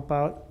to help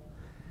out.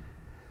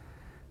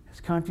 This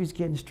country's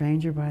getting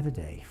stranger by the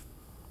day.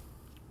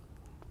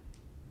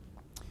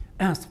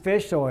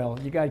 Fish oil.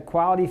 You got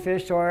quality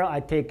fish oil. I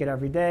take it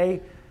every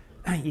day.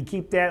 You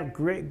keep that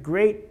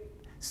great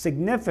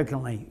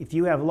significantly. If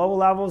you have low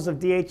levels of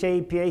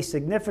DHA, EPA,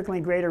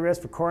 significantly greater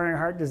risk for coronary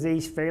heart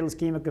disease, fatal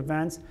ischemic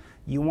events.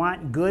 You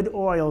want good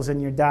oils in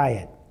your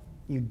diet.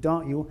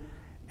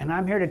 And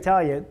I'm here to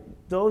tell you,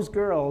 those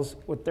girls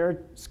with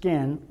their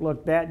skin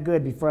looked that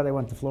good before they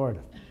went to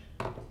Florida.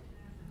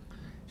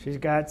 She's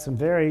got some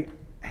very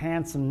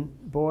handsome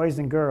boys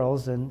and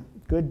girls, and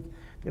good.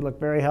 They look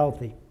very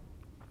healthy.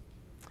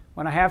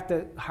 When I have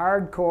to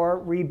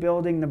hardcore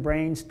rebuilding the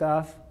brain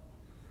stuff,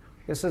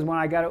 this is when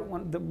I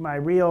got my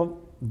real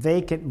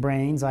vacant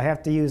brains. I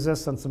have to use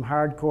this on some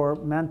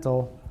hardcore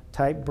mental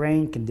type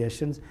brain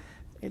conditions.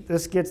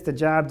 This gets the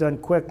job done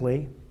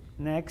quickly.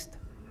 Next.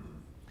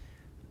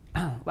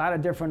 A lot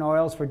of different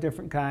oils for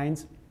different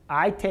kinds.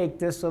 I take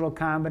this little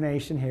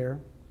combination here.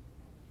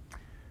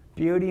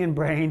 Beauty and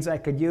brains. I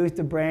could use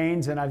the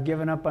brains, and I've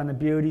given up on the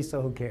beauty,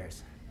 so who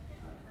cares?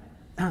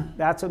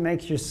 That's what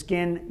makes your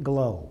skin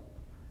glow.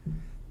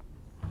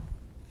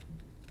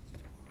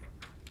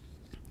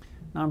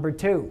 Number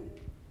 2,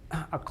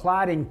 a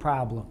clotting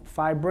problem,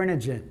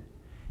 fibrinogen.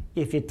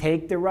 If you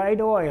take the right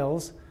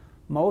oils,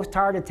 most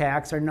heart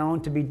attacks are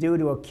known to be due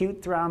to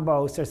acute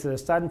thrombosis or the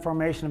sudden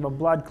formation of a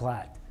blood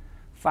clot.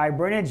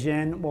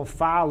 Fibrinogen will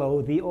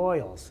follow the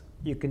oils.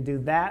 You can do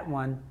that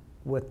one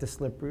with the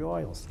slippery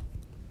oils.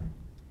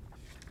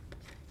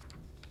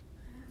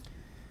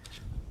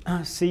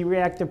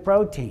 C-reactive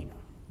protein.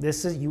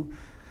 This is you.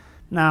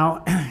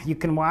 Now, you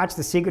can watch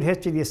The Secret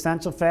History of the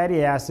Essential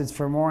Fatty Acids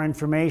for more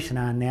information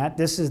on that.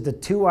 This is the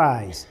 2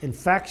 I's,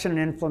 infection and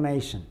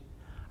inflammation.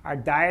 Our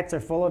diets are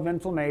full of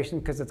inflammation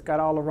because it's got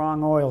all the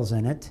wrong oils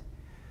in it.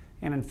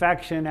 And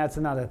infection, that's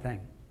another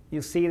thing.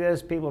 You see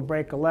this, people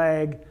break a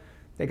leg,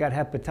 they got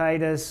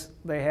hepatitis,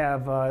 they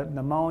have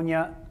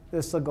pneumonia.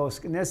 This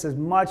is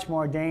much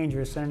more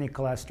dangerous than any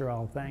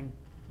cholesterol thing.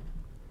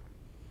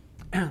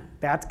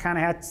 That kind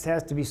of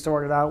has to be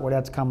sorted out where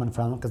that's coming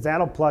from, because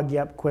that'll plug you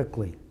up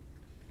quickly.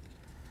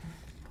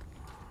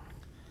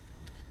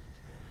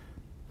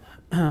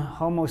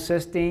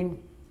 Homocysteine,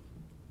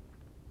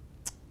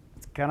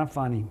 it's kind of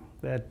funny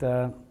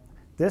that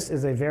this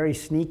is a very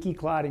sneaky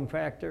clotting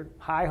factor.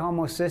 High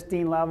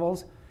homocysteine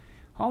levels.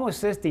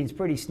 Homocysteine is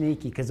pretty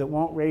sneaky because it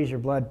won't raise your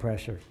blood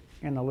pressure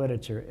in the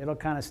literature. It'll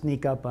kind of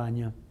sneak up on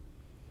you.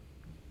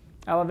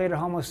 Elevated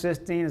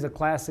homocysteine is a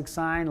classic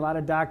sign. A lot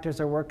of doctors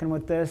are working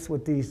with this,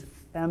 with these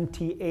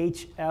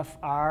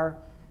MTHFR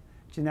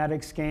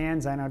genetic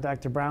scans. I know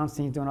Dr.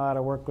 Brownstein's doing a lot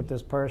of work with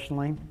this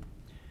personally.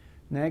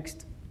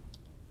 Next.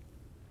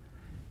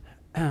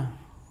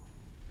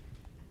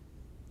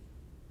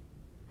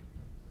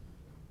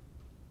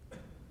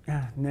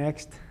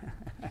 Next.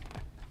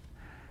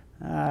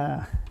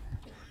 The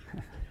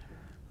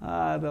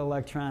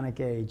electronic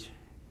age.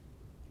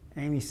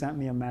 Amy sent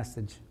me a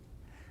message.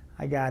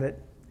 I got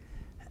it.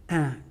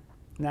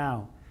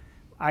 Now,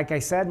 like I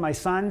said, my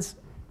son's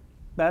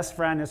best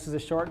friend, this is a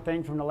short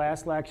thing from the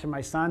last lecture, my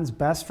son's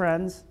best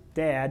friend's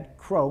dad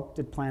croaked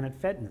at Planet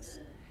Fitness.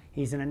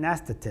 He's an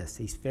anesthetist.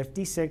 He's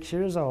 56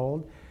 years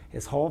old.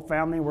 His whole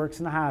family works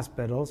in the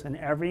hospitals, and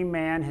every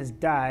man has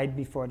died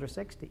before they're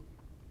 60.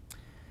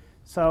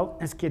 So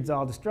this kid's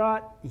all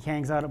distraught. He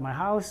hangs out at my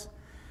house.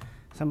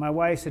 So my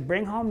wife said,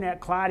 bring home that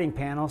clotting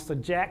panel so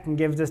Jack can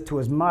give this to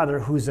his mother,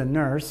 who's a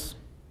nurse,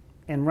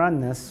 and run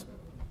this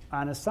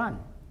on his son.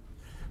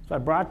 So I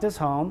brought this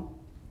home,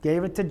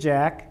 gave it to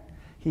Jack.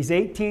 He's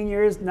 19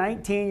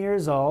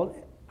 years old.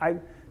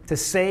 To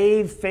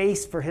save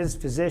face for his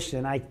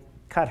physician, I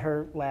cut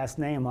her last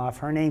name off.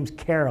 Her name's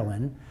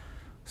Carolyn.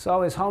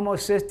 So his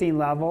homocysteine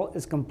level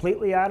is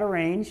completely out of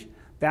range.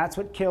 That's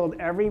what killed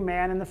every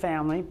man in the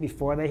family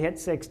before they hit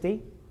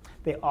 60.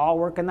 They all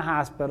work in the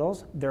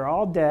hospitals. They're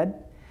all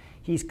dead.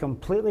 He's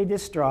completely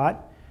distraught.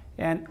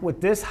 And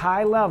with this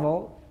high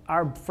level,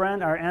 our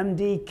friend, our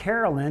MD,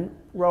 Carolyn,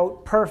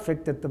 wrote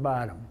perfect at the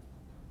bottom.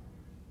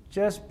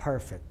 Just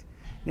perfect.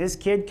 This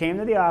kid came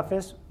to the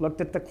office,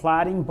 looked at the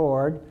clotting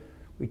board.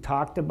 We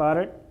talked about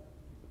it,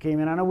 came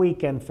in on a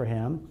weekend for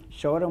him,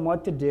 showed him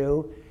what to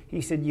do.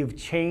 He said, you've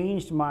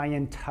changed my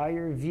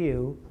entire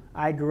view.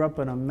 I grew up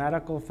in a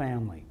medical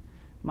family.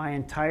 My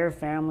entire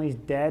family's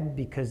dead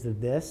because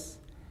of this?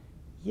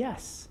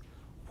 Yes.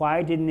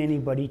 Why didn't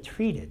anybody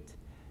treat it?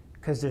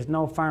 Because there's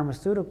no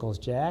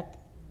pharmaceuticals, Jack.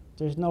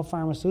 There's no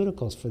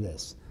pharmaceuticals for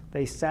this.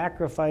 They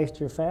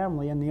sacrificed your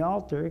family in the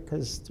altar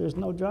because there's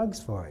no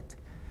drugs for it.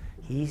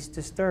 He's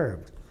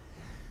disturbed.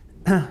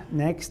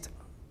 Next,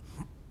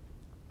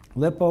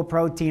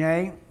 lipoprotein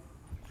A.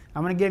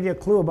 I'm going to give you a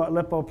clue about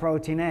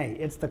lipoprotein A.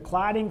 It's the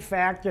clotting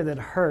factor that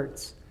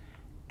hurts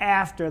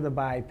after the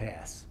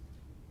bypass.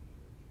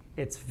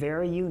 It's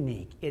very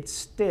unique. It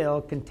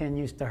still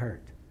continues to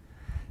hurt.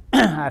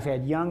 I've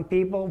had young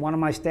people, one of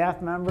my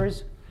staff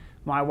members,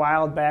 my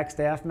wild back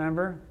staff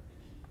member,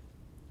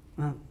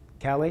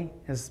 Kelly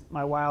is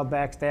my wild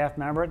back staff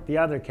member, the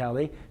other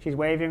Kelly, she's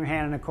waving her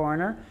hand in the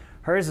corner.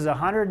 Hers is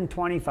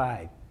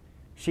 125.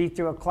 She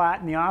threw a clot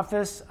in the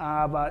office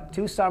about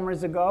 2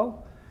 summers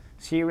ago.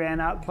 She ran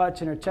out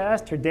clutching her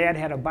chest. Her dad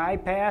had a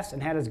bypass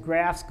and had his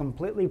grafts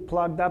completely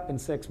plugged up in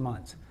 6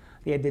 months.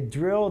 They had to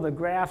drill the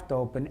graft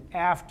open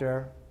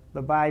after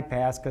the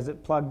bypass because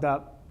it plugged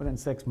up within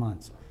 6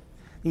 months.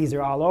 These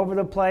are all over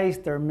the place.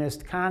 They're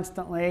missed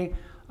constantly.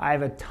 I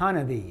have a ton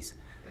of these.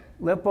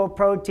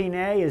 Lipoprotein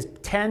A is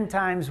 10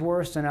 times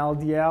worse than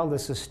LDL.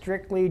 This is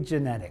strictly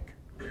genetic.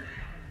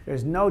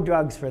 There's no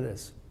drugs for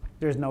this.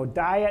 There's no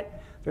diet.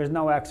 There's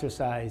no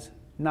exercise.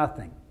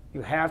 Nothing.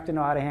 You have to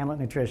know how to handle it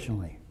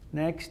nutritionally.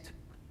 Next.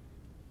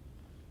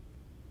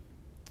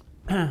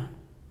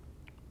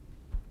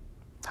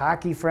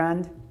 Hockey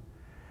friend.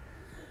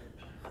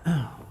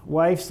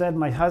 Wife said,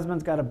 my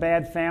husband's got a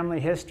bad family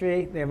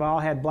history. They've all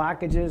had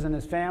blockages in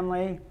his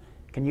family.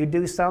 Can you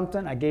do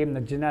something? I gave him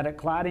the genetic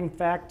clotting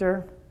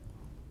factor.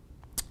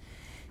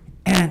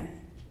 And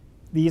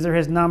these are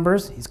his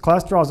numbers. His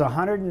cholesterol is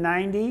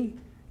 190,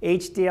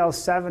 HDL is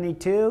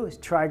 72, his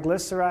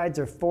triglycerides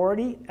are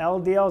 40,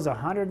 LDL is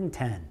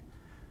 110.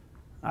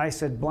 I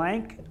said,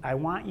 blank, I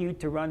want you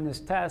to run this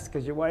test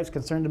because your wife's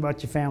concerned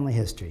about your family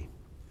history.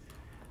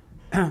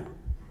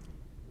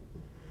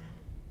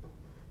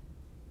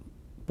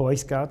 Boy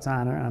Scouts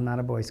honor, I'm not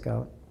a Boy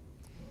Scout.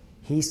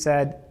 He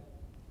said,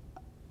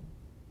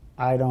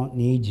 I don't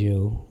need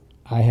you.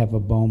 I have a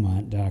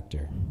Beaumont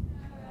doctor.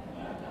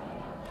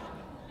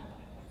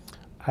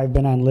 I've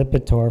been on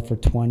Lipitor for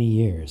 20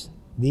 years.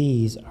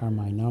 These are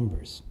my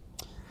numbers.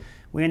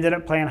 We ended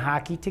up playing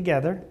hockey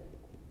together.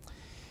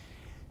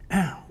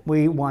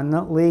 We won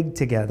the league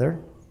together.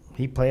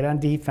 He played on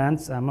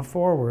defense. I'm a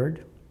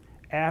forward.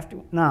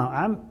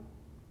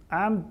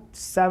 I'm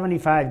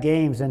 75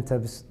 games into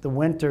the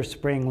winter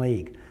spring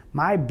league.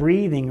 My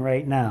breathing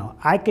right now,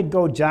 I could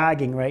go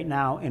jogging right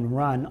now and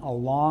run a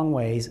long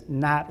ways,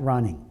 not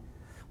running.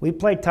 We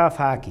play tough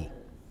hockey.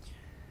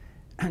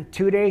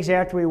 2 days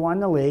after we won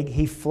the league,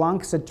 he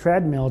flunks a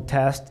treadmill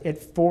test at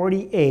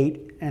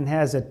 48 and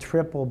has a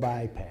triple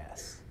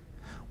bypass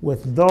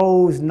with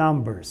those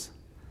numbers.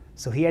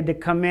 So he had to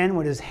come in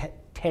with his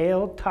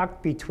tail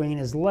tucked between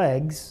his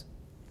legs.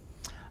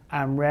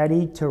 I'm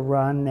ready to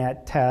run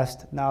that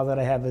test now that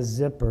I have a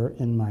zipper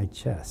in my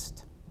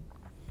chest.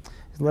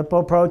 His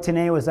lipoprotein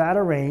A was out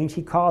of range.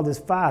 He called his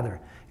father.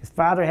 His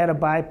father had a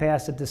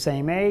bypass at the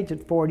same age,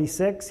 at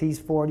 46. He's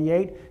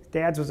 48. His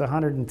dad's was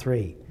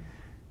 103.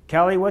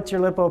 Kelly, what's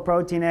your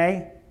lipoprotein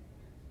A?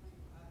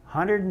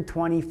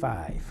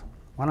 125.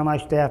 One of my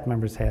staff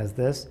members has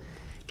this,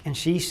 and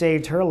she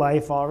saved her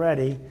life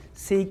already.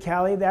 See,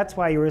 Kelly, that's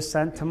why you were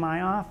sent to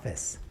my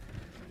office,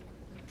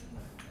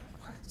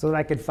 so that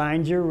I could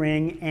find your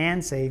ring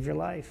and save your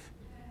life.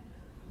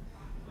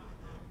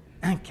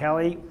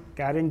 Kelly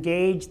got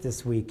engaged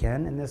this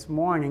weekend, and this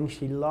morning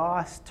she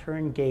lost her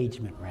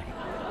engagement ring.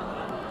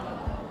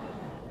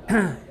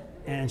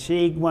 And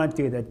she went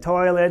through the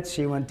toilets,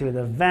 she went through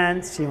the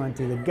vents, she went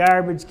through the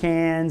garbage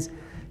cans,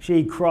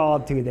 she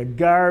crawled through the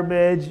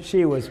garbage,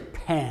 she was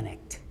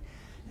panicked.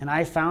 And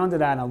I found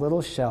it on a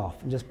little shelf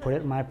and just put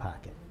it in my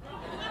pocket.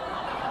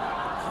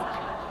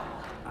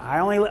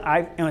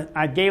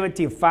 I gave it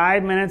to you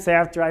 5 minutes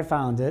after I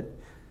found it.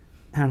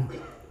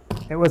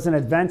 It was an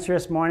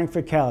adventurous morning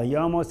for Kelly. You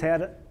almost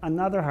had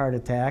another heart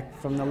attack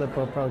from the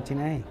lipoprotein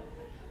A. It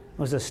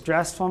was a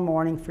stressful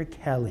morning for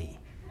Kelly.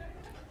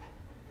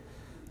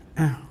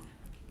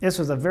 This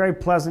was a very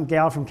pleasant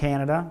gal from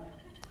Canada.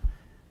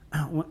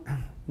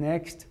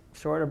 Next,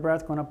 short of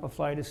breath, going up a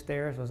flight of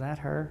stairs. Was that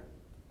her?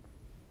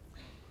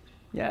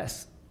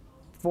 Yes,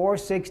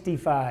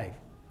 465.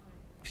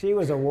 She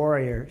was a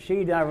warrior.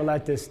 She never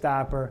let this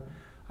stop her.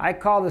 I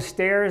call the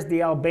stairs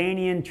the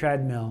Albanian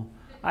treadmill.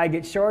 I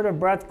get short of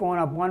breath going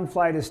up one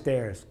flight of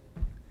stairs.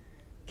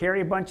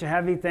 Carry a bunch of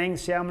heavy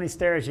things, see how many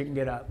stairs you can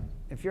get up.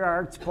 If your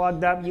heart's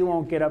plugged up, you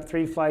won't get up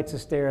 3 flights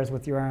of stairs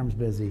with your arms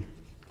busy.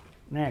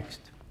 Next.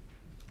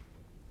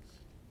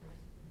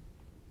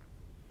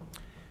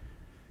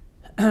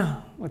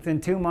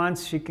 Within 2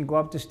 months, she can go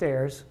up the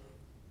stairs.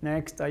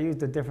 Next, I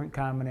used a different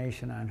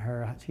combination on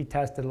her. She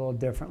tested a little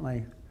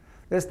differently.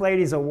 This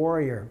lady's a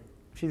warrior.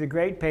 She's a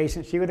great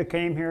patient. She would have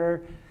came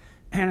here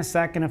in a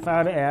second if I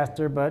would have asked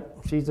her, but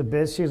she's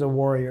a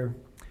warrior.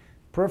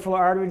 Peripheral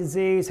artery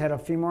disease, had a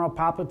femoral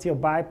popliteal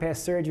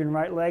bypass surgery in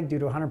right leg due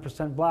to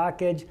 100%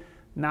 blockage.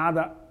 Now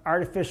the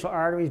artificial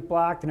artery is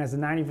blocked and has a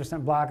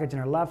 90% blockage in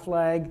her left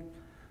leg.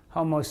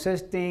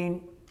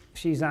 Homocysteine,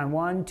 she's on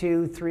 1,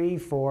 2, 3,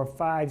 4,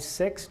 5,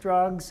 6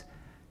 drugs.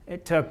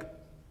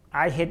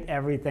 I hit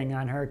everything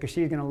on her because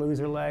she's going to lose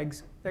her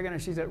legs.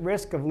 She's at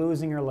risk of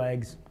losing her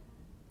legs.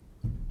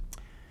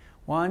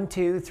 1,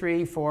 2,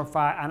 3, 4,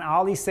 5. On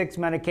all these 6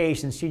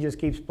 medications, she just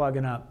keeps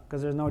plugging up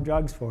because there's no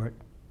drugs for it.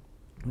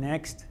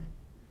 Next.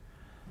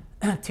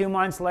 2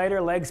 months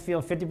later, legs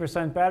feel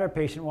 50% better.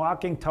 Patient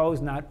walking,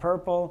 toes not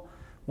purple.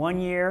 1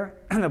 year,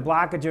 the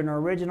blockage in her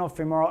original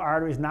femoral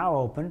artery is now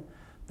open.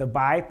 The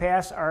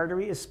bypass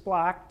artery is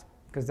blocked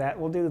because that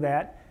will do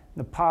that.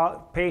 The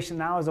patient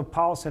now has a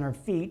pulse in her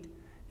feet.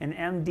 And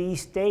MD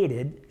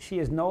stated she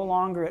is no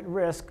longer at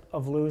risk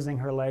of losing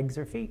her legs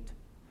or feet.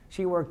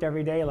 She worked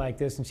every day like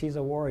this, and she's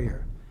a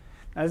warrior.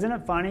 Now, isn't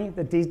it funny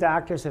that these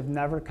doctors have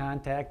never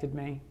contacted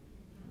me?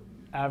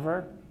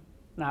 Ever?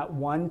 Not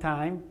one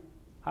time?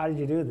 How did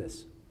you do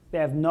this? They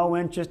have no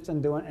interest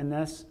in doing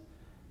this,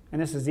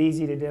 and this is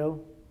easy to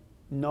do.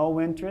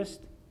 No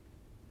interest.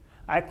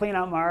 I clean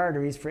out my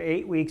arteries for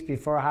 8 weeks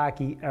before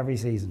hockey every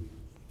season.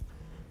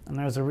 And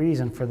there's a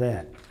reason for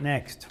that.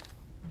 Next.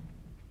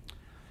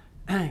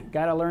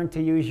 Got to learn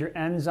to use your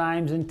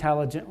enzymes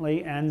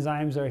intelligently.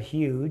 Enzymes are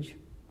huge.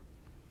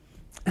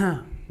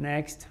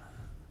 Next.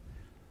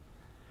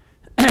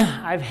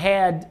 I've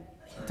had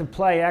to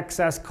play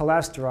excess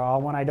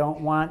cholesterol when I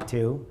don't want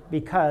to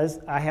because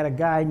I had a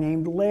guy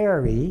named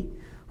Larry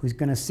who's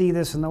going to see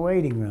this in the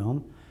waiting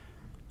room.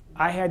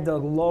 I had to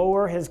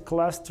lower his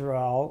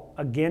cholesterol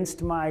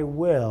against my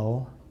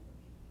will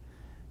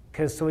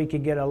so he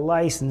could get a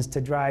license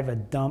to drive a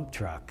dump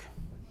truck.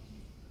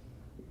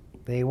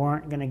 They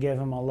weren't going to give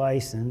him a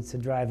license to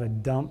drive a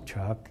dump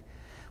truck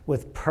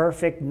with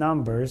perfect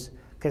numbers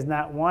because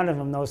not one of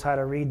them knows how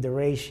to read the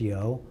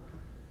ratio.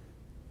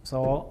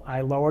 So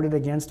I lowered it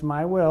against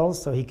my will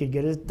so he could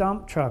get his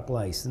dump truck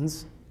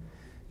license.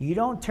 You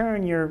don't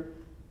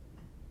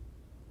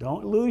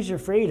lose your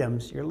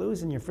freedoms. You're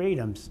losing your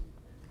freedoms.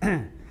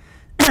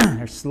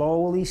 They're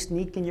slowly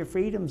sneaking your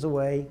freedoms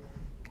away.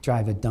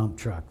 Drive a dump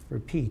truck, for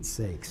Pete's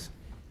sakes.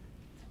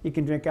 You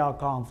can drink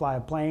alcohol and fly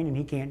a plane, and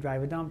he can't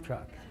drive a dump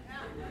truck.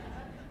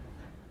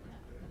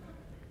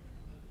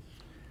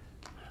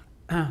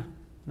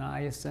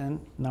 Niacin,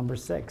 number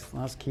 6.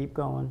 Let's keep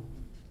going.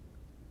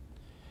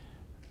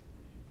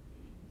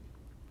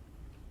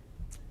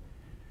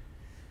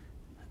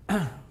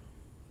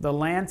 The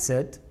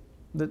Lancet,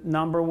 the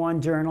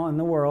 #1 journal in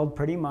the world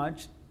pretty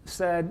much,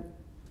 said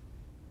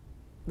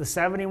the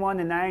 71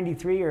 to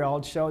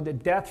 93-year-olds showed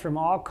that death from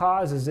all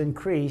causes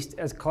increased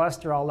as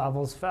cholesterol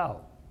levels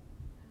fell.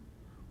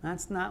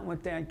 That's not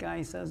what that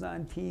guy says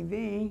on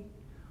TV.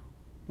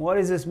 What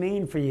does this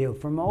mean for you?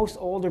 For most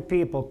older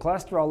people,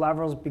 cholesterol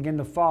levels begin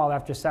to fall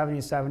after 70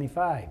 to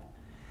 75.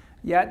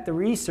 Yet the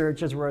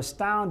researchers were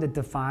astounded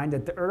to find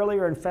that the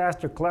earlier and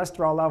faster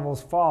cholesterol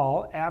levels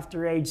fall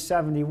after age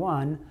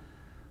 71,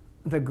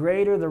 the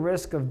greater the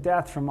risk of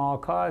death from all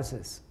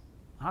causes.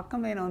 How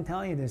come they don't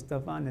tell you this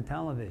stuff on the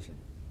television?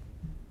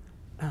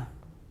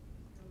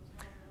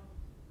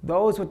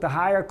 Those with the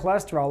higher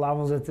cholesterol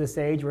levels at this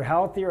age were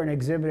healthier and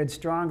exhibited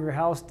stronger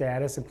health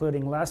status,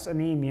 including less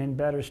anemia and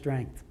better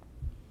strength.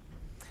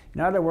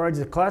 In other words,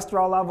 if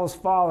cholesterol levels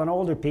fall in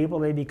older people,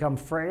 they become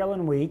frail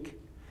and weak.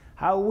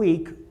 How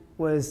weak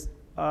was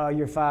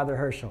your father,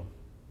 Herschel?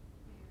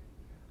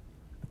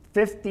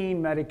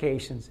 15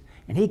 medications.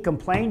 And he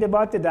complained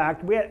about the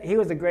doctor. He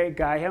was a great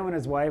guy, him and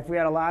his wife. We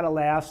had a lot of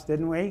laughs,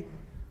 didn't we?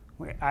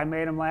 I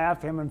made him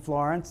laugh, him and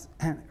Florence.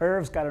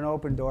 Irv's got an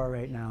open door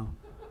right now.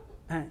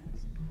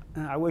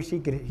 I wish he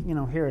could,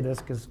 hear this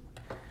because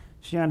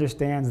she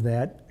understands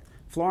that.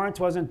 Florence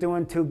wasn't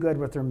doing too good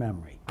with her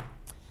memory.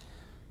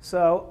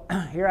 So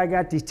here I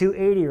got these two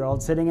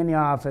 80-year-olds sitting in the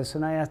office,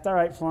 and I asked, all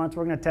right, Florence,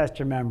 we're going to test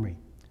your memory.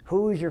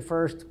 Who was your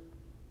first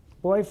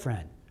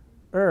boyfriend?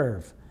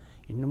 Irv.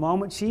 And the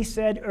moment she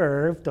said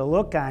Irv, the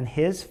look on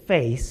his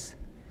face,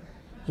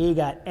 he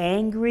got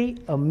angry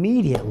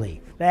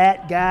immediately.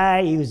 That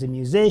guy, he was a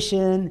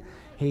musician,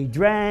 he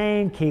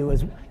drank, he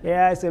was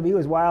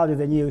wilder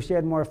than you. She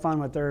had more fun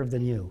with Irv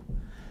than you.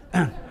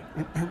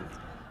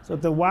 So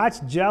to watch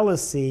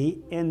jealousy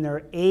in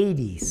their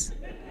 80s,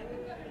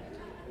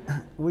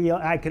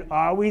 I could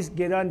always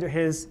get under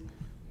his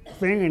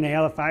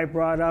fingernail if I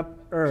brought up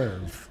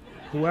Irv,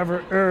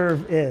 whoever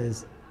Irv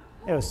is.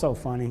 It was so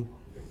funny.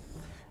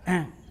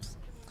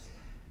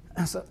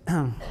 So,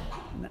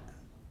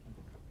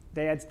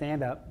 Dad,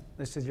 stand up.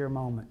 This is your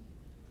moment.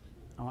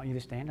 I want you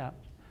to stand up.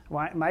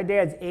 My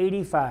dad's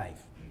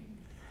 85.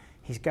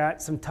 He's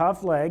got some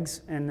tough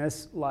legs in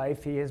this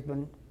life. He has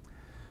been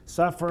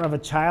suffering of a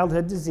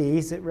childhood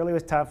disease. It really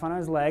was tough on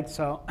his legs.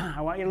 So I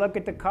want you to look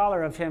at the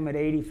color of him at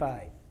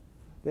 85.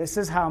 This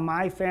is how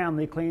my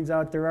family cleans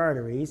out their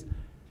arteries.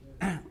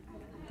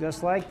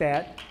 Just like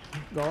that.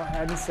 Go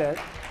ahead and sit.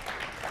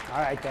 All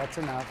right, that's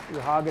enough.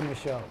 You're hogging the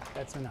show.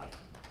 That's enough.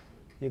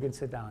 You can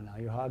sit down now.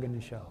 You're hogging the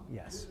show.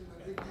 Yes.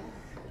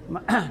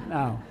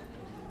 Now,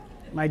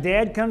 my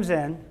dad comes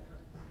in.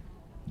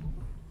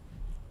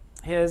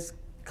 His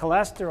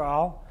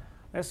cholesterol,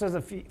 this was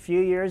a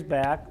few years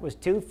back, was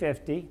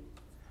 250.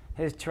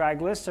 His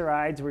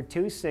triglycerides were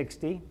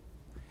 260.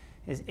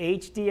 His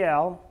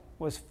HDL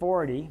was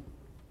 40.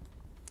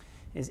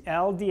 His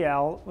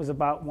LDL was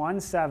about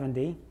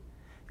 170.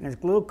 And his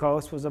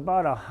glucose was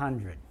about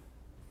 100.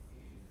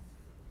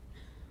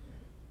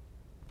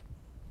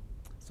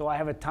 So I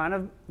have a ton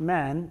of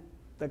men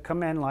that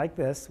come in like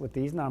this with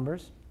these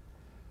numbers.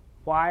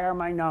 Why are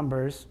my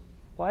numbers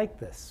like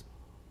this?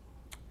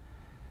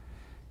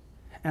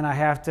 And I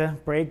have to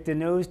break the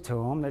news to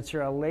them that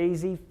you're a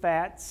lazy,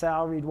 fat,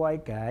 salaried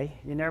white guy.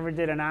 You never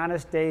did an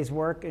honest day's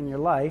work in your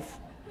life.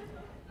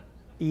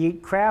 You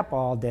eat crap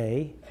all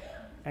day,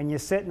 and you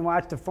sit and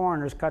watch the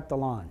foreigners cut the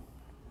lawn.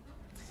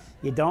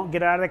 You don't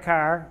get out of the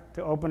car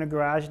to open a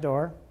garage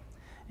door,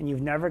 and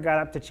you've never got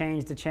up to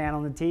change the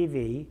channel on the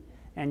TV,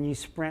 and you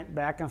sprint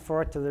back and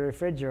forth to the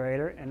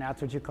refrigerator, and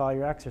that's what you call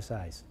your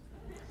exercise.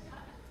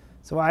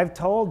 So I've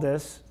told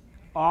this,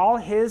 all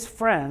his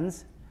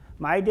friends,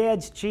 my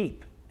dad's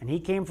cheap, and he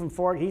came from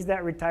Ford, he's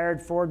that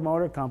retired Ford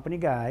Motor Company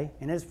guy,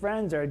 and his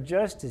friends are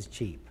just as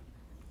cheap.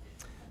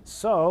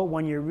 So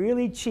when you're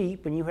really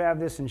cheap and you have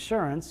this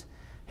insurance,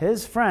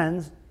 his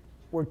friends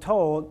were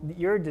told,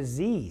 you're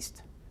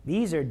diseased.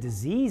 These are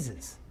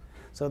diseases.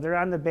 So they're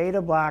on the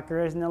beta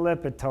blockers and the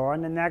Lipitor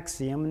and the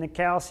Nexium and the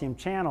calcium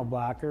channel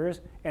blockers,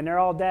 and they're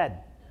all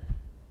dead.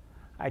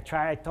 I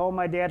told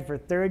my dad for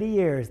 30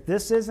 years,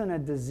 this isn't a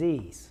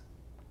disease.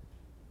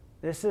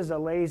 This is a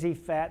lazy,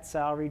 fat,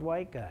 salaried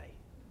white guy.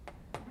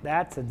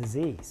 That's a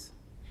disease.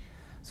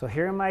 So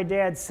here my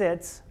dad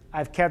sits.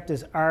 I've kept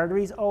his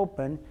arteries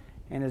open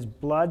and his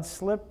blood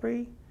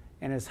slippery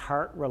and his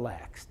heart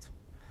relaxed.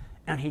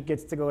 And he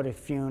gets to go to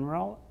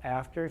funeral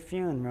after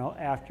funeral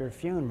after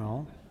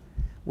funeral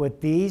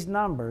with these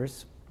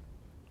numbers,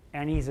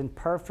 and he's in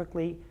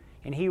perfectly,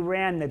 and he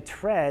ran the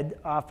tread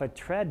off a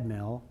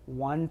treadmill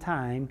one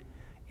time,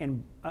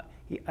 and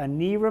a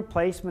knee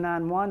replacement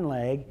on one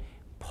leg,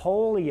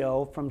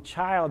 polio from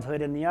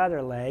childhood in the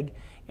other leg,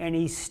 and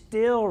he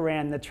still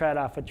ran the tread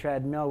off a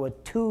treadmill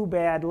with 2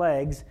 bad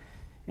legs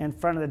in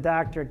front of the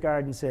doctor at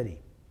Garden City.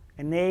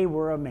 And they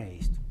were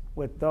amazed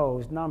with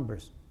those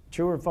numbers.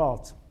 True or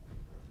false?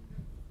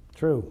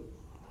 True.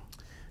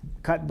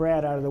 Cut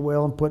Brad out of the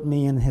will and put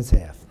me in his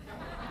half.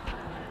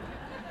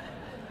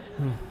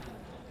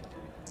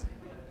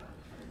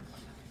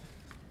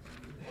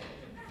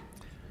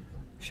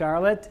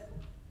 Charlotte,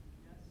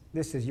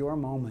 This is your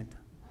moment.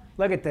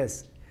 Look at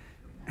this.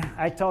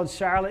 I told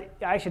Charlotte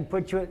I should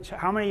put you,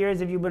 how many years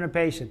have you been a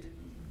patient?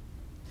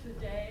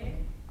 Today,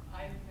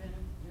 I've been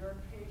your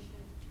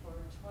patient for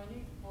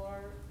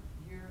 24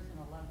 years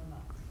and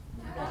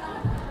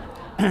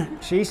 11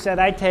 months. She said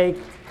I take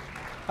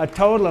a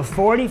total of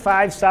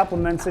 45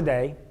 supplements a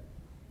day.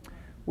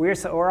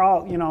 We're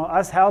all, you know,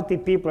 us healthy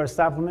people are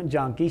supplement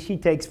junkies. She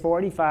takes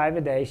 45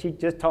 a day. She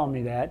just told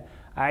me that.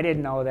 I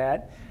didn't know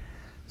that.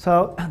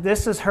 So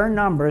this is her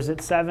numbers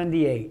at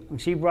 78. When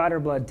she brought her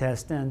blood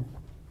test in.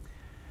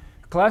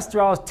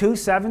 Cholesterol is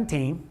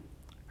 217.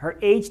 Her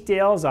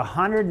HDL is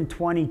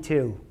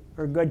 122,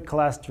 her good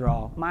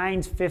cholesterol.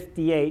 Mine's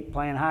 58,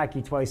 playing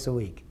hockey twice a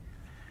week.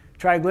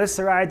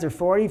 Triglycerides are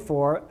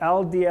 44,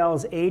 LDL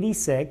is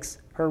 86,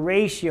 her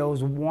ratio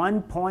is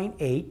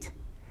 1.8,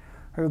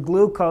 her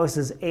glucose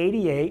is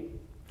 88.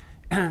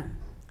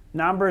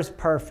 Numbers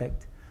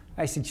perfect.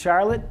 I said,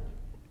 Charlotte,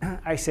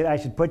 I said, I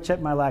should put you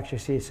at my lecture.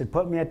 She said,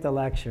 put me at the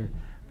lecture.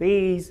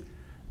 Please.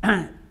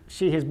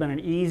 She has been an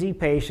easy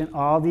patient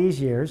all these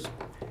years.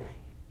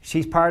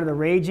 She's part of the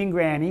Raging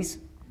Grannies,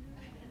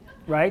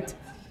 right?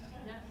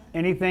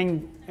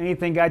 Anything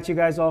got you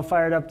guys all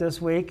fired up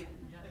this week?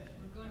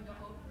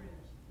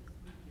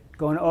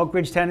 Going to Oak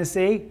Ridge,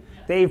 Tennessee?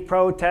 They've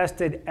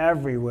protested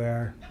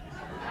everywhere.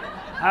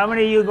 How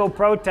many of you go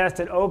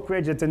protest at Oak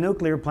Ridge? It's a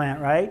nuclear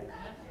plant, right?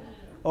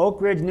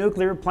 Oak Ridge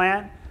nuclear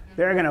plant.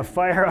 They're going to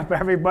fire up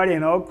everybody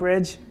in Oak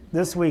Ridge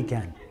this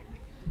weekend.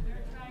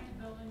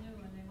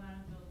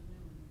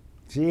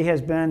 She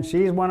has been,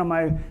 she's one of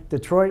my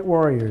Detroit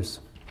Warriors.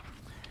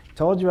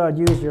 Told you I'd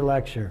use your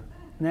lecture.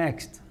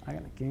 Next, I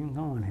gotta keep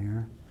going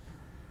here.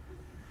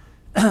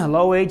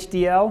 Low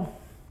HDL,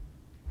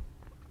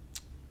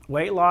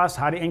 weight loss,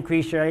 how to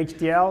increase your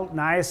HDL,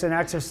 niacin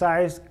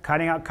exercise,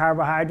 cutting out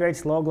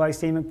carbohydrates, low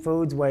glycemic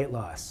foods, weight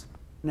loss.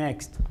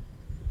 Next,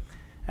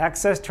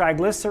 excess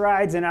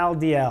triglycerides and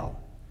LDL.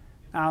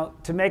 Now,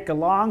 to make a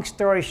long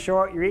story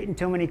short, you're eating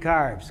too many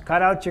carbs.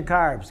 Cut out your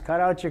carbs. Cut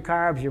out your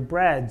carbs, your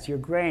breads, your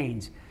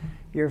grains,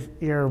 your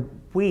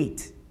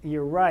wheat,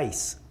 your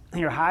rice,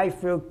 your high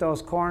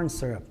fructose corn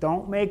syrup.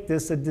 Don't make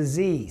this a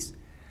disease.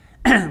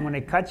 When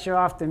they cut you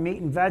off the meat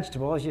and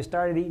vegetables, you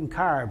started eating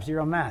carbs.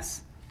 You're a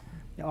mess.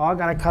 You all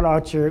got to cut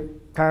out your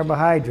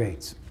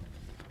carbohydrates.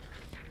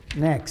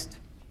 Next.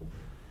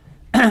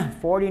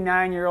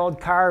 49-year-old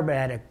carb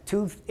addict,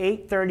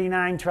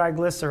 839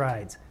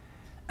 triglycerides.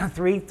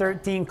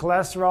 313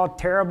 cholesterol,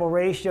 terrible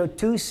ratio,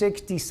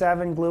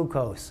 267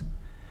 glucose.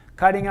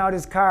 Cutting out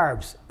his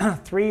carbs,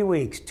 3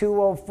 weeks,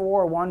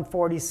 204,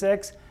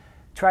 146.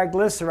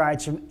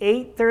 Triglycerides from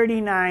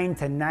 839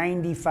 to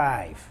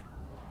 95.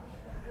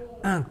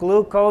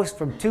 Glucose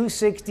from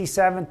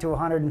 267 to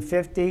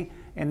 150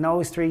 in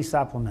those 3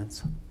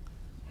 supplements.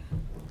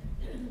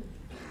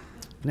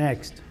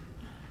 Next,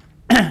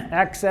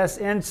 excess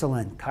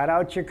insulin. Cut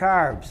out your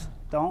carbs.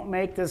 Don't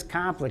make this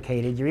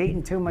complicated. You're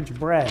eating too much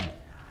bread.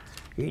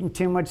 You're eating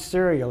too much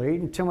cereal. You're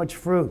eating too much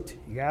fruit.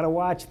 You got to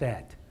watch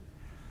that.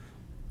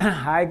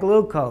 High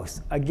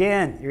glucose.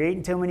 Again, you're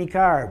eating too many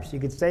carbs. You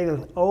could say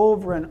this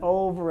over and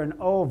over and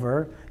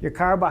over. You're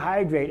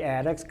carbohydrate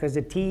addicts because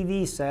the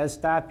TV says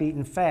stop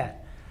eating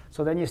fat.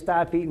 So then you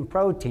stop eating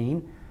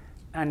protein,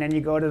 and then you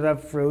go to the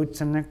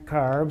fruits and the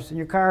carbs, and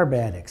you're carb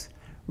addicts.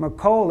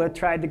 Mercola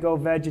tried to go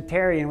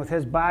vegetarian with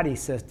his body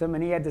system,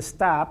 and he had to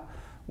stop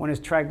when his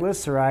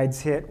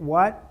triglycerides hit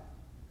what?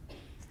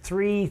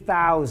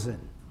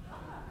 3,000.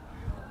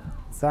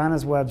 It's on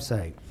his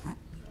website.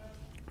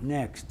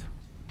 Next.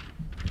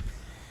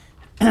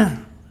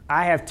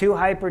 I have 2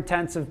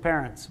 hypertensive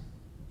parents.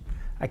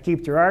 I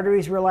keep their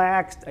arteries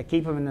relaxed. I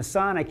keep them in the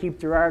sun. I keep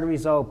their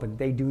arteries open.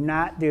 They do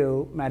not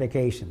do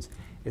medications.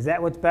 Is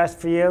that what's best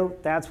for you?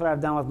 That's what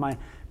I've done with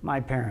my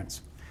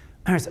parents.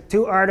 There's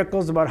 2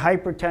 articles about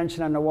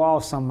hypertension on the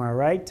wall somewhere,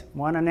 right?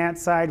 One on that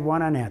side,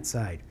 one on that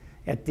side.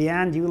 At the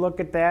end, you look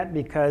at that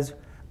because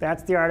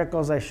that's the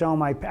articles I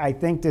show I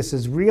think this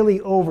is really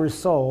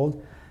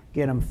oversold.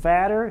 Get them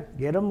fatter,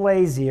 get them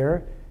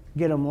lazier,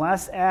 get them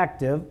less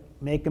active,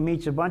 make them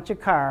eat a bunch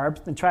of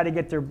carbs, and try to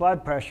get their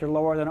blood pressure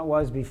lower than it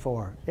was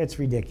before. It's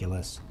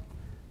ridiculous.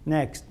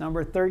 Next,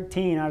 number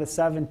 13 out of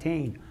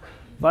 17,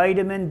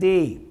 vitamin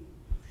D.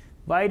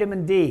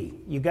 Vitamin D,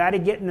 you got to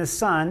get in the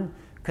sun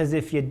because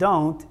if you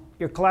don't,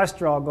 your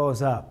cholesterol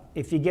goes up.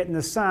 If you get in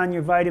the sun,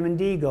 your vitamin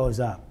D goes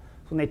up.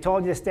 When they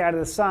told you to stay out of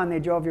the sun, they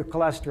drove your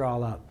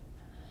cholesterol up.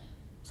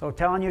 So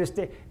telling you to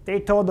stay, they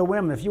told the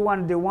women, if you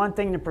want to do one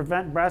thing to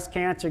prevent breast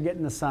cancer, get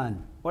in the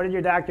sun. What did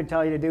your doctor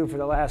tell you to do for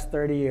the last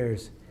 30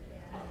 years?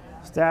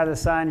 Stay out of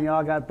the sun, you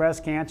all got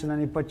breast cancer, and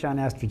then he put you on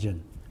estrogen.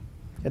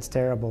 It's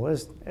terrible.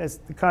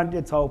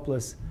 It's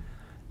hopeless.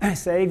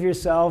 Save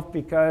yourself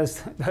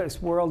because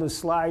this world is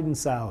sliding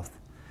south.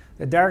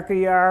 The darker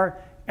you are,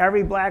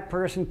 every black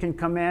person can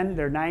come in,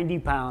 they're 90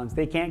 pounds.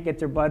 They can't get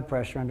their blood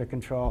pressure under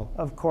control.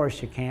 Of course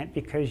you can't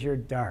because you're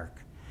dark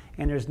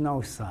and there's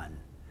no sun.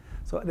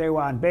 So they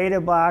want beta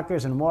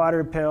blockers and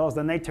water pills,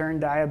 then they turn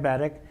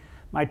diabetic.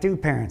 My two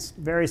parents,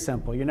 very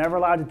simple. You're never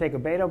allowed to take a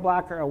beta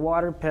blocker, a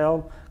water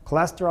pill,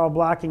 cholesterol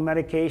blocking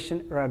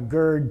medication, or a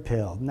GERD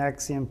pill,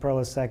 Nexium,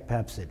 Prilosec,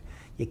 Pepcid.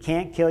 You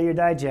can't kill your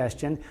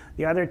digestion.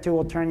 The other two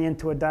will turn you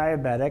into a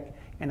diabetic,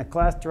 and the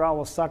cholesterol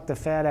will suck the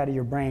fat out of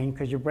your brain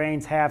because your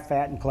brain's half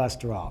fat and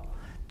cholesterol.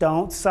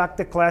 Don't suck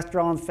the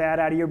cholesterol and fat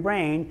out of your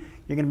brain.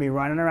 You're going to be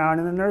running around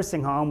in a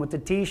nursing home with a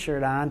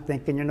t-shirt on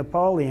thinking you're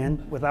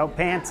Napoleon without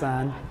pants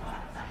on.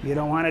 You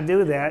don't want to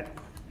do that.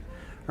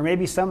 Or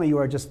maybe some of you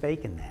are just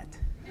faking that.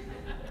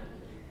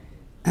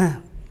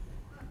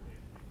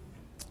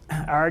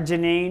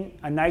 Arginine,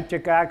 a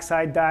nitric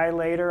oxide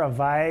dilator, a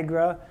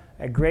Viagra,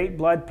 a great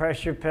blood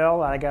pressure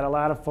pill. I got a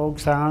lot of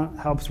folks on.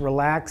 Helps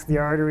relax the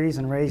arteries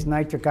and raise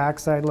nitric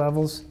oxide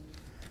levels.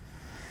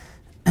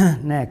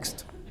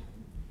 Next.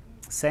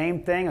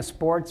 Same thing, a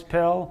sports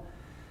pill.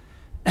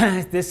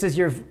 This is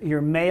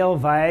your male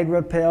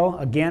Viagra pill.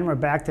 Again, we're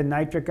back to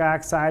nitric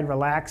oxide,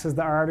 relaxes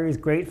the arteries,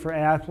 great for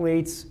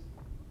athletes.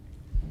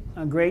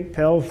 A great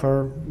pill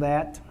for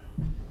that.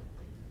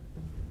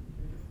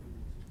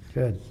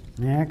 Good.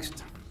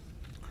 Next.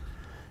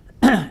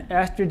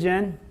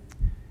 Estrogen.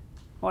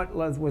 What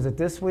was it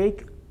this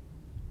week?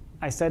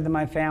 I said to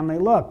my family,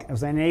 look, it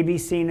was on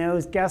ABC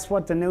News. Guess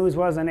what the news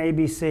was on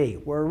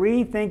ABC? We're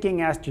rethinking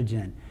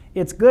estrogen.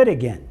 It's good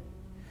again.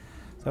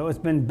 So it's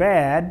been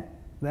bad,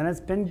 then it's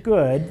been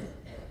good,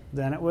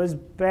 then it was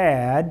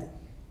bad.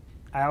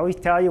 I always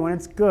tell you when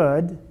it's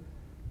good,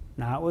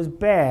 now it was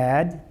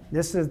bad.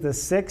 This is the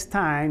 6th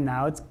time,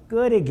 now it's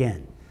good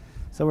again.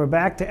 So we're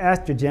back to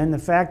estrogen. The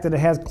fact that it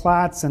has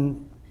clots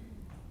and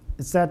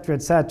et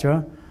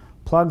cetera,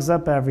 plugs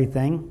up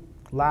everything.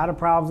 A lot of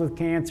problems with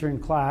cancer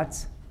and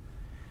clots.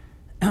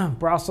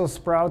 Brussels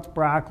sprouts,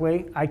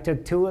 broccoli. I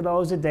took 2 of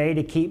those a day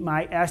to keep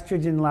my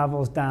estrogen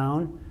levels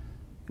down.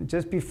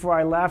 Just before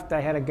I left,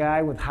 I had a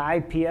guy with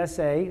high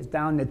PSA. It's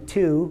down to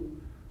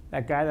 2.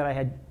 That guy that I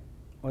had,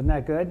 wasn't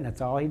that good? And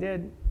that's all he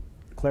did.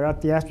 Clear out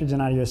the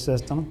estrogen out of your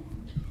system.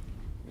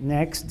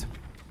 Next.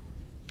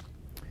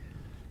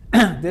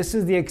 This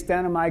is the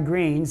extent of my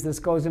greens. This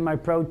goes in my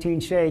protein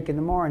shake in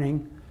the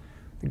morning.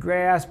 The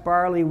grass,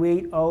 barley,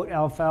 wheat, oat,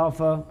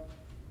 alfalfa,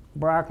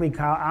 broccoli,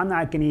 cauliflower. I'm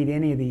not going to eat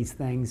any of these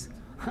things.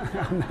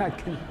 I'm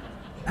not going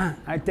to.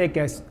 I take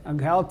a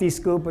healthy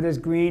scoop of this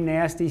green,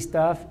 nasty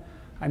stuff.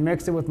 I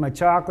mix it with my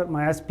chocolate,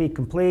 my SP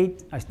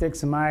Complete. I stick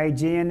some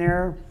IAG in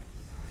there.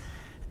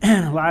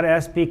 A lot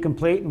of SP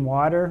Complete and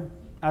water.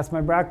 That's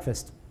my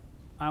breakfast.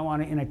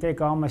 And I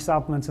take all my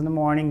supplements in the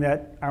morning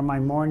that are my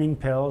morning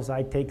pills.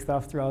 I take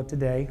stuff throughout the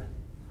day.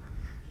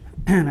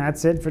 And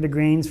that's it for the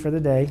greens for the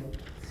day.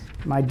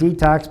 My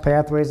detox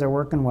pathways are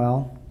working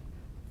well.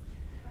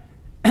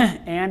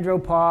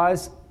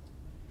 Andropause.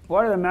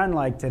 What are the men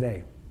like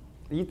today?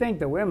 You think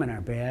the women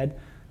are bad.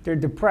 They're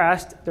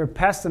depressed, they're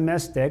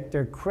pessimistic,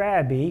 they're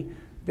crabby,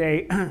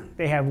 they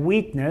have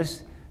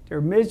weakness, they're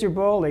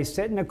miserable, they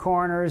sit in the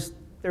corners,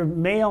 they're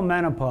male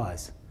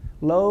menopause,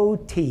 low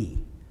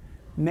T.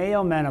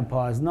 Male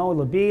menopause, no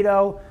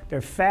libido, they're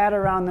fat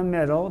around the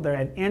middle, they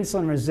have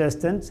insulin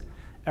resistance,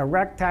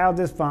 erectile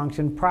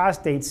dysfunction,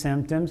 prostate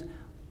symptoms,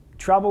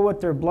 trouble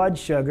with their blood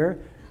sugar.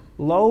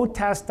 Low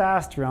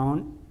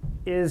testosterone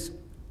is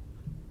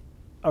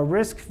a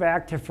risk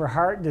factor for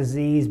heart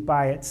disease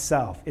by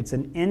itself. It's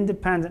an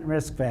independent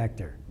risk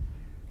factor.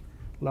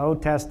 Low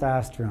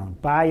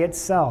testosterone by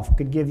itself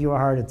could give you a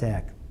heart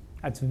attack.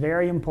 That's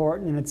very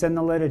important, and it's in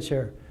the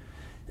literature.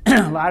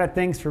 A lot of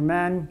things for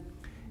men.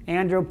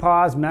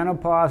 Andropause,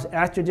 menopause,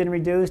 estrogen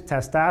reduced,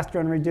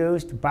 testosterone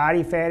reduced,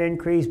 body fat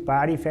increase,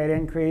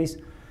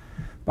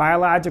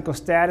 biological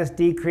status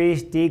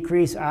decrease,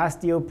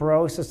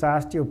 osteoporosis,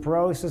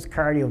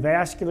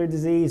 cardiovascular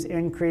disease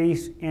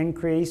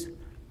increase,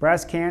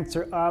 breast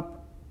cancer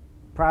up,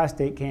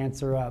 prostate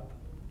cancer up.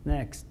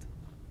 Next.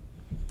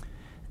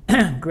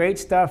 Great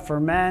stuff for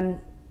men.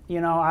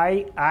 You know,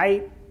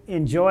 I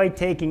enjoy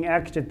taking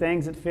extra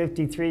things at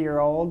 53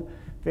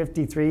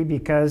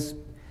 because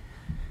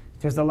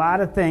there's a lot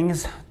of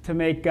things to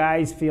make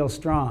guys feel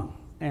strong.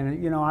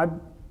 And, you know,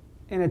 I'm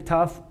in a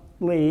tough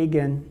league,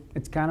 and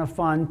it's kind of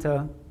fun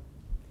to,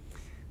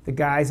 the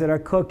guys that are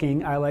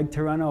cooking, I like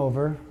to run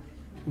over.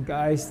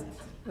 Guys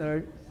that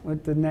are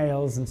with the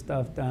nails and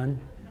stuff done.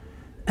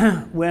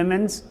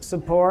 Women's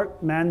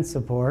support, men's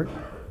support.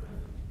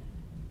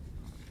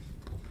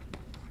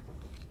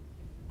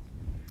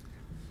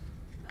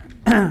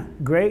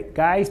 Great.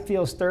 Guys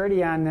feel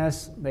sturdy on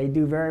this. They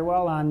do very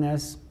well on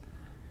this.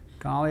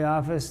 Call the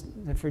office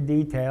for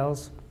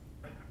details.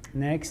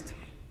 Next.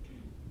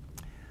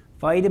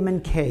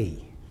 Vitamin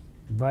K.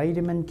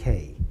 Vitamin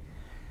K.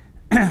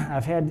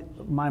 I've had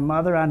my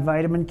mother on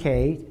vitamin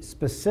K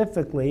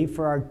specifically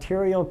for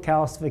arterial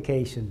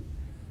calcification.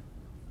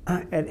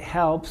 It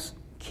helps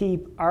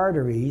keep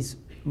arteries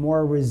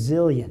more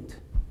resilient.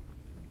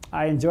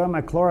 I enjoy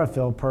my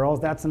chlorophyll pearls.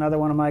 That's another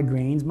one of my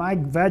greens. My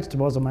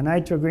vegetables are my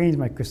nitro greens,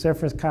 my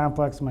cruciferous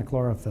complex, and my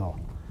chlorophyll.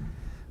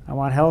 I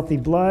want healthy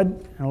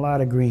blood and a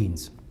lot of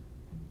greens.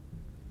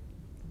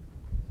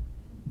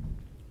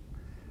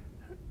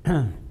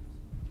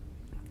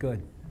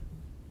 Good.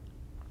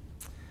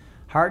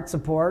 Heart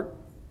support,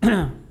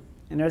 and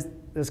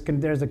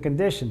there's a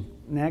condition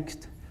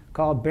next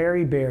called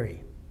beriberi.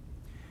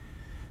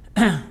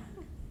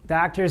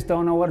 Doctors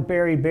don't know what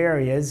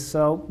beriberi is,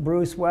 so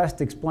Bruce West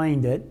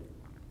explained it.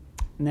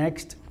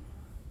 Next.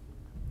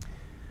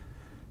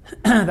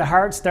 The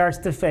heart starts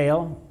to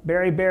fail.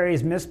 Beriberi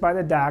is missed by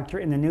the doctor,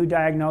 and the new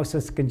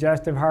diagnosis is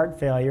congestive heart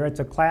failure.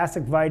 It's a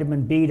classic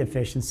vitamin B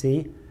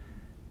deficiency.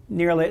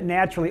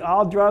 Naturally,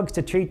 all drugs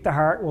to treat the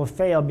heart will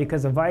fail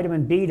because a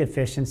vitamin B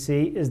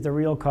deficiency is the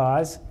real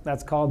cause.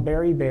 That's called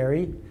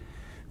beriberi.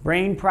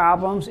 Brain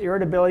problems,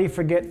 irritability,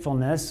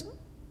 forgetfulness,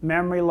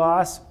 memory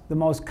loss. The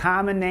most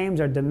common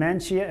names are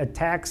dementia,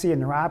 ataxia,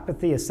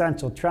 neuropathy,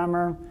 essential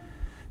tremor.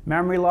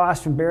 Memory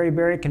loss from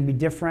beriberi can be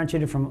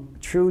differentiated from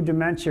true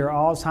dementia or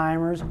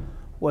Alzheimer's.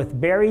 With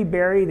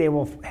beriberi, they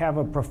will have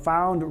a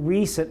profound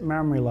recent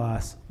memory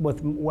loss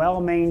with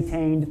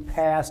well-maintained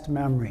past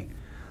memory.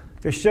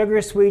 The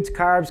sugar, sweets,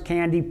 carbs,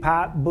 candy,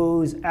 pot,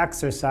 booze,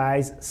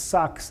 exercise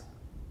sucks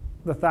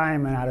the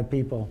thiamine out of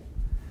people.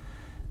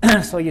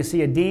 So you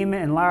see edema,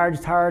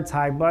 enlarged hearts,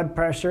 high blood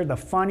pressure, the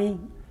funny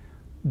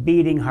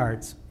beating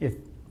hearts. If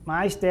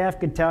my staff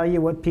could tell you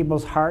what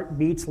people's heart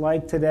beats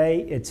like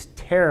today, it's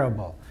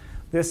terrible.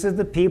 This is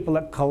the people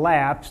that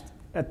collapsed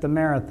at the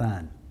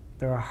marathon.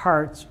 Their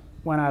hearts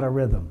went out of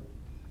rhythm.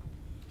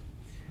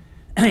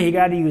 You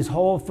got to use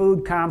whole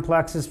food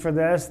complexes for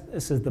this.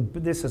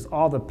 This is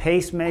all the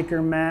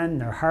pacemaker men.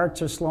 Their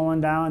hearts are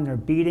slowing down. They're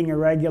beating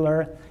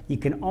irregular. You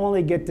can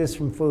only get this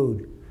from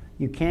food.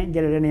 You can't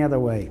get it any other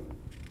way.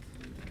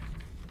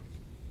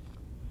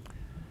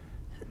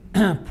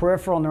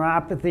 Peripheral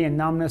neuropathy and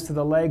numbness to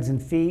the legs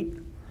and feet.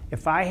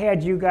 If I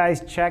had you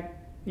guys check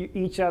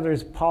each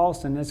other's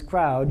pulse in this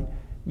crowd,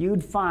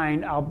 you'd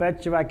find, I'll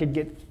bet you I could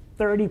get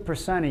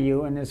 30% of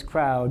you in this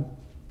crowd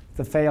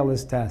to fail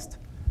this test.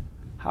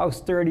 How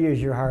sturdy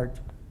is your heart?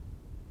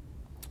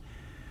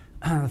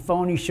 The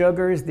phony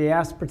sugars, the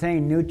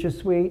aspartame,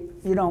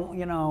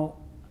 NutraSweet.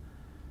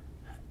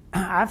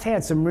 I've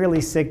had some really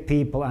sick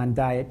people on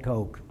Diet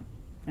Coke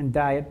and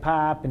Diet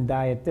Pop and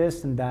Diet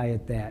this and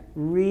Diet that.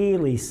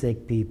 Really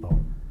sick people.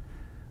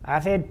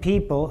 I've had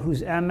people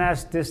whose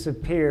MS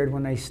disappeared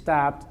when they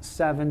stopped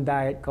 7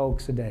 Diet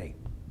Cokes a day.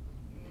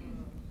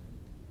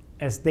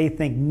 As they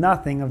think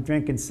nothing of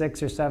drinking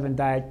 6 or 7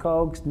 Diet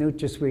Cokes,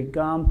 NutraSweet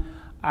gum.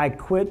 I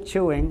quit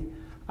chewing.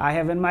 I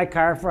have in my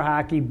car for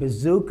hockey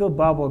Bazooka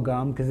bubble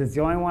gum because it's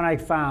the only one I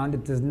found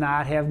that does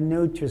not have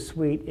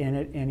NutraSweet in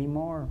it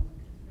anymore.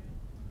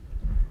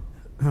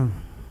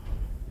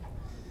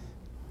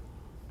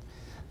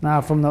 Now,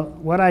 from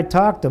what I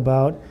talked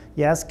about,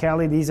 yes,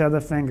 Kelly, these are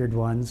the fingered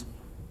ones.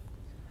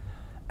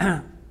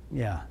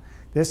 Yeah,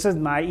 this is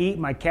my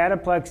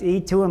Cataplex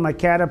E2 and my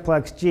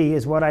Cataplex G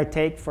is what I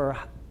take for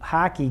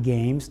hockey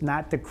games,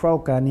 not to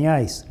croak on the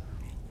ice.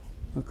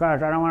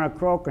 Because I don't want to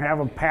croak and have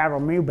them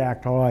paddle me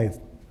back to life.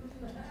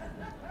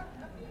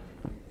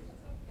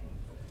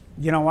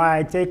 You know why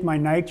I take my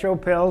nitro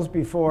pills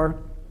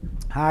before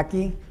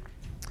hockey?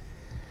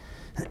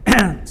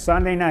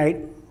 Sunday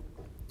night,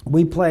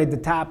 we played the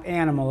top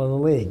animal of the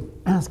league.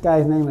 This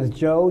guy's name is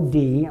Joe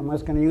D. I'm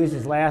just going to use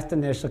his last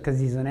initial because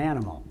he's an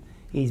animal.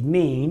 He's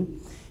mean.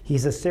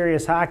 He's a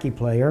serious hockey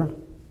player.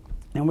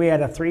 And we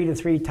had a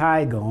 3-3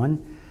 tie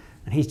going.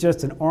 And he's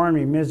just an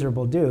ornery,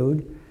 miserable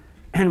dude.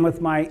 And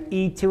with my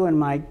E2 and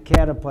my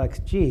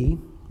Cataplex G,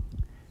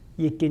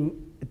 you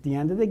can, at the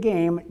end of the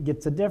game, it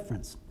gets a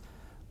difference.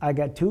 I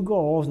got 2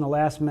 goals in the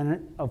last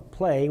minute of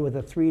play with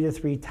a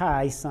 3-3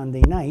 tie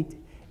Sunday night,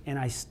 and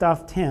I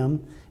stuffed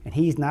him, and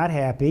he's not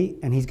happy,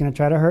 and he's going to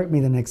try to hurt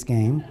me the next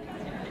game.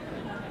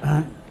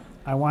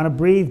 I want to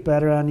breathe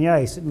better on the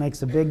ice. It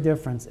makes a big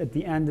difference at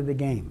the end of the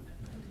game.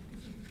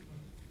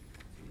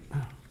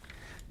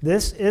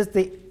 This is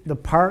the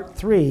part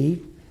 3.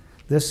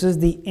 This is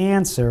the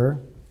answer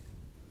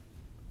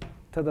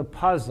to the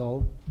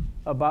puzzle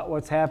about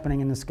what's happening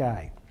in the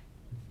sky.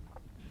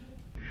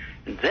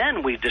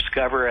 Then we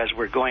discover, as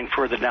we're going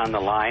further down the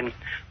line,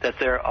 that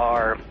there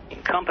are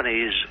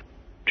companies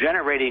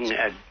generating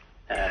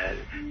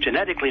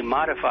genetically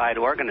modified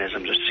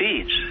organisms, or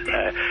seeds,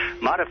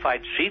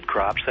 modified seed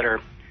crops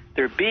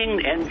they're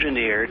being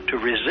engineered to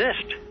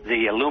resist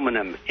the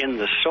aluminum in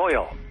the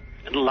soil.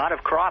 And a lot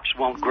of crops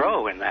won't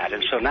grow in that.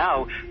 And so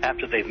now,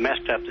 after they've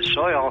messed up the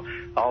soil,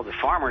 all the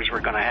farmers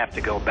were going to have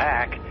to go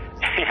back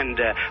and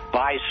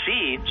buy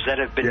seeds that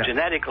have been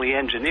genetically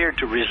engineered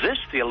to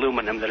resist the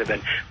aluminum that have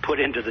been put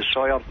into the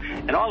soil.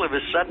 And all of a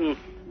sudden,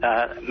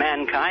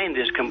 mankind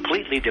is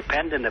completely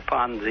dependent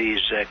upon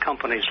these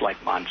companies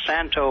like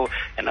Monsanto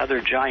and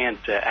other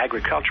giant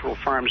agricultural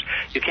firms.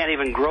 You can't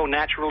even grow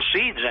natural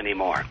seeds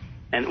anymore.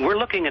 And we're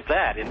looking at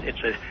that.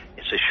 It's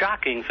a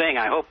shocking thing.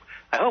 I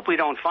hope we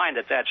don't find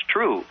that that's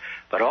true,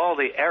 but all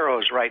the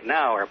arrows right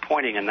now are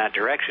pointing in that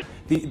direction.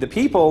 The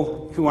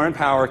people who are in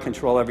power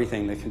control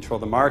everything. They control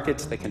the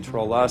markets, they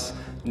control us,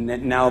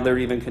 now they're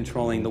even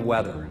controlling the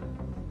weather.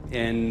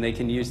 And they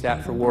can use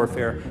that for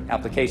warfare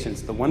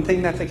applications. The one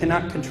thing that they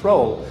cannot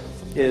control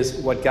is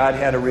what God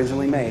had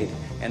originally made,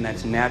 and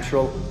that's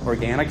natural,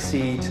 organic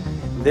seeds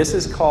This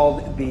is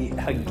called the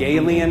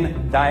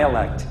Hegelian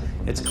dialect.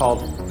 It's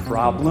called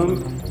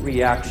problem,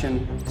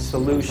 reaction,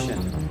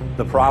 solution.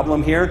 The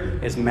problem here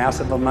is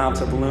massive amounts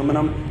of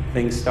aluminum,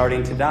 things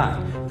starting to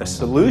die. The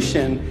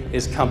solution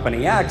is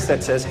Company X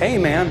that says, hey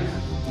man,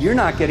 you're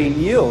not getting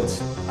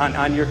yields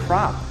on your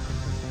crop.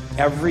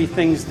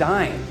 Everything's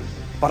dying.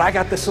 But I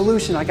got the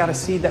solution. I got a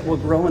seed that will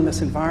grow in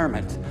this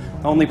environment.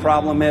 The only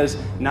problem is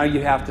now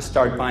you have to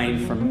start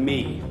buying from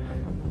me.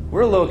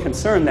 We're a little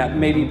concerned that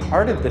maybe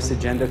part of this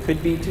agenda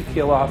could be to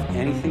kill off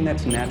anything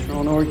that's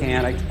natural and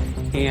organic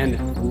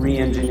and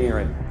re-engineer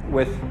it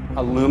with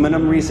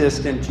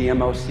aluminum-resistant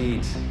GMO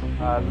seeds.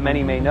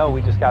 Many may know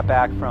we just got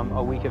back from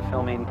a week of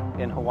filming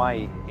in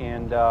Hawaii,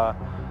 and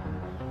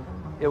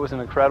it was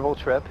an incredible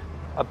trip.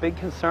 A big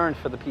concern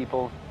for the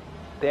people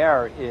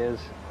there is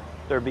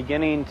they're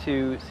beginning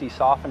to see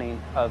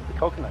softening of the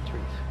coconut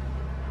trees.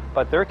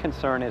 But their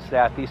concern is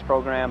that these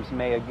programs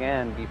may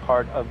again be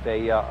part of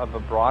a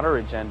broader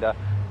agenda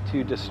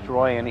to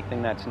destroy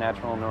anything that's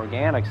natural and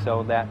organic,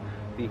 so that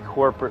the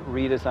corporate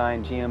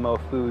redesigned GMO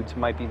foods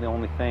might be the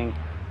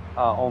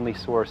only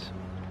source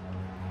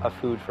of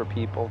food for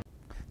people.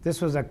 This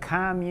was a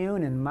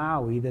commune in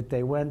Maui that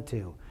they went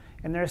to.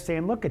 And they're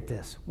saying, look at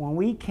this. When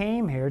we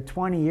came here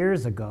 20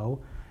 years ago,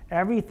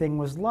 everything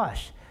was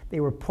lush.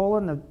 They were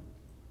pulling the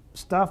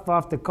stuff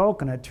off the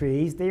coconut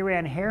trees. They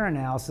ran hair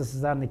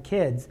analysis on the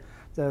kids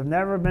that have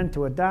never been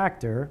to a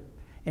doctor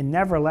and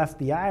never left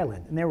the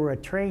island. And they were a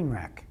train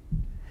wreck.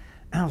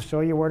 I'll show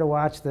you where to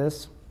watch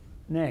this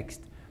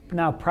next.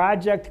 Now,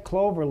 Project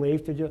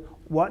Cloverleaf,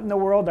 what in the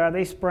world are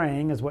they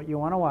spraying is what you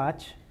want to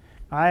watch.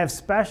 I have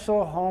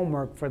special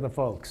homework for the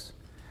folks.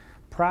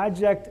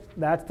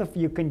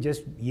 You can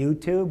just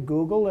YouTube,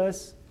 Google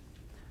this.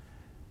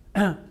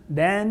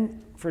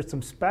 Then, for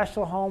some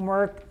special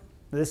homework,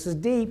 this is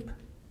deep.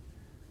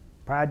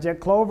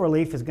 Project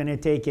Cloverleaf is going to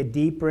take you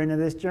deeper into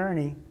this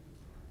journey.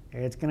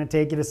 It's going to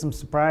take you to some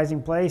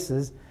surprising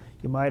places.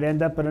 You might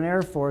end up at an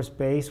Air Force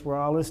base where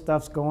all this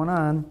stuff's going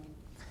on.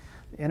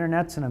 The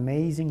internet's an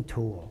amazing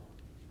tool.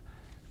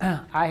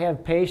 I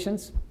have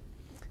patients.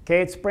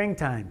 Okay, it's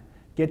springtime.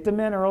 Get the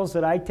minerals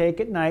that I take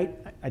at night.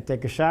 I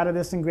take a shot of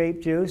this in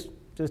grape juice,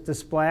 just a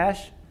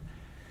splash.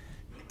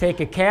 Take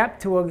a cap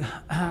to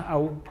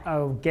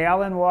a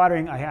gallon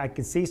watering. I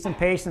could see some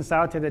patients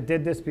out there that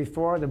did this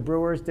before. The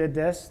brewers did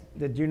this.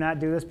 Did you not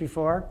do this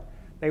before?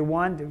 They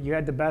won. You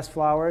had the best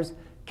flowers.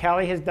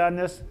 Kelly has done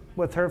this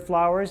with her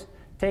flowers.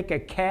 Take a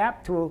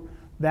cap to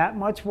that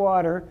much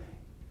water,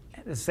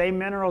 the same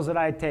minerals that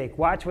I take.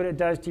 Watch what it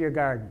does to your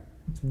garden.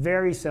 It's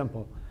very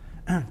simple.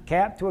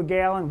 Cap to a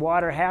gallon,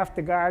 water half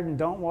the garden,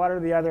 don't water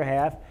the other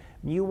half.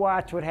 You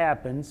watch what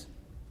happens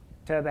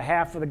to the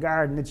half of the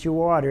garden that you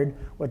watered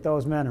with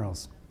those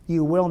minerals.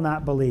 You will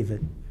not believe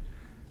it.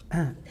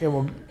 It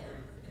will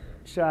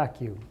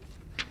shock you.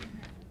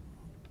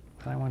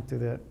 I went through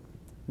that.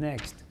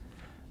 Next.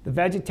 The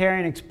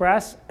Vegetarian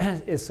Express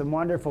is some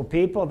wonderful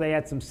people. They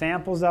had some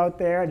samples out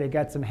there. They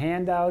got some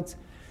handouts.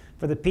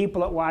 For the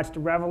people that watched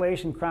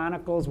Revelation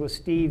Chronicles with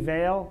Steve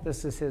Vail,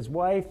 this is his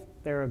wife.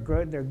 They're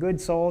good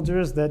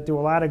soldiers that do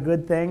a lot of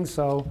good things,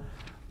 so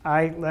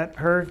I let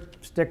her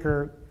stick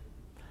her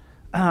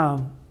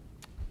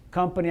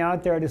company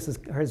out there. This is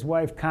his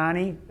wife,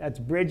 Connie. That's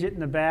Bridget in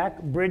the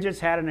back. Bridget's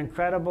had an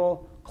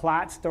incredible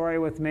clot story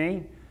with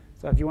me.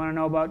 So if you want to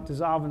know about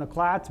dissolving the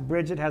clots,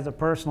 Bridget has a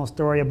personal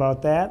story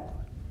about that.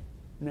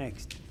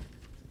 Next.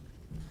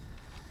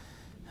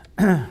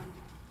 The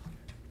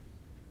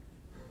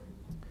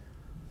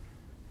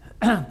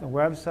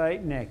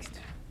website, next.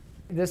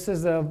 This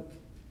is the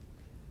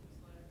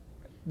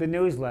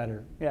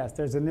newsletter. Yes,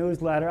 there's a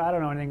newsletter. I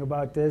don't know anything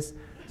about this.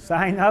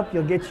 Sign up,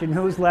 you'll get your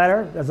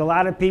newsletter. There's a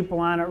lot of people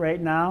on it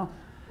right now.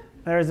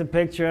 There's a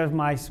picture of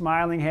my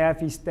smiling,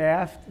 happy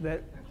staff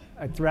that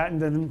I threatened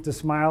them to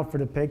smile for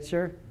the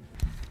picture.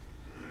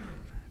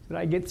 Did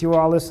I get through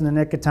all this in the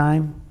nick of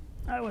time?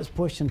 I was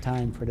pushing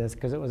time for this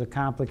because it was a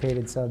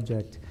complicated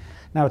subject.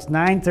 Now it's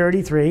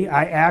 9:33.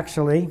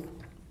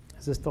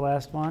 Is this the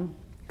last one?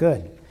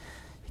 Good.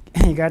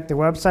 You got the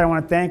website. I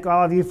want to thank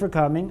all of you for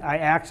coming. I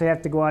actually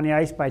have to go on the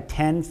ice by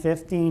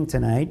 10:15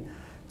 tonight.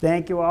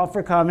 Thank you all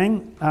for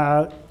coming.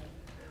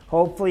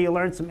 Hopefully you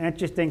learned some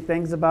interesting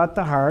things about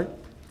the heart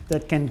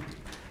that can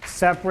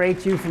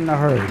separate you from the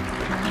herd.